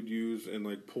like you would use in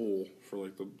like pool for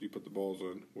like you put the balls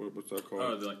in. What's that called?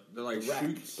 Oh, they're like The rack.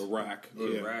 shoots. The rack. The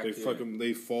Yeah, rack, they yeah. fucking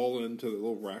they fall into the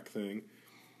little rack thing,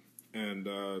 and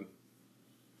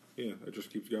it just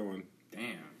keeps going.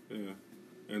 Damn. Yeah,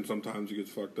 and sometimes it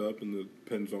gets fucked up and the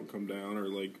pins don't come down, or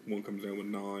like one comes down with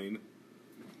 9.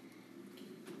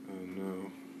 Oh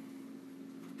no!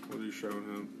 What are you showing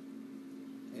him?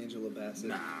 Angela Bassett.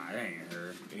 Nah, that ain't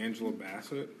her. Angela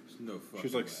Bassett. There's no fucking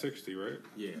She's like way. 60, right?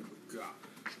 Yeah, but God.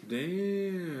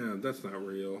 Damn, that's not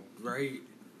real. Right?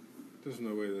 There's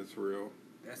no way that's real.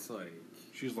 That's like.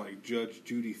 She's like Judge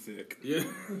Judy thick. Yeah.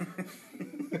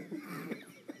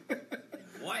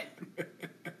 What?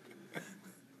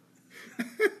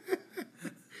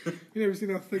 You never seen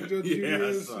how thick Judge Judy Yeah, I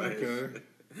is? saw it. Okay.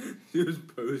 She was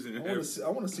posing. I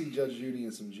want to see Judge Judy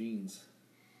in some jeans.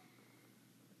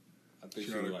 I think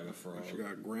she looked like a frog. She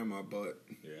got grandma butt.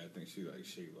 Yeah, I think she like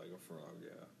shaped like a frog.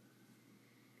 Yeah.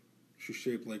 She's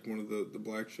shaped like one of the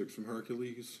black chicks from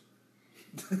Hercules.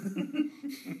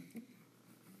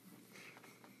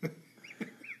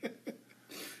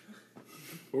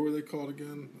 What were they called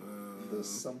again? The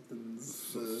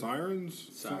somethings. Sirens?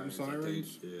 Something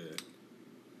Sirens. Sirens? I think,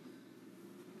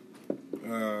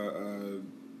 yeah.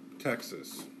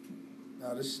 Texas.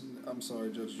 No, I'm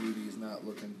sorry, Judge Judy is not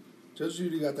looking. Judge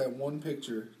Judy got that one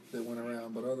picture that went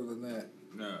around, but other than that,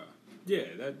 No. Yeah,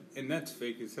 that's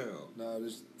fake as hell. no,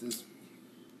 this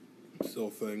Still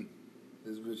a thing.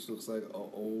 bitch looks like an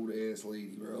old ass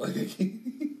lady, bro. Like,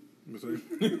 You see?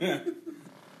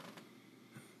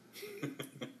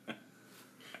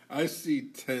 I see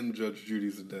 10 Judge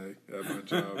Judys a day at my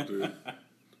job, dude.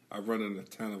 I run into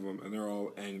 10 of them, and they're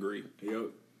all angry.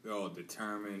 Yep. They're all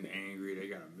determined, angry. They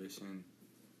got a mission.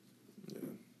 Yeah.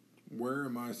 Where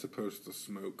am I supposed to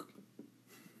smoke?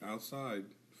 Outside.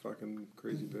 Fucking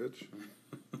crazy bitch.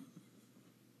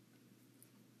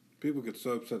 People get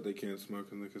so upset they can't smoke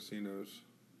in the casinos.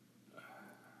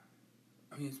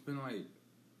 I mean, it's been like,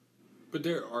 but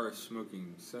there are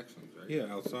smoking sections, right?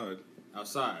 Yeah, outside.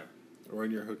 Outside. Or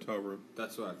in your hotel room.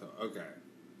 That's what I thought. Okay.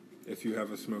 If you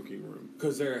have a smoking room.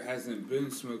 Because there hasn't been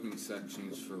smoking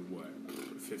sections for what,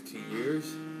 15 years?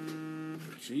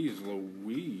 Jeez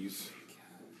Louise.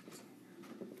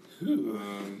 Yo,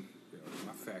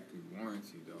 my factory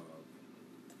warranty, dog.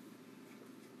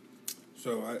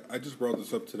 So I just brought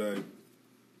this up today.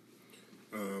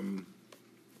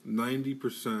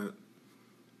 90%,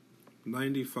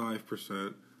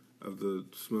 95% of the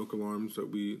smoke alarms that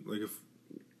if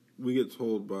we get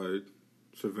told by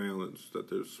surveillance that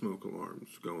there's smoke alarms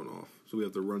going off, so we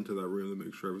have to run to that room to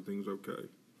make sure everything's okay.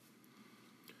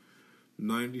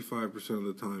 95% of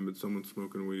the time, it's someone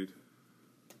smoking weed.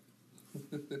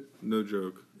 No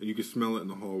joke. And you can smell it in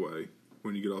the hallway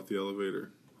when you get off the elevator.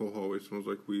 Whole hallway smells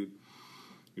like weed.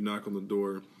 You knock on the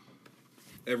door.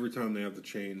 Every time they have the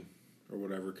chain or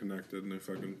whatever connected, and they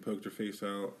fucking poke their face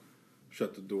out,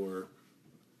 shut the door.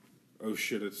 Oh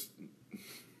shit, it's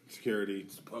security.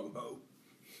 It's po-ho.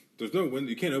 There's no window.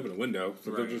 You can't open a window,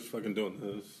 so Right. they're just fucking doing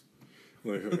this.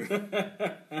 Like,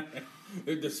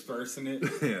 They're dispersing it.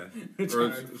 yeah.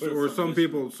 Trying to put it Or from some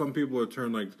people are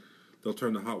they'll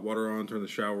turn the hot water on, turn the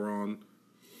shower on,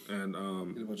 and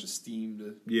Get a bunch of steam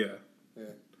to. yeah.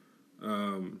 Yeah.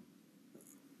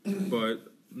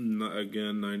 But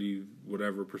again, 90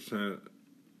 whatever percent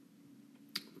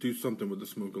do something with the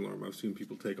smoke alarm. I've seen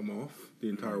people take them off the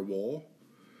entire wall.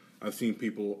 I've seen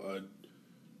people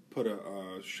put a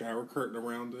shower curtain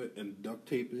around it and duct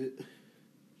tape it.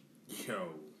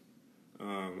 Yo.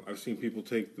 I've seen people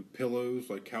take the pillows,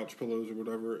 like couch pillows or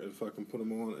whatever, and fucking put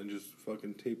them on and just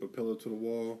fucking tape a pillow to the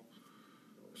wall.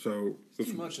 So It's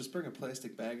too much. Just bring a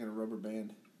plastic bag and a rubber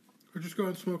band. or just go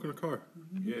and smoke in a car.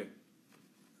 Yeah.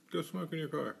 Go smoke in your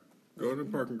car. Go in the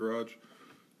parking garage.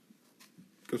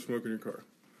 Go smoke in your car.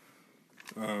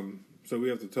 So we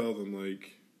have to tell them,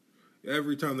 like,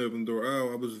 every time they open the door,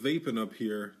 oh, I was vaping up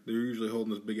here. They're usually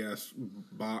holding this big-ass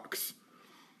box.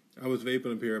 I was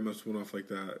vaping up here. I must have went off like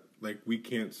that. Like, we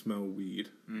can't smell weed.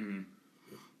 Mm-hmm.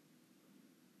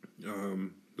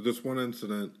 But this one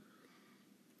incident,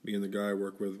 me and the guy I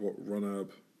work with run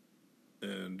up,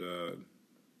 and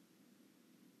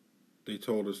they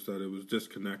told us that it was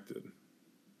disconnected.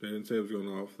 They didn't say it was going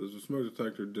off. There's a smoke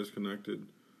detector disconnected,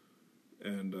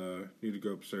 and need to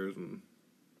go upstairs and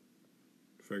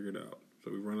figure it out.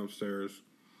 So we run upstairs.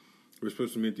 We're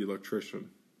supposed to meet the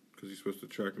electrician because he's supposed to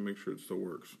check and make sure it still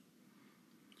works.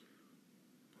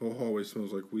 Whole hallway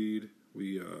smells like weed.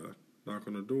 We knock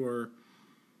on the door.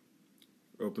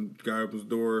 Guy opens the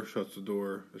door, shuts the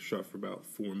door. It's shut for about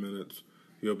 4 minutes.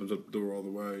 He opens up the door all the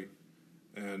way,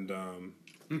 and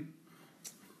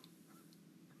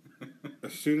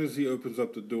as soon as he opens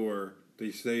up the door,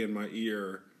 they say in my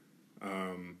ear,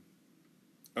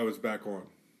 "Oh, it's back on."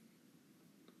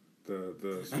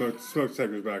 The smoke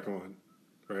detector's back on,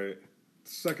 right? The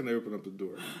second they open up the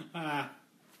door.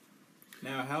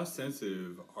 Now, how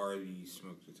sensitive are these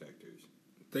smoke detectors?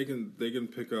 They can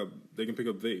pick up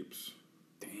vapes.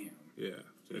 Damn. Yeah.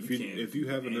 So If you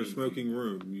have in their anything. smoking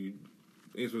room, you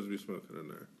ain't supposed to be smoking in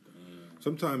there. Damn.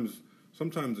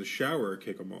 Sometimes the shower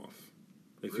kick them off.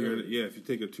 If Really? if you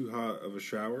take it too hot of a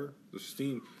shower, the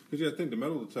steam, because I think the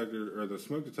metal detector or the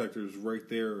smoke detector is right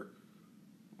there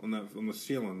on the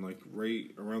ceiling, like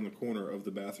right around the corner of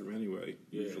the bathroom anyway.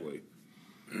 Yeah. Usually,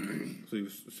 so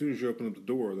as soon as you open up the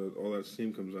door, all that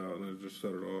steam comes out and it just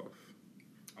set it off.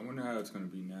 I wonder how it's going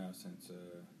to be now since,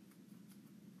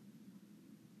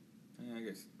 yeah, I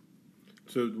guess.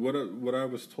 So what I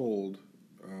was told,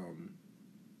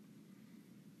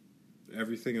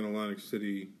 everything in Atlantic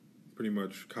City pretty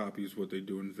much copies what they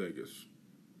do in Vegas.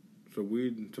 So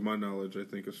weed, to my knowledge, I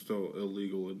think is still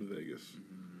illegal in Vegas.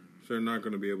 So they're not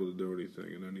going to be able to do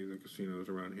anything in any of the casinos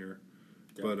around here.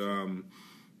 Gotcha. But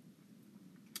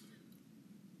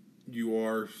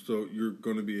you're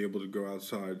going to be able to go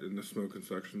outside in the smoking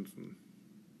sections and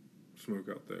smoke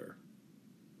out there.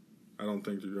 I don't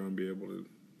think you're going to be able to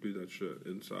do that shit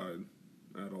inside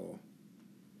at all.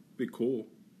 Be cool.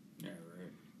 Yeah,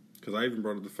 right. Because I even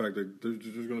brought up the fact that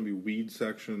there's going to be weed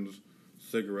sections,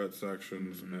 cigarette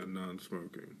sections, and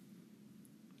non-smoking.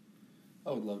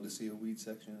 I would love to see a weed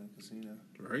section in a casino.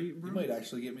 Right, bro? You might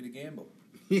actually get me to gamble.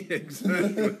 Yeah,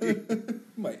 exactly. You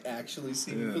might actually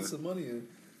see me Yeah. put some money in.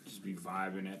 Just be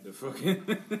vibing at the fucking.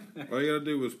 All you got to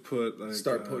do is put, like...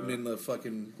 Start putting in the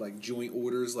fucking, like, joint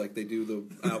orders like they do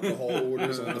the alcohol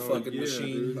orders on the fucking yeah,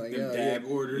 machine. dude. Like, Them yeah, dab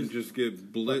orders. and just get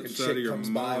fucking blitzed out of chick your comes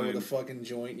by with a mind. fucking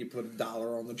joint, you put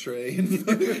 $1 on the tray.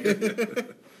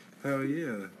 And Hell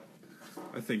yeah.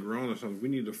 I think we're on to something. We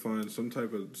need to find some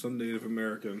Native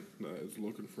American that is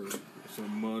looking for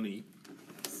some money.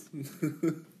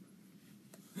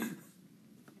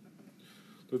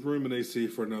 There's room in AC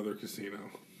for another casino.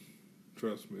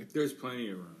 Trust me. There's plenty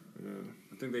of room. Yeah.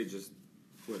 I think they just,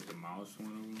 demolished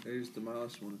one of them. They just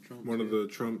demolished one of Trump's. One of the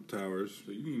Trump towers.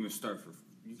 So you can even start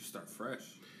fresh.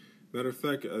 Matter of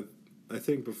fact, I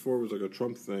think before it was like a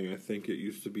Trump thing. I think it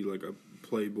used to be like a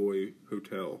Playboy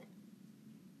hotel.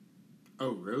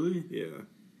 Oh, really? Yeah.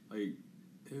 Like,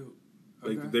 ew.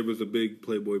 Okay. Like there was a big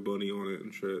Playboy bunny on it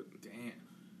and shit. Damn.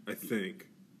 I think.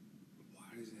 Why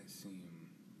does that seem...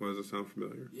 Why does it sound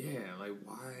familiar? Yeah, like,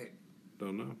 why...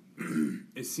 Don't know.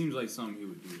 It seems like something he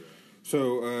would do, though.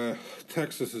 So,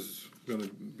 Texas is going to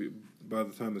be, by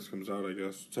the time this comes out, I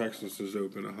guess, Texas is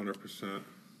open 100%.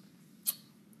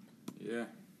 Yeah.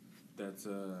 That's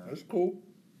cool.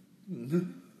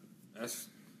 That's...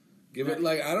 Give it,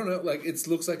 like, I don't know, like, it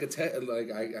looks like I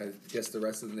guess the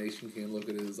rest of the nation can look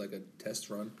at it as like a test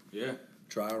run. Yeah.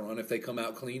 Trial run. If they come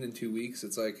out clean in 2 weeks,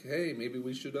 it's like, hey, maybe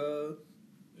we should, I don't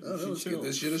know, let's give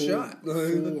this shit a shot. Full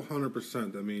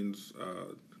 100%. That means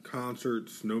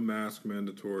concerts, no mask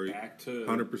mandatory. Back to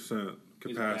 100%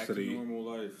 capacity. Back to normal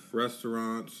life.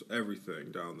 Restaurants,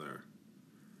 everything down there.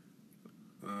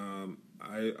 I'm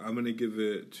going to give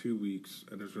it 2 weeks,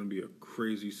 and there's going to be a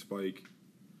crazy spike.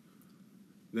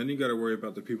 Then you got to worry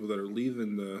about the people that are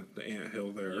leaving the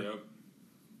anthill there, Yep.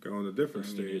 going to different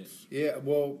states. Yeah,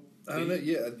 well, I don't know.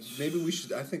 Yeah, maybe we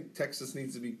should. I think Texas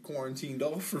needs to be quarantined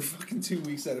off for fucking 2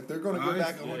 weeks. That if they're going to go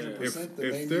back 100%,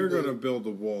 If they're going to build a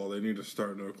wall, they need to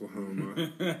start in Oklahoma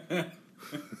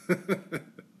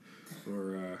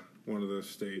or one of those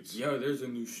states. Yo, there's a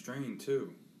new strain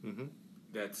too. Mm-hmm.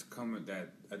 That's coming.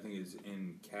 That I think is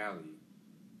in Cali,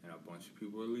 and a bunch of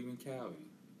people are leaving Cali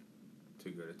to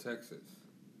go to Texas.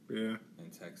 Yeah.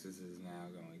 And Texas is now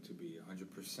going to be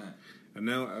 100%. And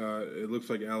now it looks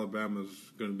like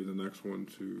Alabama's going to be the next one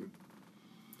to.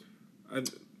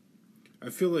 I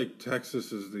feel like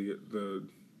Texas is the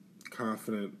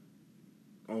confident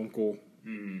uncle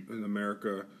in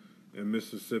America, and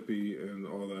Mississippi and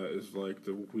all that is like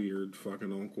the weird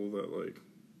fucking uncle that like.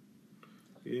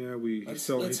 Yeah,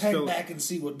 let's hang back and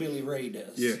see what Billy Ray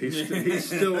does. Yeah, he's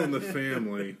still in the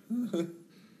family.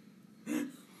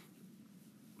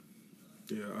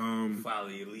 Yeah, Follow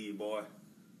your lead, boy.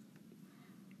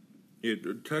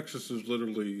 Texas is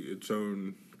literally its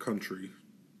own country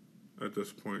at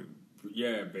this point.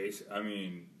 Yeah, I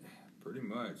mean, pretty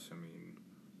much. I mean,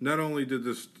 not only did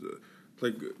this,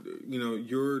 like,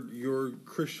 your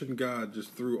Christian God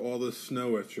just threw all this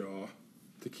snow at y'all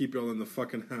to keep y'all in the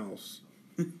fucking house,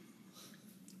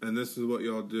 and this is what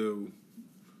y'all do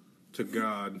to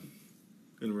God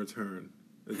in return: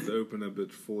 is to open that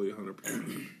bitch fully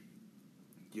 100%.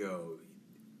 yo,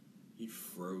 he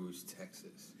froze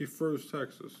Texas. He froze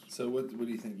Texas. So what do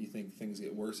you think? You think things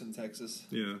get worse in Texas?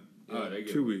 Yeah. Oh, they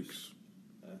get 2 worse. weeks.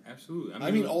 Absolutely.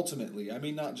 I mean, ultimately. I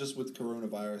mean, not just with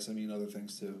coronavirus. I mean, other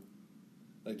things too.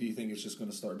 Like, do you think it's just going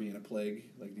to start being a plague?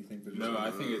 Like, do you think there's no? I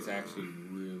think it's actually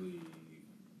really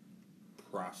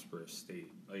prosperous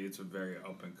state. Like, it's a very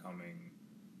up and coming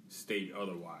state.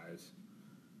 Otherwise,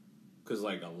 because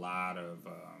like a lot of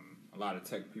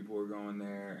tech people are going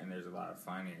there, and there's a lot of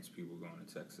finance people going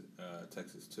to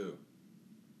Texas too.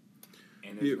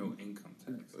 And there's no income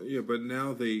tax. Yeah, but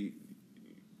now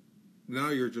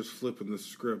you're just flipping the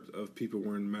script of people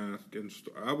wearing masks. And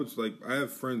I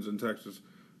have friends in Texas.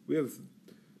 We have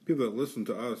people that listen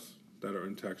to us that are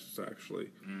in Texas,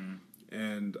 actually.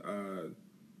 And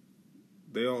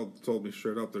they all told me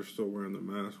straight up they're still wearing the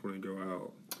mask when they go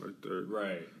out. Like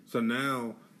Right. So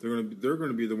now they're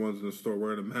gonna be the ones in the store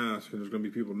wearing a mask, and there's gonna be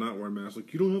people not wearing masks.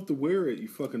 Like, you don't have to wear it, you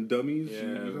fucking dummies.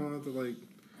 Yeah. You don't have to like.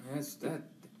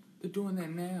 They're doing that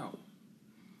now.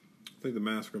 I think the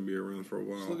mask's gonna be around for a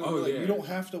while. Yeah. You don't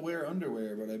have to wear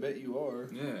underwear, but I bet you are.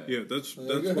 Yeah. Yeah, that's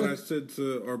what I said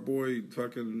to our boy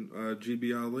fucking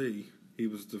GB Ali. He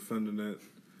was defending it,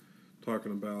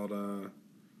 talking about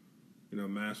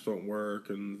masks don't work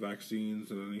and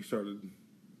vaccines, and then he started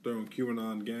throwing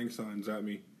QAnon gang signs at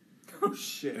me. Oh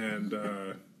shit! And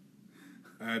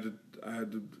I had to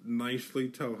nicely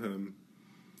tell him.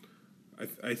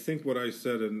 I think what I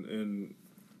said in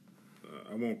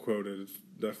I won't quote it. It's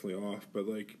definitely off, but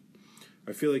like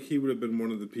I feel like he would have been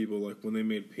one of the people like when they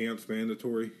made pants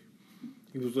mandatory.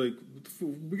 He was like,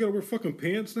 "We gotta wear fucking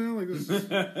pants now? Like this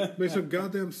makes no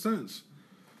goddamn sense."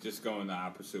 Just going the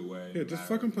opposite way. Yeah, just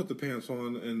fucking put the pants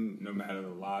on and no matter the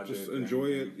logic, just enjoy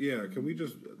it. Yeah, can we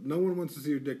just? No one wants to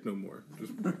see your dick no more.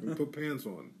 Just put pants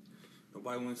on.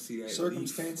 Nobody wants to see that.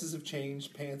 Circumstances have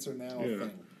changed. Pants are now a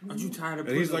thing. Aren't you tired of?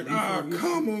 And he's like,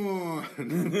 come on,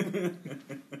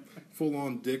 full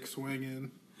on dick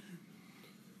swinging.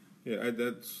 Yeah,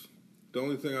 that's the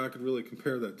only thing I could really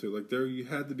compare that to. Like you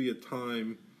had to be a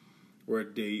time or a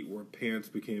date where pants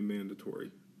became mandatory,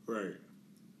 right?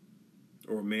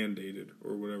 Or mandated,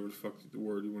 or whatever the fuck the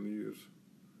word you want to use.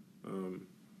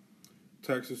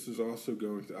 Texas is also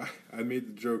going to... I made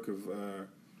the joke of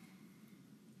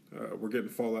we're getting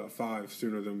Fallout 5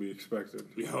 sooner than we expected.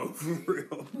 Yo, for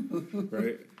real.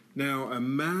 Right? Now,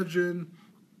 imagine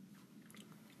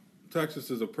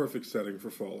Texas is a perfect setting for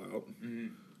Fallout. Mm-hmm.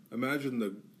 Imagine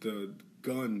the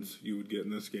guns you would get in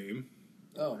this game,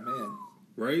 Oh man,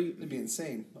 right? it'd be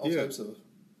insane. All Yeah. types of.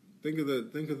 Think of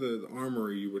the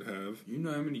armory you would have. You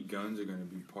know how many guns are going to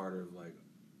be part of, like,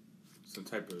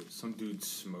 some dude's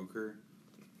smoker?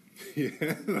 Yeah,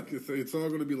 like it's all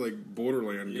going to be like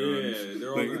Borderland guns. Yeah,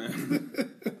 they're all Like- going to...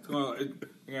 You're going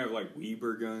to have, like,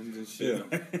 Weber guns and shit.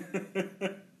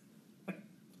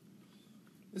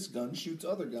 This gun shoots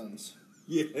other guns.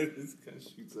 Yeah, this guy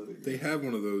shoots other guns. They have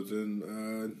one of those in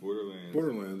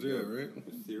Borderlands. yeah, right?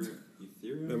 Ethereum.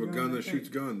 They have a gun that shoots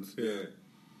guns. Yeah.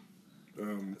 Yeah.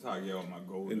 That's how I get all my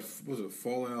gold. And was it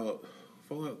Fallout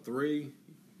 3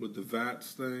 with the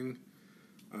VATS thing?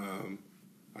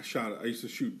 I used to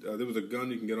shoot. There was a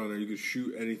gun you can get on there. You could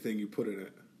shoot anything you put in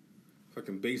it,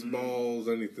 fucking baseballs,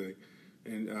 anything.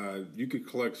 And you could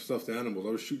collect stuffed animals. I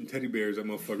was shooting teddy bears at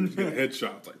motherfuckers get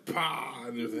headshots like pa,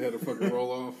 and there's a head to fucking roll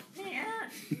off.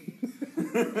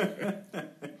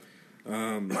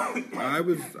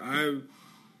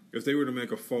 If they were to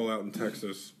make a Fallout in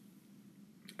Texas,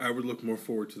 I would look more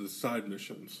forward to the side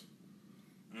missions.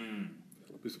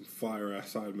 Be some fire ass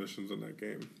side missions in that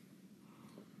game.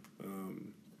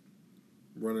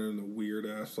 Running into weird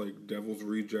ass like Devil's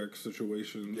Reject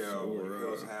situations. Yeah, or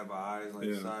Hills Have Eyes, like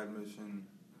yeah. side mission,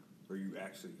 where you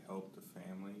actually help the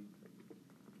family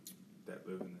that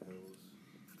live in the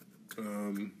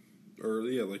hills. Or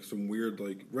yeah, like some weird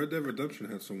like Red Dead Redemption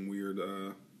had some weird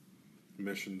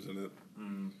missions in it.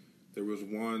 There was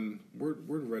one. Where did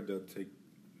Red Dead take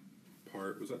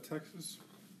part? Was that Texas?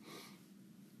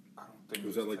 I don't think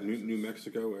Was it that like Texas. New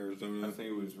Mexico, Arizona? I think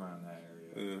it was around that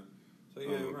area. Yeah. So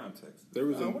yeah, around Texas. There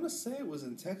was I a want to say it was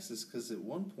in Texas because at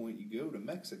one point you go to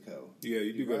Mexico. yeah.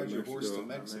 You do go ride to your horse to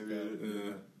Mexico. Mexico. Maybe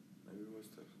Yeah. maybe it was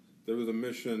Texas. There was a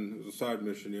mission. It was a side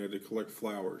mission. You had to collect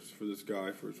flowers for this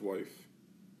guy for his wife.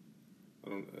 I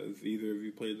don't. Have either of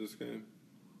you played this game?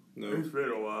 No. It's been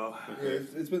a while. Yeah,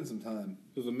 it's been some time.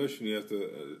 There's a mission you have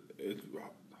to. It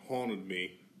haunted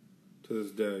me to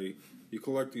this day. You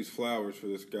collect these flowers for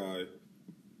this guy,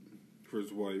 for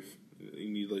his wife. You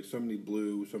need like so many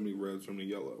blue, so many red, so many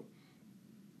yellow.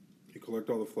 You collect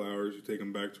all the flowers. You take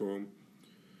them back to him.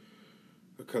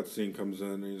 A cutscene comes in,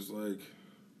 and he's like,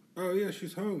 "Oh yeah,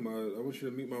 she's home. I want you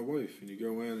to meet my wife." And you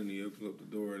go in, and he opens up the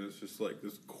door, and it's just like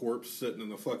this corpse sitting in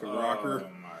the fucking rocker Oh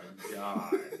my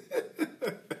god.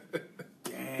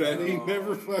 Damn. that he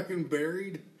never fucking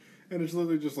buried, and it's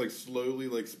literally just like slowly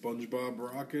like SpongeBob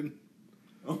rocking,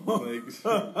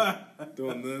 like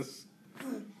doing this.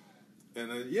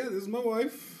 And yeah, this is my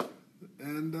wife,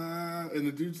 and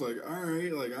the dude's like, "All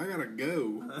right, like I gotta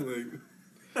go."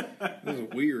 Like this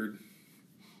is weird.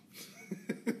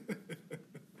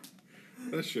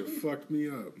 That shit fucked me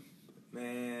up.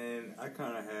 Man, I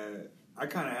kind of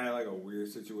had like a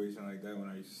weird situation like that when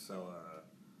I used to sell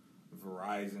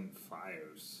Verizon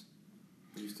Fios.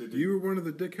 I used to do, You were one of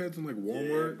the dickheads in like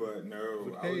Walmart. yeah, but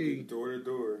no, Like, I would hey. do door to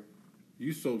door.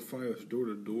 You sold Fios door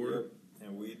to door. Yep,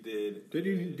 and we did.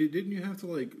 Didn't you have to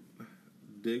like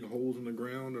dig holes in the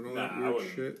ground and all that Nah, I weird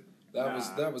wouldn't. shit?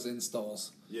 That was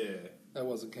installs. Yeah, That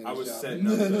wasn't Ken's I was job. setting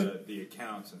up the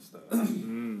accounts and stuff.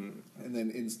 And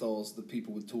then installs, the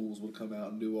people with tools would come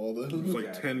out and do all the. It was like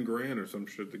Okay. 10 grand or some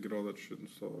shit to get all that shit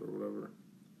installed or whatever.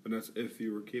 And that's if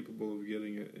you were capable of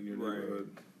getting it in your Right.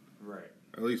 neighborhood. Right.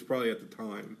 At least probably at the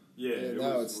time. Yeah. Yeah, it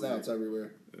now was it's weird.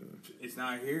 everywhere. It's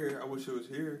not here. I wish it was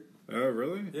here. Oh,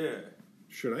 really? Yeah.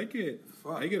 Should I get?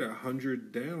 Fuck. I get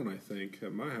 100 down, I think,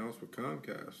 at my house with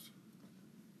Comcast.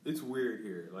 It's weird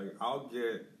here. Like I'll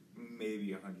get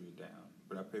maybe 100 down,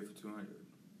 but I pay for 200.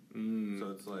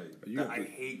 So it's like You got I the-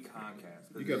 hate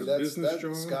Comcast. 'cause You got they- a business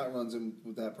job? Scott runs him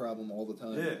with that problem all the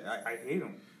time. yeah, I hate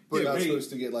them. But But not they, supposed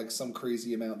to get like some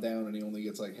crazy amount down, and he only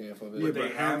gets like half of it. but Yeah, they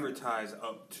but how- advertise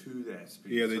up to that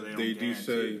speed. Yeah, so they don't do guarantee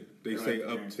say it. they don't say have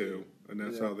up guarantee to, it. and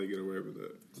that's Yeah. how they get away with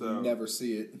it. So You never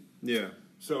see it. Yeah.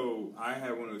 So I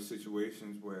had one of those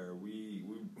situations where we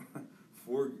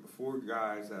four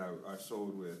guys that I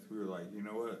sold with, we were like, you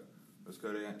know what? Let's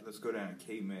go down to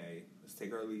Cape May. Let's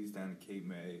take our leads down to Cape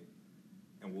May,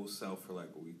 and we'll sell for like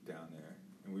a week down there,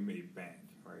 and we made bank,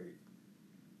 right?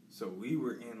 So we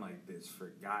were in like this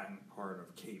forgotten part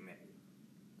of Cape May.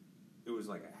 It was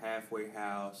like a halfway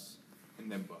house,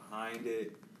 and then behind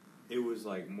it, it was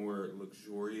like more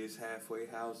luxurious halfway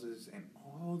houses, and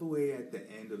all the way at the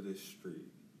end of this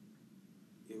street,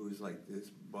 it was like this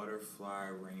butterfly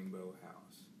rainbow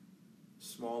house.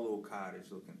 Small little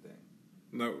cottage looking thing.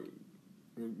 Now,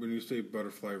 when you say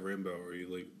butterfly rainbow, are you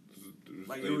like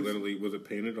Like, they it was- literally was it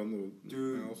painted on the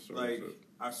Dude, house? Or like, was it?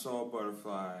 I saw a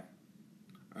butterfly.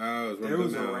 Oh, it was one there of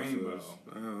was them a houses. rainbow.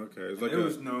 Oh, okay. It's And like there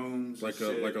was gnomes. like and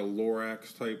a shit. like a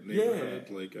Lorax type neighborhood.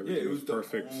 Yeah. Like Yeah, everything it was was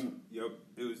perfect. Yep,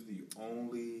 it was the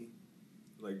only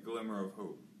like glimmer of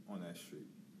hope on that street.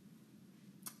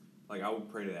 Like, I would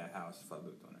pray to that house if I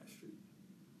lived on that street.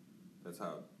 That's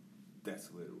how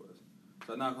desolate it was.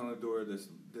 So I knock on the door. This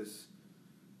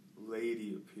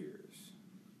lady appears,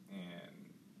 and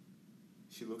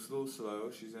she looks a little slow.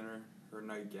 She's in her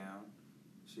nightgown.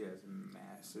 She has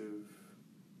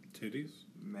Titties.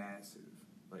 massive,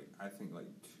 like, I think like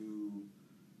 2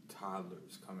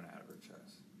 toddlers coming out of her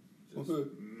chest. Just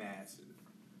massive.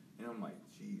 And I'm like,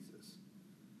 Jesus.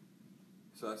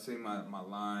 So I say my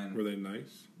line. Were they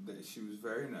nice? That she was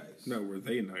very nice. No, were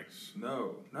they nice?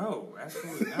 No,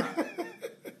 absolutely not.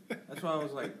 That's why I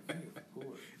was like, hey, of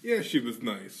course. Yeah, she was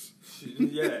nice.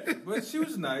 Yeah, but she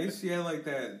was nice. She had like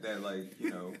that like, you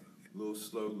know, little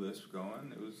slow lisp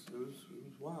going. It was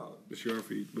wild. Was she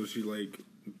like?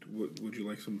 Would you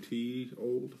like some tea,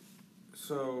 old?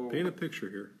 So Paint a picture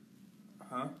here.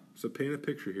 Huh? So paint a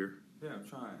picture here. Yeah, I'm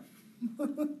trying.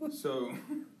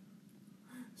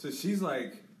 So she's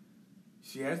like,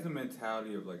 she has the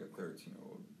mentality of like a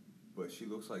 13-year-old, but she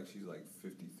looks like she's like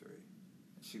 53.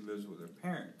 She lives with her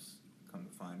parents. Come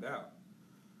to find out,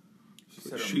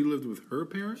 She lived with her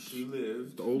parents. She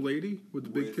lived the old lady with the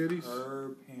big titties.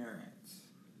 Her parents,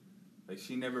 like,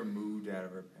 she never moved out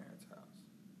of her parents' house.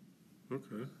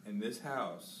 Okay. And this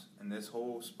house and this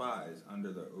whole spot is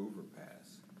under the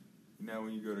overpass. You know,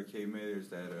 when you go to Cape May, there's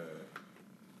that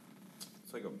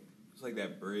it's like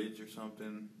that bridge or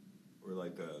something, or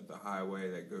like the highway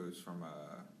that goes from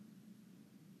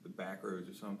the back roads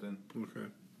or something. Okay.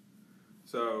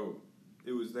 So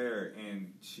it was there,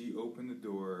 and she opened the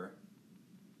door,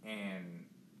 and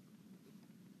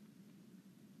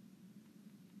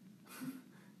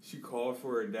she called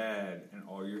for her dad, and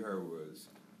all you heard was,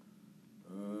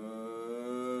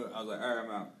 I was like, all right,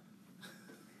 I'm out.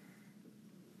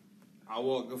 I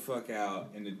walked the fuck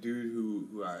out, and the dude who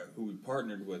we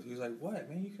partnered with, he was like, what,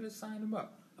 man, you could have signed him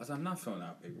up. I was like, I'm not filling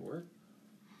out paperwork.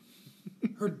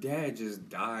 Her dad just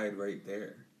died right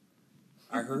there.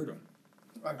 I heard him.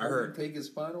 I heard him take his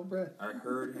final breath. I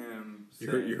heard him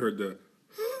say... You heard the...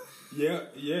 Yeah.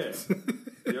 Yep.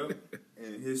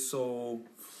 And his soul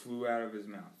flew out of his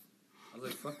mouth. I was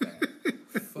like, fuck that.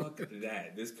 Fuck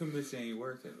that. This commission ain't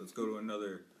worth it. Let's go to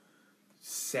another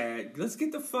sad... Let's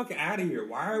get the fuck out of here.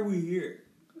 Why are we here?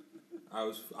 I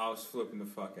was flipping the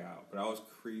fuck out. But I was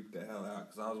creeped the hell out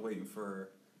because I was waiting for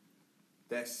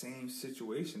that same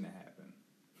situation to happen.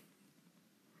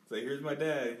 So here's my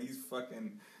dad, and he's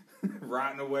fucking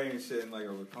rotting away and shit in like a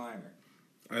recliner.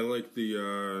 I like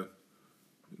the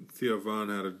Theo Von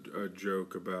had a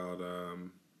joke about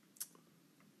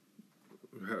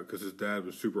because his dad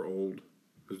was super old.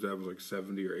 His dad was like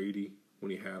 70 or 80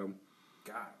 when he had him.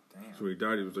 God damn. So when he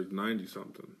died, he was like 90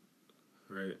 something,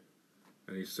 right?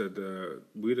 And he said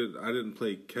I didn't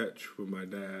play catch with my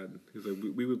dad. He's like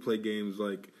we would play games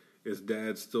like, is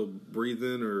dad still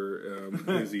breathing or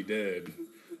is he dead?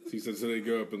 So he said, so they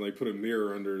go up and like put a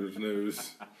mirror under his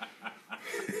nose.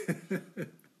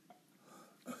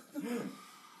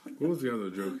 What was the other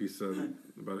joke he said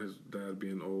about his dad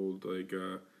being old? Like,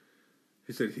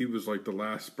 he said he was like the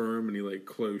last sperm and he like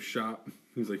closed shop.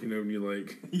 He's like, you know, when you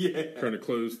like trying to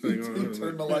close thing on.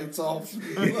 Turn the lights off.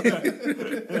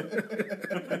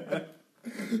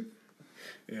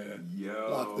 Yeah. Yo.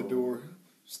 Locked the door.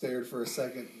 Stared for a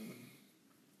second.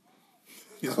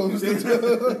 Closed the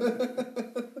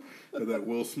door. That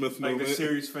Will Smith like moment. the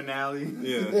series finale.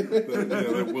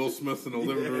 That Will Smith in a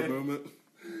living room moment.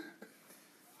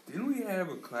 Didn't we have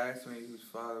a classmate whose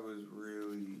father was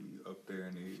really up there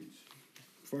in age?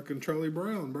 Fucking Charlie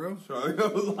Brown, bro. Charlie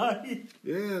O'Leary.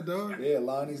 Yeah, dog. Yeah,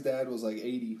 Lonnie's dad was like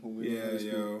 80 when we were in high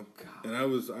school. yo. And I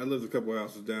lived a couple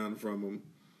houses down from him.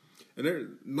 And they're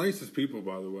nicest people,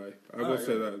 by the way. I will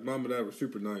say that. Mom and dad were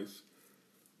super nice.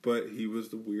 But he was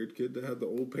the weird kid that had the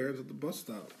old parents at the bus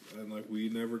stop. And, like, we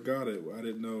never got it. I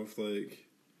didn't know if, like...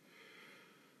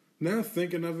 Now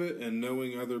thinking of it and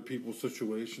knowing other people's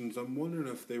situations, I'm wondering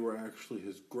if they were actually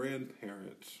his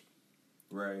grandparents.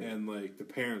 Right. And, like, the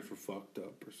parents were fucked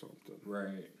up or something.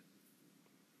 Right.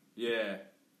 Yeah.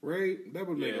 Right? That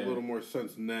would make a little more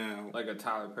sense now. Like a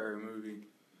Tyler Perry movie.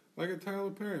 Like a Tyler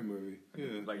Perry movie.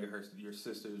 Yeah. Like your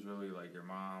sister's really like your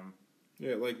mom.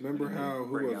 Yeah, like, remember how,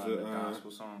 who was it? The gospel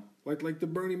song. Like the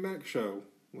Bernie Mac show.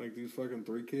 Like, these fucking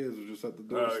 3 kids were just at the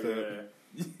doorstep.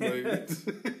 Oh,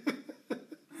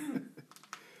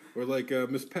 Or like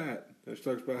Miss Pat. That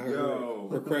talks about how Yo.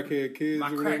 her crackhead kids.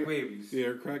 My or crack whatever. babies. Yeah,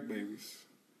 her crack babies.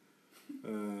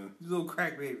 These little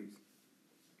crack babies.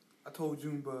 I told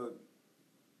Junebug.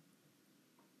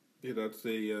 Yeah, that's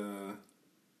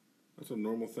a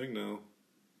normal thing now.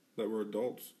 That we're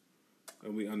adults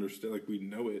and we understand, like we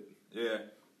know it. Yeah.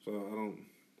 So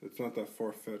it's not that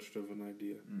far fetched of an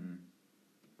idea.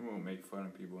 We won't make fun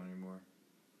of people anymore.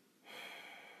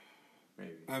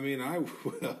 Maybe. I mean, I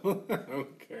will. I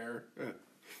don't care.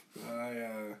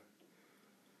 I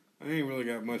ain't really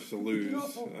got much to lose,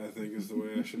 I think is the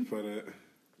way I should put it.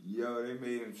 Yo, they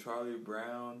made him Charlie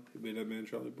Brown. They made that man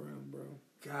Charlie Brown, bro.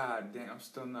 God damn, I'm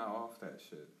still not off that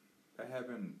shit. That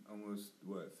happened almost,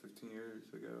 15 years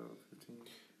ago? 15?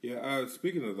 Yeah,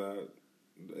 speaking of that,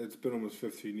 it's been almost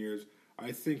 15 years.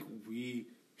 I think we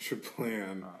should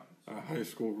plan a high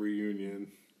school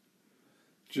reunion.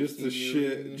 Just the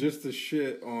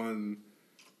shit on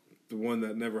the one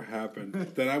that never happened.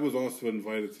 That I was also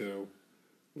invited to,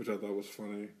 which I thought was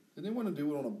funny. Did they want to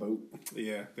do it on a boat?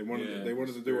 Yeah, they wanted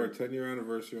to do our 10-year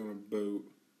anniversary on a boat,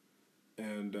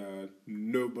 and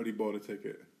nobody bought a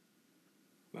ticket.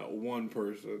 Not one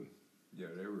person. Yeah,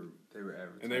 they were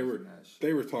advertising and that shit.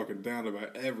 They were talking down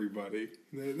about everybody.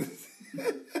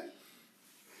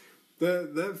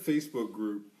 that Facebook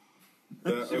group,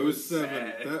 that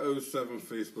 07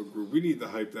 Facebook group. We need to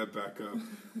hype that back up.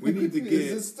 We need to get.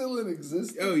 Is it still in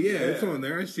existence? Oh yeah, it's on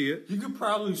there. I see it. You could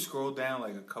probably scroll down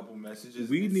like a couple messages.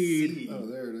 We need. See oh,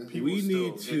 there it is. We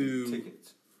need to.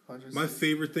 Tickets. My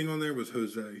favorite thing on there was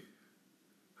Jose.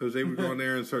 Jose would go on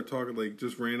there and start talking, like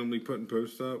just randomly putting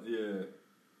posts up. Yeah.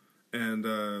 And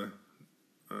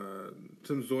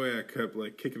Tim Zoyak kept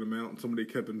like kicking him out, and somebody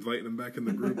kept inviting him back in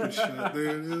the group and shit.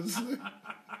 There it is.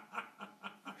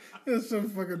 It's so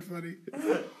fucking funny.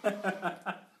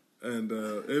 And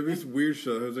it was weird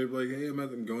shit. Jose would be like, "Hey,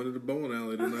 I'm going to the bowling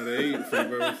alley tonight at 8 if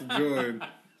anybody wants to join."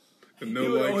 And no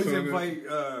you would likes always on invite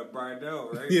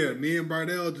Bridell, right? Yeah, me and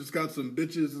Bridell just got some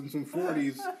bitches and some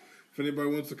 40s. If anybody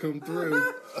wants to come through.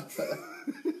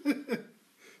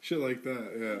 Shit like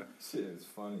that, yeah. Shit is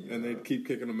funny. And they'd keep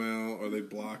kicking them out, or they'd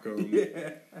block them.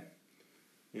 Yeah.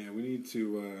 Yeah, we need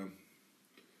to,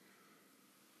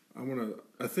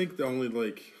 I think the only,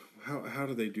 like, how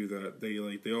do they do that? They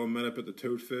all met up at the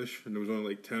Toadfish, and there was only,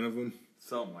 like, 10 of them?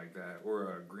 Something like that.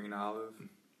 Or a Green Olive.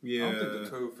 Yeah. I don't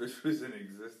think the Toadfish was in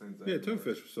existence Yeah, anymore.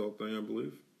 Toadfish was still a thing, I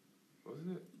believe. Was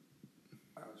it?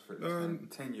 That was for the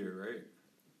 10 year, right?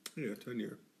 Yeah, 10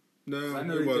 year. No, I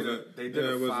know it wasn't. They did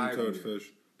a it wasn't 5 year. Toadfish.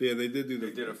 Yeah, they did do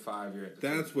They did a 5 year. At the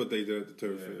That's Toadfish. what they did at the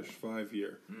Toadfish. 5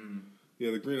 year.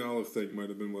 Yeah, the Green Olive thing might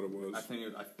have been what it was. I think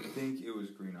it was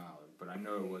Green Olive, but I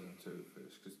know it wasn't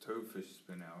Toadfish because Toadfish has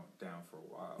been down for a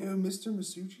while. Yeah, Mr.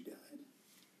 Masucci died.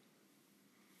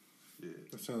 Yeah.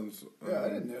 That sounds. Yeah, I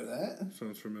didn't know that.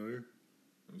 Sounds familiar.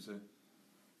 Let me see.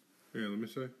 Yeah, let me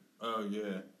see. Oh yeah.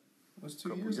 It was 2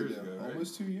 Couple years years ago. ago, right?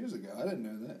 Almost 2 years ago. I didn't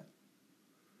know that.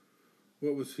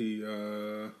 What was he?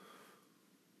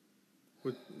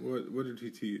 What did he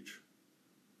teach?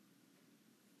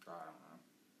 I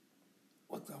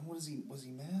don't know. What is he? Was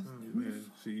he math? Oh, man,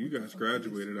 see, you guys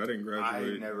graduated. I didn't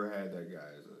graduate. I never had that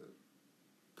guy as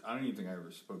a. I don't even think I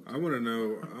ever spoke to I want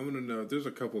to know. There's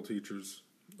a couple teachers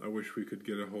I wish we could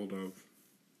get a hold of.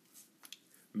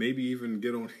 Maybe even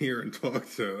get on here and talk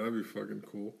to. That'd be fucking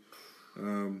cool.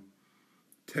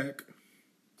 Tech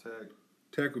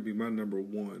would be my number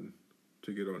one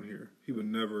to get on here. He would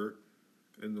never,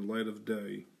 in the light of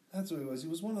day. That's what he was. He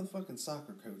was one of the fucking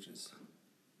soccer coaches.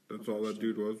 That's all that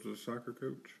dude was a soccer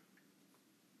coach?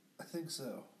 I think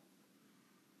so.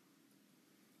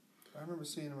 I remember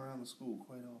seeing him around the school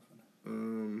quite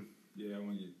often. Yeah,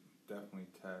 when you definitely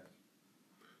Tech.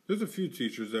 There's a few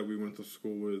teachers that we went to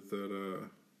school with that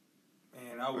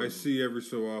Man, I see every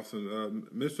so often.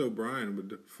 Miss O'Brien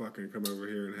would fucking come over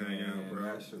here and hang out, bro.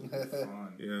 That shit would be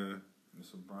fun. Yeah.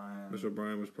 Miss O'Brien. Miss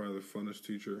O'Brien was probably the funnest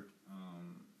teacher.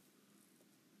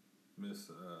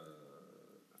 Miss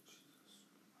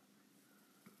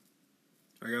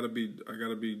I gotta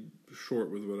be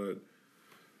short with what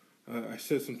I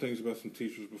said some things about some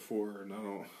teachers before, and I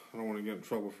don't want to get in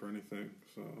trouble for anything.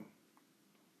 So,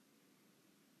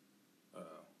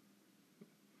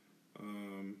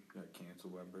 got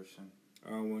canceled by Bridgeton. I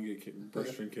don't want to get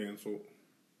Bridgeton canceled.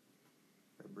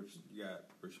 You got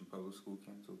Bridgeton Public School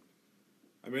canceled.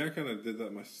 I mean, I kind of did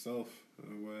that myself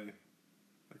in a way.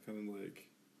 I kind of like,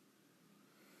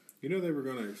 they were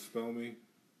going to expel me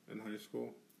in high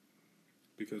school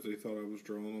because they thought I was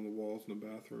drawing on the walls in the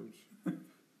bathrooms.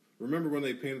 Remember when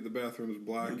they painted the bathrooms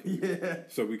black? Yeah.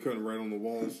 So we couldn't write on the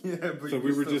walls. Yeah, but so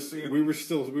we were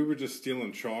just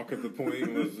stealing chalk at the point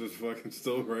and was just fucking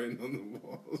still writing on the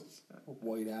walls.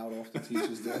 White out off the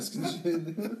teacher's desk and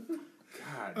shit.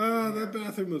 God. That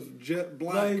bathroom was jet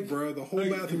black, Like- bro. The whole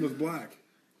like- bathroom was black.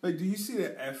 Like, do you see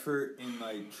the effort in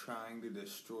like trying to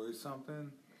destroy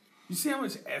something? You see how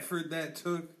much effort that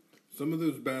took? Some of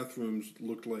those bathrooms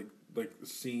looked like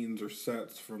scenes or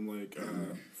sets from like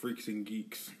Freaks and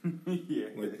Geeks. Yeah.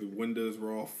 Like the windows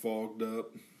were all fogged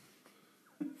up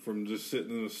from just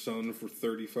sitting in the sun for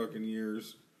 30 fucking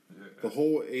years. The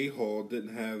whole A-hall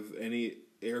didn't have any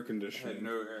air Had conditioning.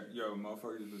 no air. Yo,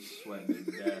 motherfuckers was sweating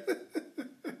to death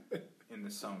in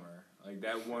the summer. Like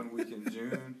that 1 week in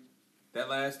June, that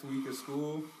last week of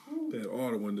school, They had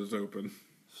all the windows open.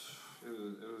 it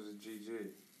was a GG.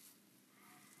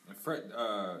 And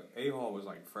A-hall was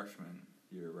like freshman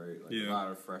year, right? Like Yeah. a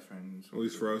lot of freshmen. At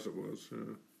least for us it was.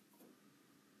 Yeah.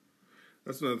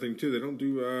 That's another thing too. They don't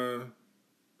do.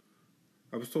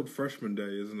 I was told Freshman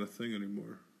Day isn't a thing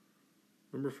anymore.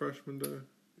 Remember Freshman Day?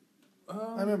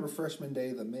 I remember freshman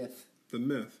day, the myth. The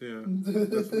myth, yeah.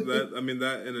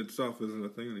 That in itself isn't a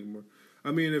thing anymore.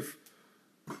 I mean, if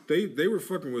they were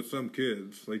fucking with some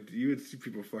kids, like you would see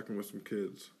people fucking with some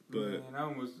kids, but Man, that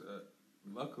one was.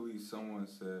 Luckily, someone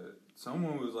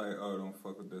was like, "Oh, don't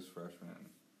fuck with this freshman."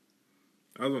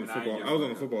 I was on And I football. ain't I was on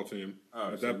get a football team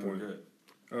Oh, at so that you were point.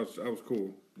 good. I was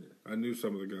cool. Yeah. I knew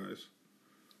some of the guys,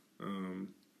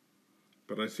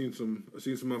 but I seen some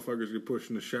motherfuckers get pushed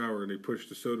in the shower and they pushed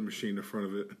the soda machine in front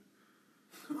of it.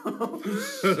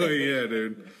 Oh yeah,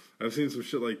 dude. I've seen some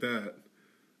shit like that.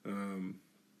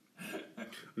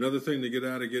 Another thing to get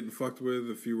out of getting fucked with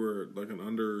if you were like an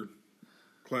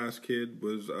underclass kid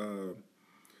was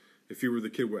if you were the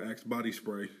kid with Axe body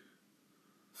spray.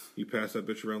 You pass that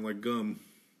bitch around like gum.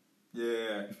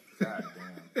 Yeah. God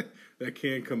damn. That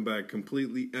can come back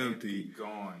completely empty.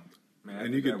 Gone. Man, I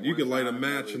And did you that could one light a time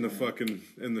match in the everything. fucking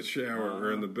in the shower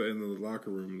or in the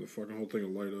locker room. The fucking whole thing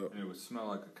will light up. And it would smell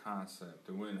like a concept.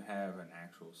 It wouldn't have an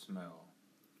actual smell.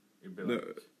 It'd be No,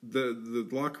 like, the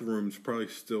locker rooms probably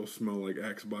still smell like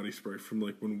Axe body spray from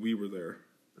like when we were there.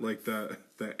 Like that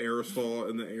aerosol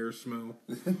in the air smell.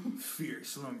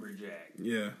 fierce lumberjack.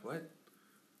 Yeah. What?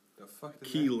 The fuck is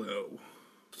Kilo.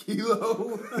 that?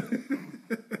 Kilo?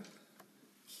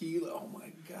 Kilo. Oh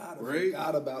my god, I Right?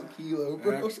 forgot about Kilo,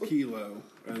 bro. Axe Kilo.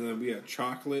 And then we had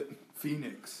chocolate.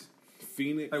 Phoenix.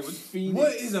 Phoenix. Like, Phoenix.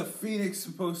 What is a phoenix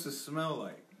supposed to smell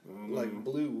like? I don't know. Like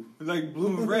blue. It's like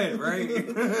blue and red, right?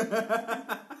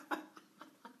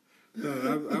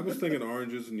 No, I was thinking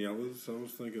oranges and yellows. I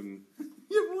was thinking,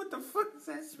 Yeah, but what the fuck does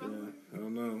that smell yeah, like? I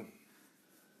don't know.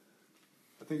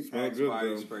 I think Smell Axe good, body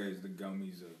though. spray is the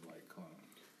gummies of like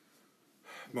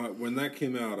cologne. When that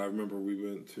came out, I remember we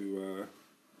went to.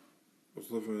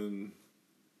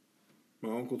 My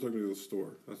uncle took me to the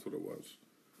store. That's what it was.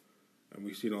 And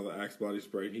we seen all the Axe body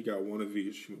spray. And he got one of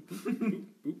each, boop, boop,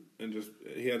 boop, and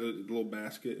he had a little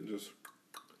basket and just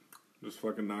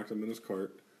fucking knocked them in his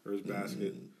cart or his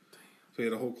basket. So he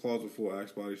had a whole closet full of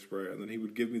Axe body spray, and then he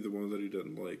would give me the ones that he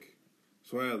didn't like.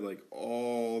 So I had like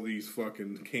all these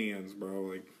fucking cans, bro.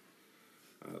 Like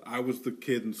I was the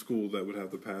kid in school that would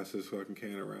have to pass his fucking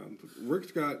can around.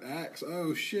 Rick's got Axe.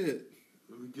 Oh shit.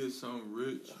 Let me get something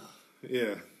rich.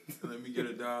 Yeah. Let me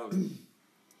get $1. Man,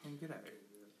 get out of here.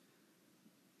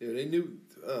 Yeah, they knew.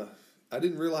 I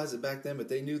didn't realize it back then, but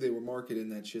they knew they were marketing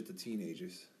that shit to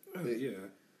teenagers. Yeah.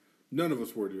 None of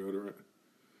us wore deodorant.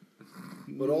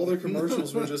 But all their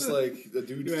commercials were just like the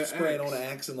dude Yeah, spraying Axe. on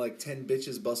Axe and like 10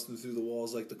 bitches busting through the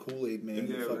walls like the Kool-Aid man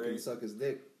Yeah, to fucking right. suck his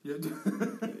dick. Yeah.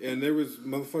 And there was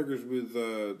motherfuckers with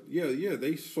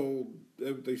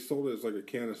they sold it as like a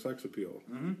can of sex appeal.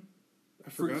 Mm-hmm. I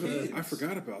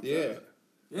forgot about Yeah. that.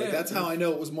 Yeah. Like, that's how I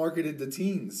know it was marketed to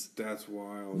teens. That's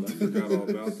wild. I forgot all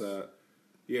about that.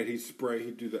 Yeah,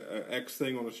 he'd do the X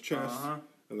thing on his chest,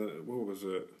 and then what was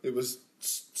it? It was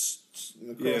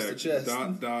across the chest.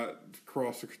 dot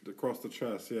across the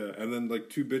chest. Yeah, and then like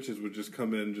two bitches would just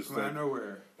come in, just Come out like of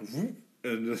nowhere.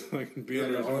 and just like be Yeah,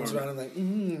 under their his arms arm. around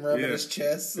him like, rubbing Yeah. his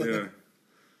chest. Yeah,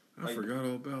 I Like- forgot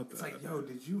all about that. It's like, yo,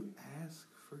 did you ask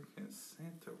for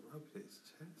consent to rub his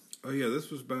chest? Oh yeah, this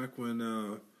was back when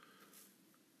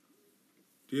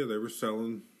they were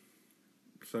selling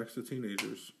sex to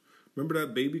teenagers. Remember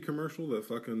that baby commercial, that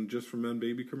fucking Just for Men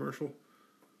baby commercial?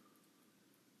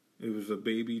 It was a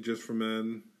baby just for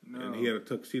men, and he had a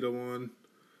tuxedo on.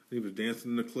 He was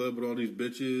dancing in the club with all these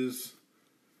bitches.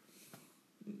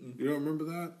 You don't remember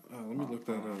that? Oh, let me look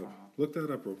that up. Look that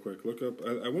up real quick. Look up.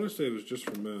 I want to say it was Just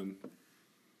for Men.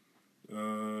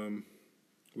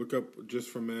 Look up Just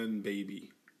for Men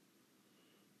baby.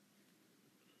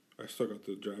 I still got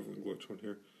the javelin glitch on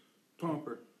here.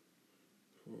 Pumper.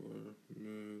 For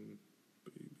men,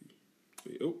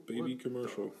 baby. Oh, baby What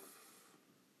commercial.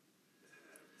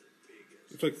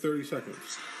 It's like 30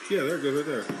 seconds. Yeah, there it goes right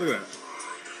there. Look at that.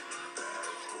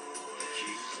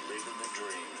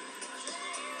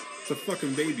 It's a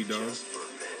fucking baby, dog.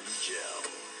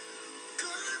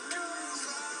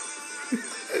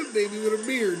 Baby with a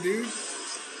beard, dude.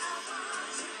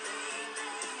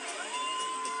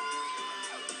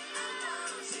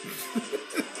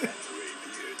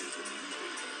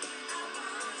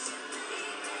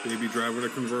 Baby driving a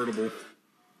convertible.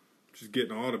 Just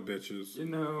getting all the bitches. You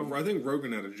know. I think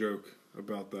Rogan had a joke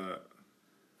about that.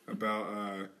 About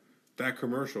that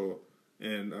commercial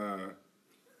and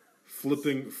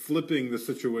flipping the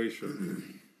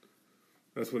situation.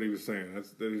 That's what he was saying.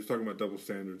 He was talking about double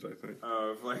standards, I think.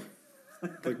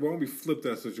 Like why don't we flip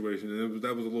that situation? And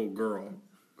that was a little girl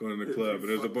going in the club, and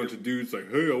there's a bunch of dudes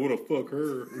like, hey, I want to fuck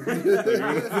her.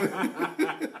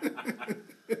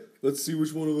 Let's see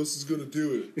which one of us is gonna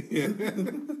do it. Yeah.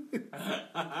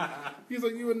 He's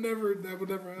like, that would never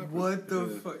happen. What the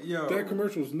fuck, yo? That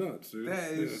commercial's nuts, dude.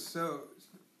 That is so.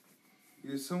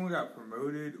 Either someone got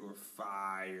promoted or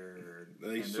fired,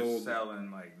 They're selling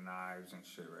like knives and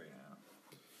shit right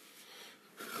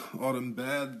now. All them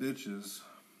bad bitches.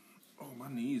 Oh, my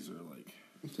knees are like,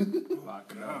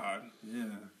 Lock it up. God,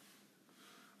 yeah.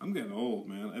 I'm getting old,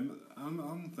 man. I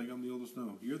don't think I'm the oldest.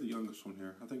 No, you're the youngest one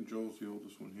here. I think Joel's the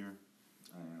oldest one here.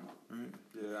 I am. Right?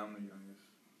 Yeah, I'm the youngest.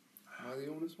 Am I the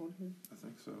oldest one here? I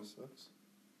think so. That sucks.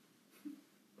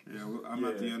 Yeah, I'm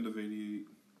at the end of 88.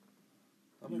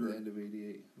 I'm at the end of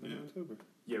 88. I'm in October.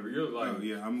 Yeah, but you're like. Oh,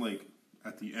 yeah, I'm like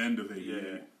at the end of 88.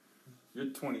 Yeah. You're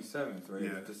 27th, right?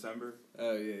 Yeah. December?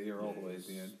 Oh, yeah, you're all the way at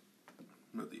the end.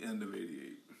 I'm at the end of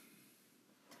 88.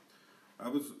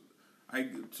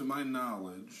 To my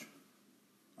knowledge,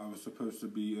 I was supposed to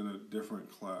be in a different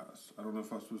class. I don't know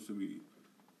if I was supposed to be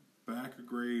back a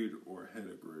grade or head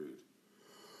a grade.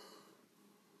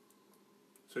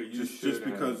 So you just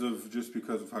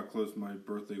because of how close my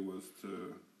birthday was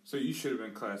to. So you should have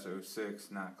been class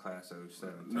 06, not class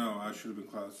 07. No, I should have been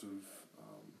class of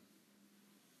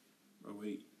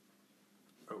 08.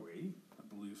 08?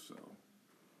 I believe so.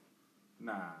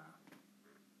 Nah.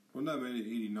 Wasn't that many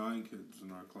 89 kids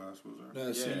in our class, was there?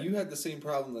 No, see, you had the same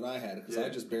problem that I had because I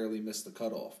just barely missed the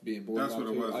cutoff. Being born, that's what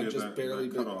it was. I just barely.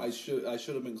 Cutoff. I should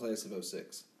have been class of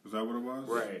 06. Is that what it was?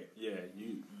 Right. Yeah.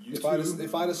 If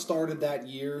I'd have started that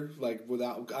year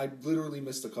without, I literally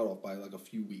missed the cutoff by like a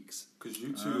few weeks. Because you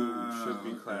two should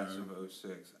be class of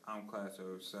 06. I'm class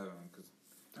of 07 because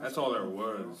that's all there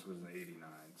was the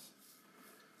 89s.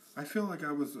 I feel like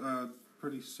I was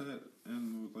pretty set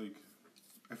and like.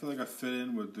 I feel like I fit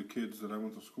in with the kids that I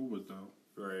went to school with, though.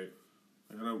 Right.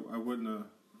 Like, I wouldn't have.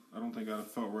 I don't think I'd have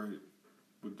felt right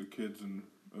with the kids in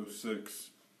 06.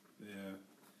 Yeah.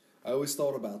 I always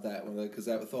thought about that because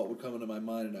that thought would come into my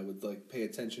mind, and I would like pay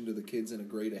attention to the kids in a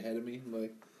grade ahead of me. I'm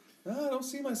like, I don't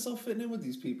see myself fitting in with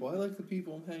these people. I like the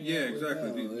people I'm hanging out with. Yeah,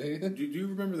 exactly. Do you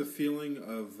remember the feeling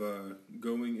of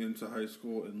going into high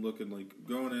school and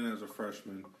going in as a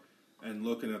freshman and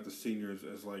looking at the seniors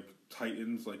as like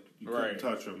titans, like you couldn't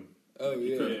touch them. Oh,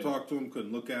 you couldn't talk to them,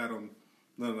 couldn't look at them.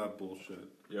 None of that bullshit.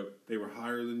 Yep. They were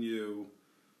higher than you.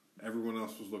 Everyone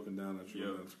else was looking down at you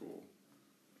in that school.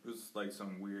 It was like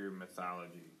some weird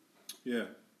mythology. Yeah.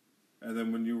 And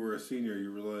then when you were a senior,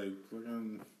 you were like,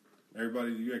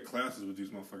 everybody, you had classes with these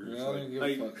motherfuckers. Yeah, I didn't give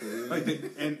a fuck.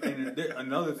 And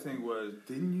another thing was,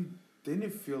 didn't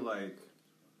it feel like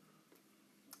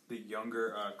the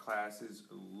younger classes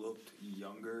looked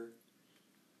younger?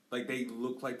 Like they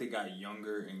looked like they got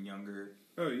younger and younger.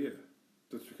 Oh yeah,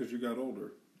 that's because you got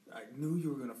older. I knew you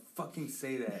were gonna fucking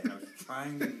say that, and I was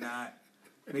trying to not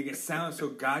make it sound so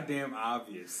goddamn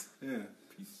obvious. Yeah,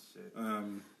 piece of shit.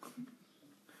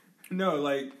 No,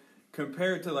 like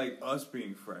compared to like us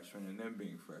being freshmen and them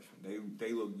being freshmen,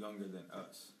 they look younger than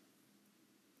us.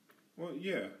 Well,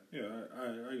 yeah,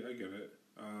 I get it.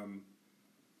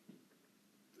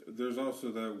 There's also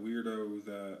that weirdo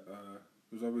that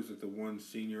there's always like the one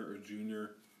senior or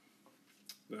junior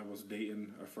that was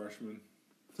dating a freshman.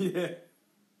 Yeah.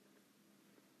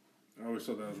 I always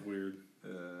thought that was weird.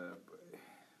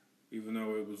 Even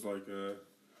though it was like a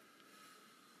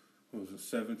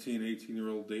 17,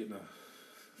 18-year-old dating a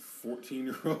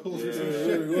 14-year-old?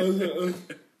 Yeah.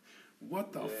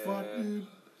 What the fuck, dude?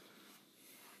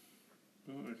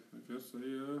 Well, I guess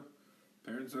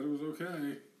parents said it was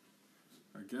okay.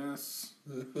 I guess.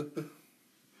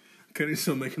 Kenny's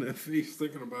still making that face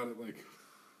thinking about it like...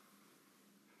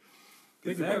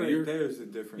 Think about it. There's a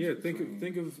difference. Yeah, think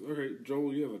of okay,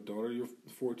 Joel, you have a daughter, your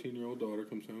 14-year-old daughter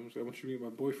comes home and says, I want you to meet my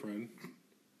boyfriend.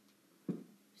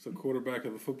 He's the quarterback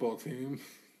of the football team.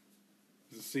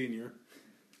 He's a senior.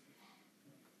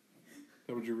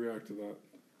 How would you react to that?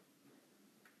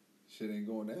 Shit ain't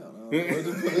going down. I don't know what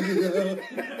the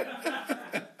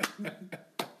fuck.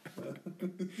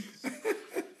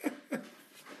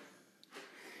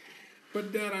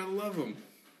 But Dad, I love him.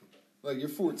 Like, you're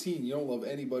 14, you don't love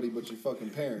anybody but your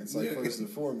fucking parents, like, first and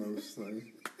foremost.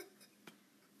 Like,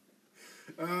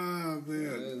 ah,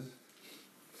 man.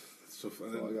 That's so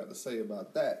funny. that's all I got to say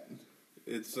about that.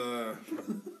 It's,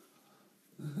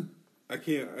 I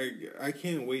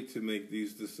can't wait to make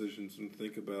these decisions and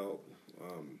think about,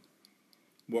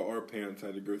 what our parents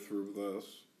had to go through with us.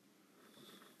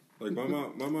 Like, my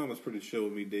mom was pretty chill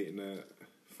with me dating at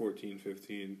 14,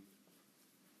 15.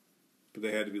 But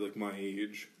they had to be like my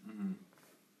age. Mm-hmm.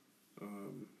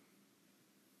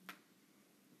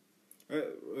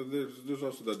 There's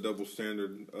also that double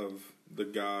standard of the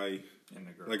guy. And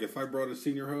the girl. Like if I brought a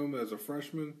senior home as a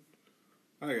freshman,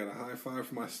 I got a high five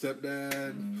from my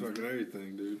stepdad, fucking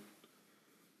everything, dude.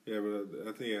 Yeah, but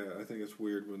I think it's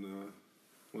weird when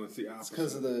it's the opposite.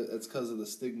 It's because of the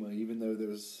stigma. Even though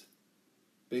there's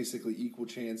basically equal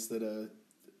chance that a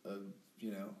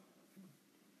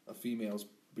female's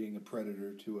being a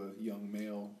predator to a young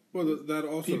male. Well, that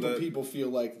also people feel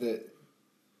like that.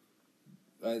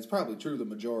 It's probably true. The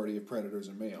majority of predators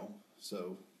are male.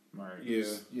 So right. Yeah,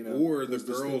 or the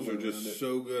girls are just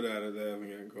so good at it they haven't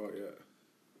gotten caught yet.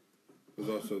 There's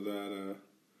also that.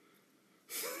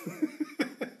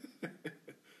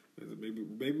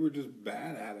 Maybe we're just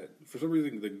bad at it. For some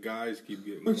reason, the guys keep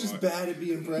getting We're caught. just bad at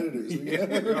being predators. Yeah,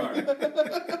 we are.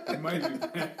 It might be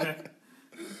bad.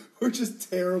 We're just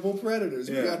terrible predators.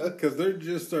 Yeah, because they're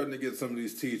just starting to get some of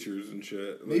these teachers and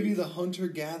shit. Maybe like, the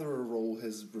hunter-gatherer role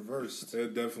has reversed.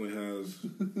 It definitely has.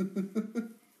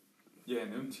 Yeah,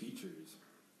 and them teachers.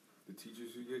 The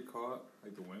teachers who get caught,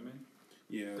 like the women.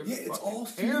 Yeah. Yeah, it's all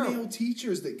terrible. female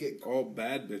teachers that get caught. All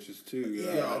bad bitches too.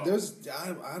 Yeah,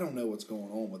 I don't know what's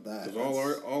going on with that.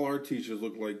 Because all our teachers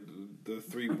look like the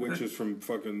three witches from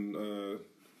fucking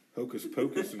Hocus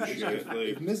Pocus and shit. Like,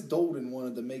 if Miss Dolden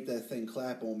wanted to make that thing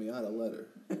clap on me, I'd have let her.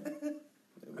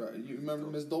 Right? You remember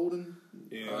Miss Dolden?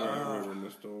 Yeah, I remember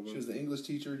Miss Dolden. She was the English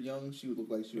teacher, young. She would look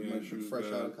like she was fresh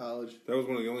out of college. That was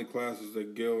one of the only classes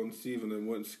that Gil and Steven then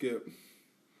wouldn't skip.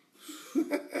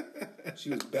 She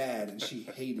was bad, and she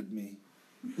hated me.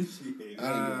 She hated me.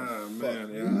 Man,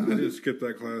 yeah, I didn't skip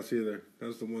that class either.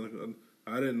 That's the one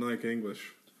I didn't like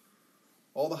English.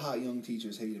 All the hot young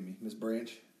teachers hated me. Miss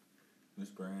Branch. Miss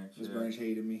Branch. Miss Branch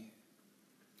hated me.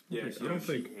 Yeah, I don't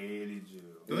think hated you.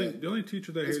 The only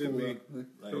teacher that hated me.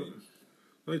 Like, The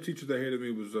only teacher that hated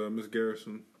me was Miss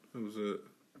Garrison. That was it.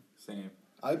 same.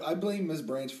 I blame Miss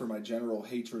Branch for my general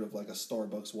hatred of like a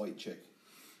Starbucks white chick.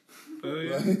 Oh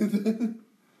yeah.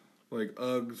 Like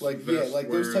Uggs. Like vest like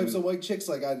wearing. those types of white chicks.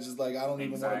 Like I don't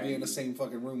even want to be in the Anxiety. same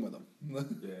fucking room with them.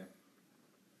 Yeah.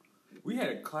 We had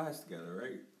a class together,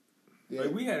 right? Yeah.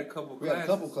 Like we had a couple classes. We had a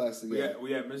couple classes together.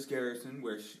 We had Miss Garrison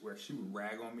where she would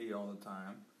rag on me all the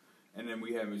time. And then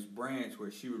we had Miss Branch where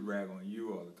she would rag on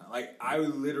you all the time. Like I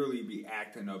would literally be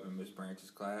acting up in Miss Branch's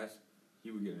class.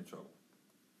 He would get in trouble.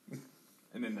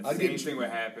 And then the same thing would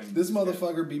happen. This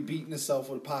motherfucker be beating himself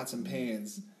with pots and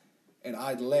pans, and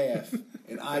I'd laugh,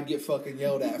 and I'd get fucking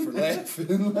yelled at for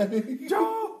laughing. Like,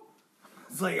 Joe!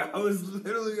 It's like I was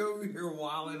literally over here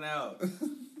wilding out.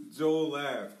 Joel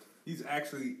laughed. He's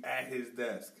actually at his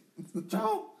desk.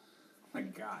 Joe! My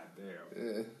God damn.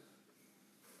 yeah.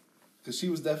 Because she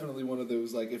was definitely one of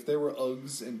those, like, if there were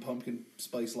Uggs and pumpkin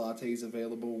spice lattes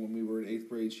available when we were in 8th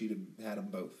grade, she'd have had them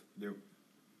both. Yep.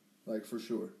 Like, for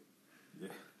sure. Yeah,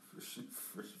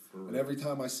 for real. And every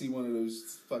time I see one of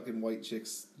those fucking white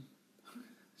chicks,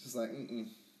 it's just like,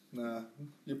 nah,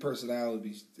 your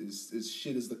personality is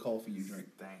shit as the coffee you drink.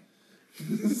 Dang.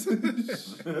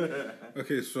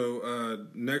 Okay, so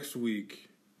next week,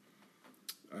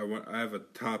 I have a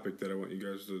topic that I want you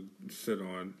guys to sit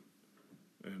on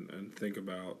and think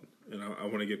about, and I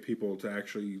want to get people to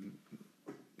actually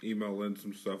email in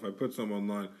some stuff. I put some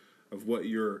online of what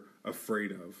you're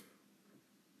afraid of.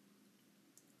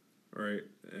 All right,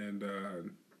 and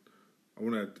I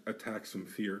want to attack some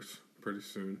fears pretty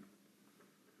soon.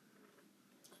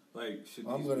 Like,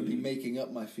 I'm going to be making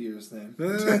up my fears then.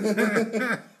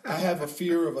 I have a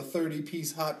fear of a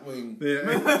 30-piece hot wing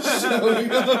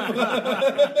showing up.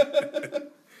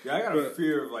 Yeah, I got a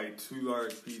fear of like 2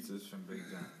 large pizzas from Big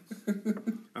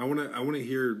John's. I want to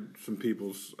hear some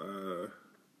people's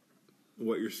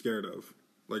what you're scared of.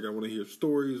 Like I want to hear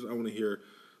stories. I want to hear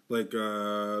like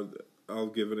I'll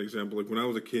give an example. Like when I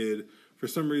was a kid, for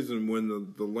some reason when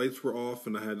the lights were off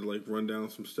and I had to like run down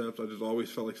some steps, I just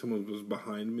always felt like someone was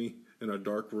behind me in a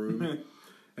dark room. And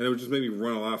it would just make me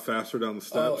run a lot faster down the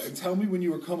steps. Oh, and tell me when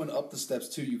you were coming up the steps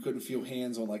too, you couldn't feel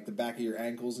hands on like the back of your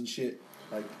ankles and shit.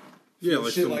 Like Yeah,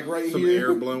 like shit some, like right some here.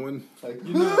 air blowing. Like,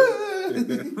 You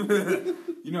know,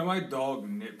 you know, my dog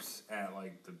nips at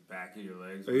like the back of your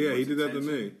legs. Oh, when yeah, he wants did that to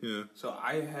me. attention. Yeah. So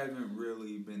I haven't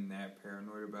really been that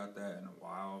paranoid about that in a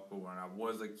while. But when I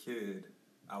was a kid,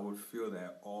 I would feel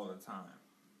that all the time.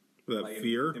 That Like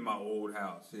fear. in my old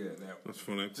house. Yeah, that That's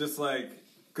funny. just like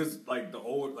because like the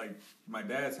old like my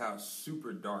dad's house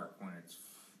super dark when it's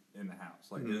in the house.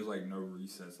 Like there's like no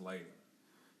recessed lighting.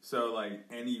 So like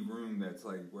any room that's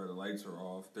like where the lights are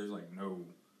off, there's like no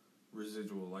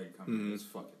residual light coming in. It's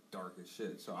fucking dark as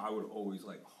shit. So I would always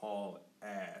like haul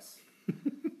ass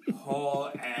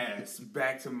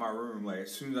back to my room. Like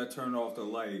as soon as I turned off the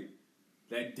light,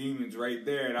 that demon's right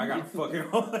there, and I got fucking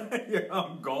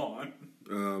I'm gone.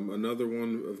 Another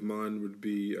one of mine would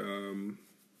be for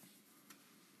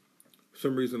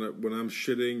some reason when I'm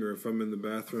shitting or if I'm in the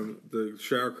bathroom, the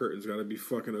shower curtain's got to be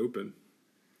fucking open.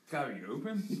 It's gotta be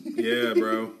open. Yeah,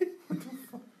 bro.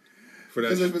 For that,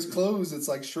 because if it's closed, it's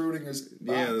like Schrodinger's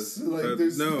box. yeah.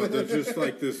 There's There's just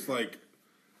like this like.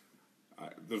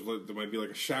 There might be like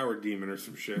a shower demon or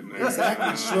some shit in there. exactly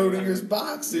Schrodinger's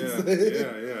box. Yeah,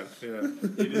 It's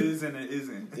yeah. It is and it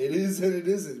isn't. It is and it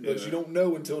isn't, but Yeah. you don't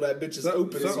know until that bitch is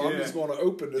open. So I'm yeah. just going to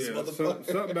open this Yeah, motherfucker.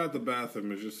 something about the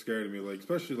bathroom is just scary to me. Like,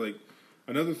 especially like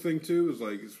another thing too is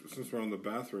like since we're on the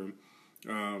bathroom,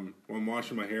 when I'm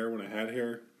washing my hair when I had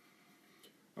hair,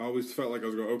 I always felt like I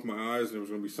was going to open my eyes and there was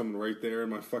going to be someone right there in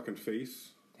my fucking face.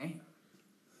 Damn.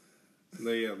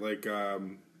 Yeah,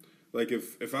 like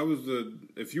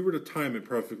if you were to time it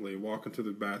perfectly, walk into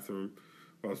the bathroom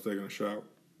while I was taking a shower,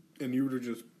 and you were to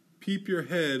just peep your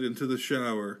head into the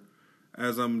shower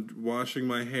as I'm washing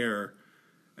my hair,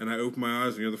 and I open my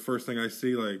eyes, and you're the first thing I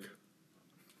see, like,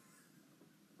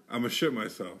 I'm a shit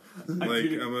myself. Like,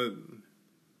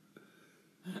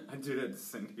 I do that to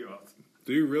Cindy often.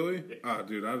 Do you really? Ah,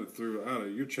 dude, I'd have threw out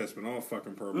of your chest been all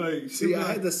fucking purple. Like, See,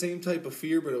 I had the same type of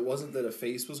fear, but it wasn't that a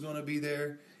face was going to be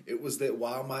there. It was that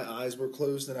while my eyes were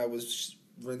closed and I was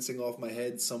rinsing off my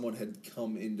head, someone had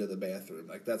come into the bathroom.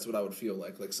 Like that's what I would feel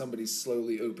like somebody's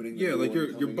slowly opening. The Yeah, door like your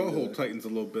and coming into butthole the- tightens a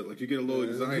little bit. Like you get a little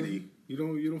anxiety. You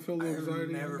don't feel a little anxiety.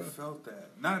 I've never felt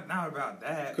that. Not about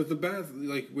that. Because the bath,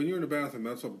 like when you're in the bathroom,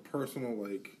 that's a personal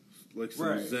like some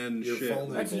Right. Zen You're shit.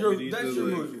 vulnerable. That's You your need that's to, your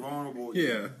like- most vulnerable.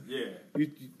 Yeah. Yeah.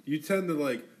 You tend to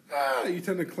like you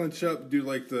tend to clench up, do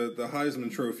like the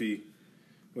Heisman Trophy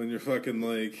when you're fucking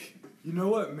like. You know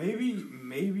what?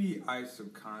 Maybe I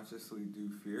subconsciously do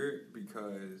fear it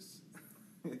because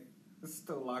I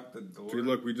still lock the door. Dude,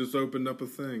 look, we just opened up a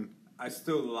thing. I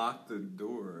still lock the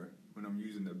door when I'm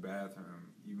using the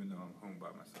bathroom, even though I'm home by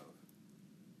myself.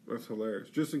 That's hilarious.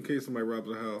 Just in case somebody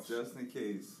robs a house. Just in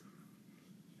case.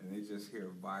 And they just hear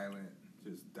violent,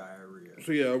 just diarrhea.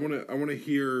 So yeah, I wanna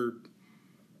hear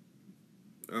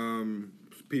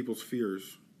people's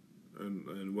fears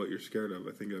and what you're scared of.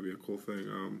 I think that'd be a cool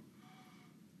thing.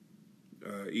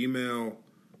 Email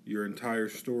your entire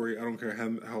story. I don't care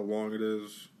how long it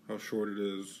is, how short it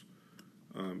is.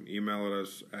 Email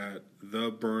us at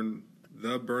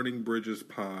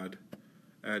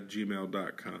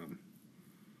theburningbridgespod@gmail.com.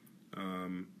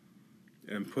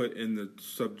 And put in the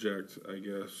subject, I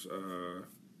guess,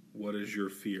 what is your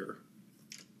fear?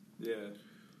 Yeah.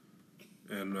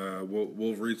 And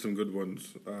we'll read some good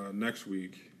ones next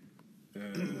week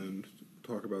and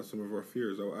talk about some of our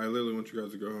fears. I literally want you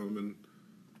guys to go home and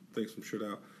think some shit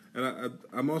out. And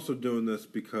I'm also doing this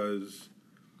because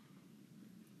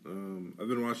I've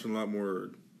been watching a lot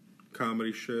more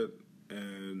comedy shit,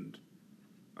 and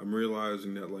I'm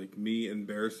realizing that like me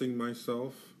embarrassing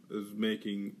myself is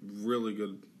making really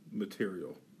good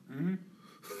material. Mm-hmm.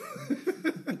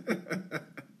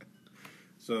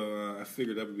 So I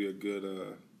figured that would be a good,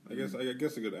 I guess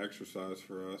a good exercise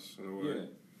for us in a way.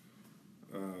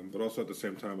 Yeah. But also at the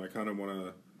same time, I kind of want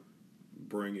to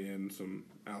bring in some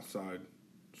outside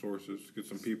sources, get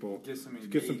some people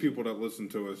that listen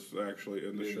to us actually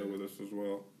in the show with us as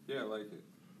well. Yeah, I like it.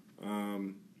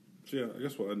 So yeah, I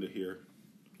guess we'll end it here.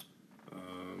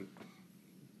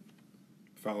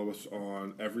 Follow us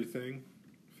on everything: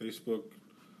 Facebook,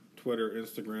 Twitter,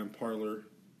 Instagram, Parler,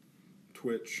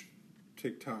 Twitch,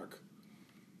 TikTok,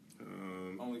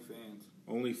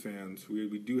 OnlyFans.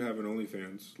 We do have an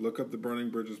OnlyFans. Look up the Burning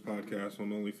Bridges podcast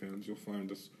on OnlyFans. You'll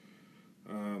find us.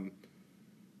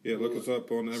 Look us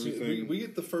up on everything. We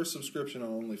get the first subscription on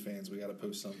OnlyFans. We got to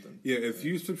post something. Yeah, if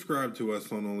you subscribe to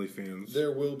us on OnlyFans,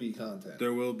 There will be content.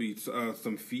 there will be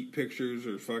some feet pictures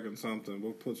or fucking something.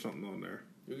 We'll put something on there.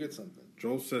 You'll get something.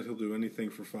 Joel said he'll do anything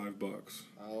for $5.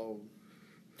 I'll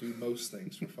do most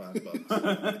things for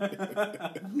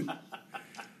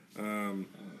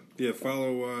 $5.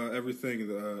 Follow everything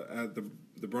at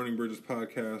the Burning Bridges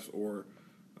podcast or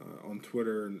on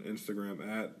Twitter and Instagram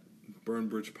at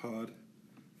BurnBridgePod.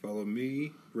 Follow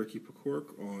me, Ricky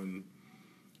Pecork, on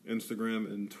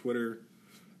Instagram and Twitter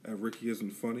at Ricky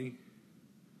Isn't Funny.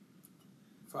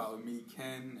 Follow me,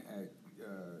 Ken, at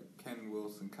Ken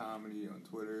Wilson Comedy on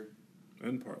Twitter.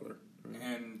 And Parler. Right?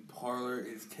 And Parler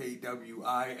is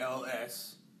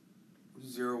KWILS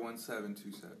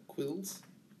 01727. Quills?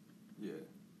 Yeah.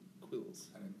 Quills.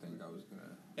 I didn't think I was going to.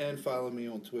 And follow me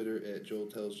on Twitter at Joel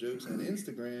Tells Jokes and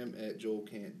Instagram at Joel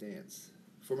Can't Dance.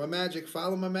 For my magic,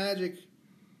 follow my magic.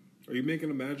 Are you making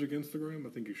a magic Instagram? I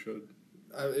think you should.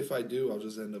 If I do, I'll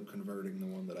just end up converting the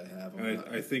one that I have.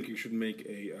 I think you should make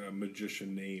a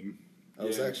magician name. I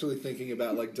was actually thinking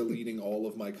about like deleting all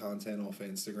of my content off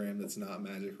Instagram that's not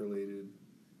magic related.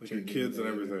 Like your kids and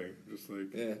everything. Just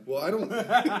like yeah. Well, I don't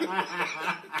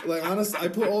like honestly. I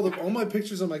put all my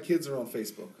pictures of my kids are on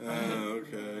Facebook.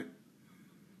 Okay.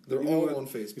 They're all on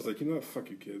Facebook. He's like, you know what? Fuck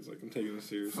you, kids. Like, I'm taking this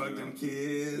seriously. Fuck them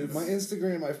kids. My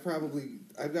Instagram, I've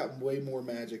got way more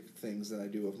magic things than I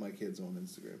do of my kids on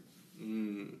Instagram.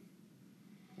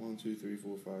 1, 2, 3,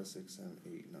 4, 5, 6, 7,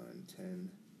 8, 9,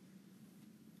 10.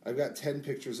 I've got 10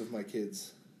 pictures of my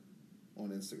kids on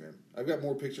Instagram. I've got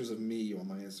more pictures of me on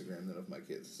my Instagram than of my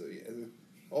kids. So yeah,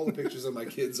 all the pictures of my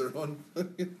kids are on. All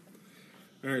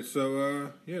right,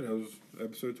 so that was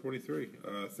episode 23.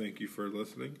 Thank you for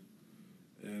listening.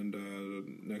 And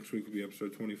next week will be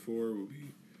episode 24. Will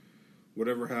be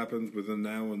whatever happens between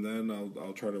now and then.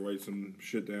 I'll try to write some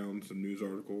shit down, some news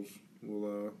articles.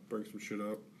 We'll bring some shit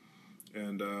up,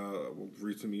 and we'll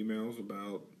read some emails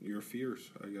about your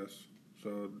fears, I guess.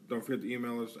 So don't forget to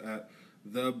email us at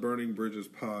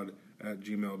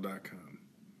theburningbridgespod@gmail.com.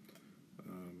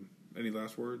 Any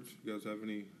last words? You guys have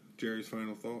any Jerry's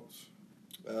final thoughts?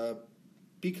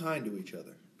 Be kind to each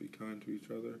other. Be kind to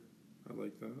each other. I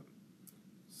like that.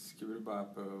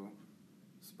 Skibidi-bop-o,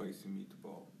 spicy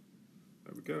meatball.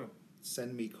 There we go.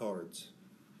 Send me cards.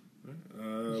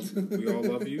 We all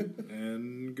love you,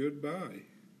 and goodbye.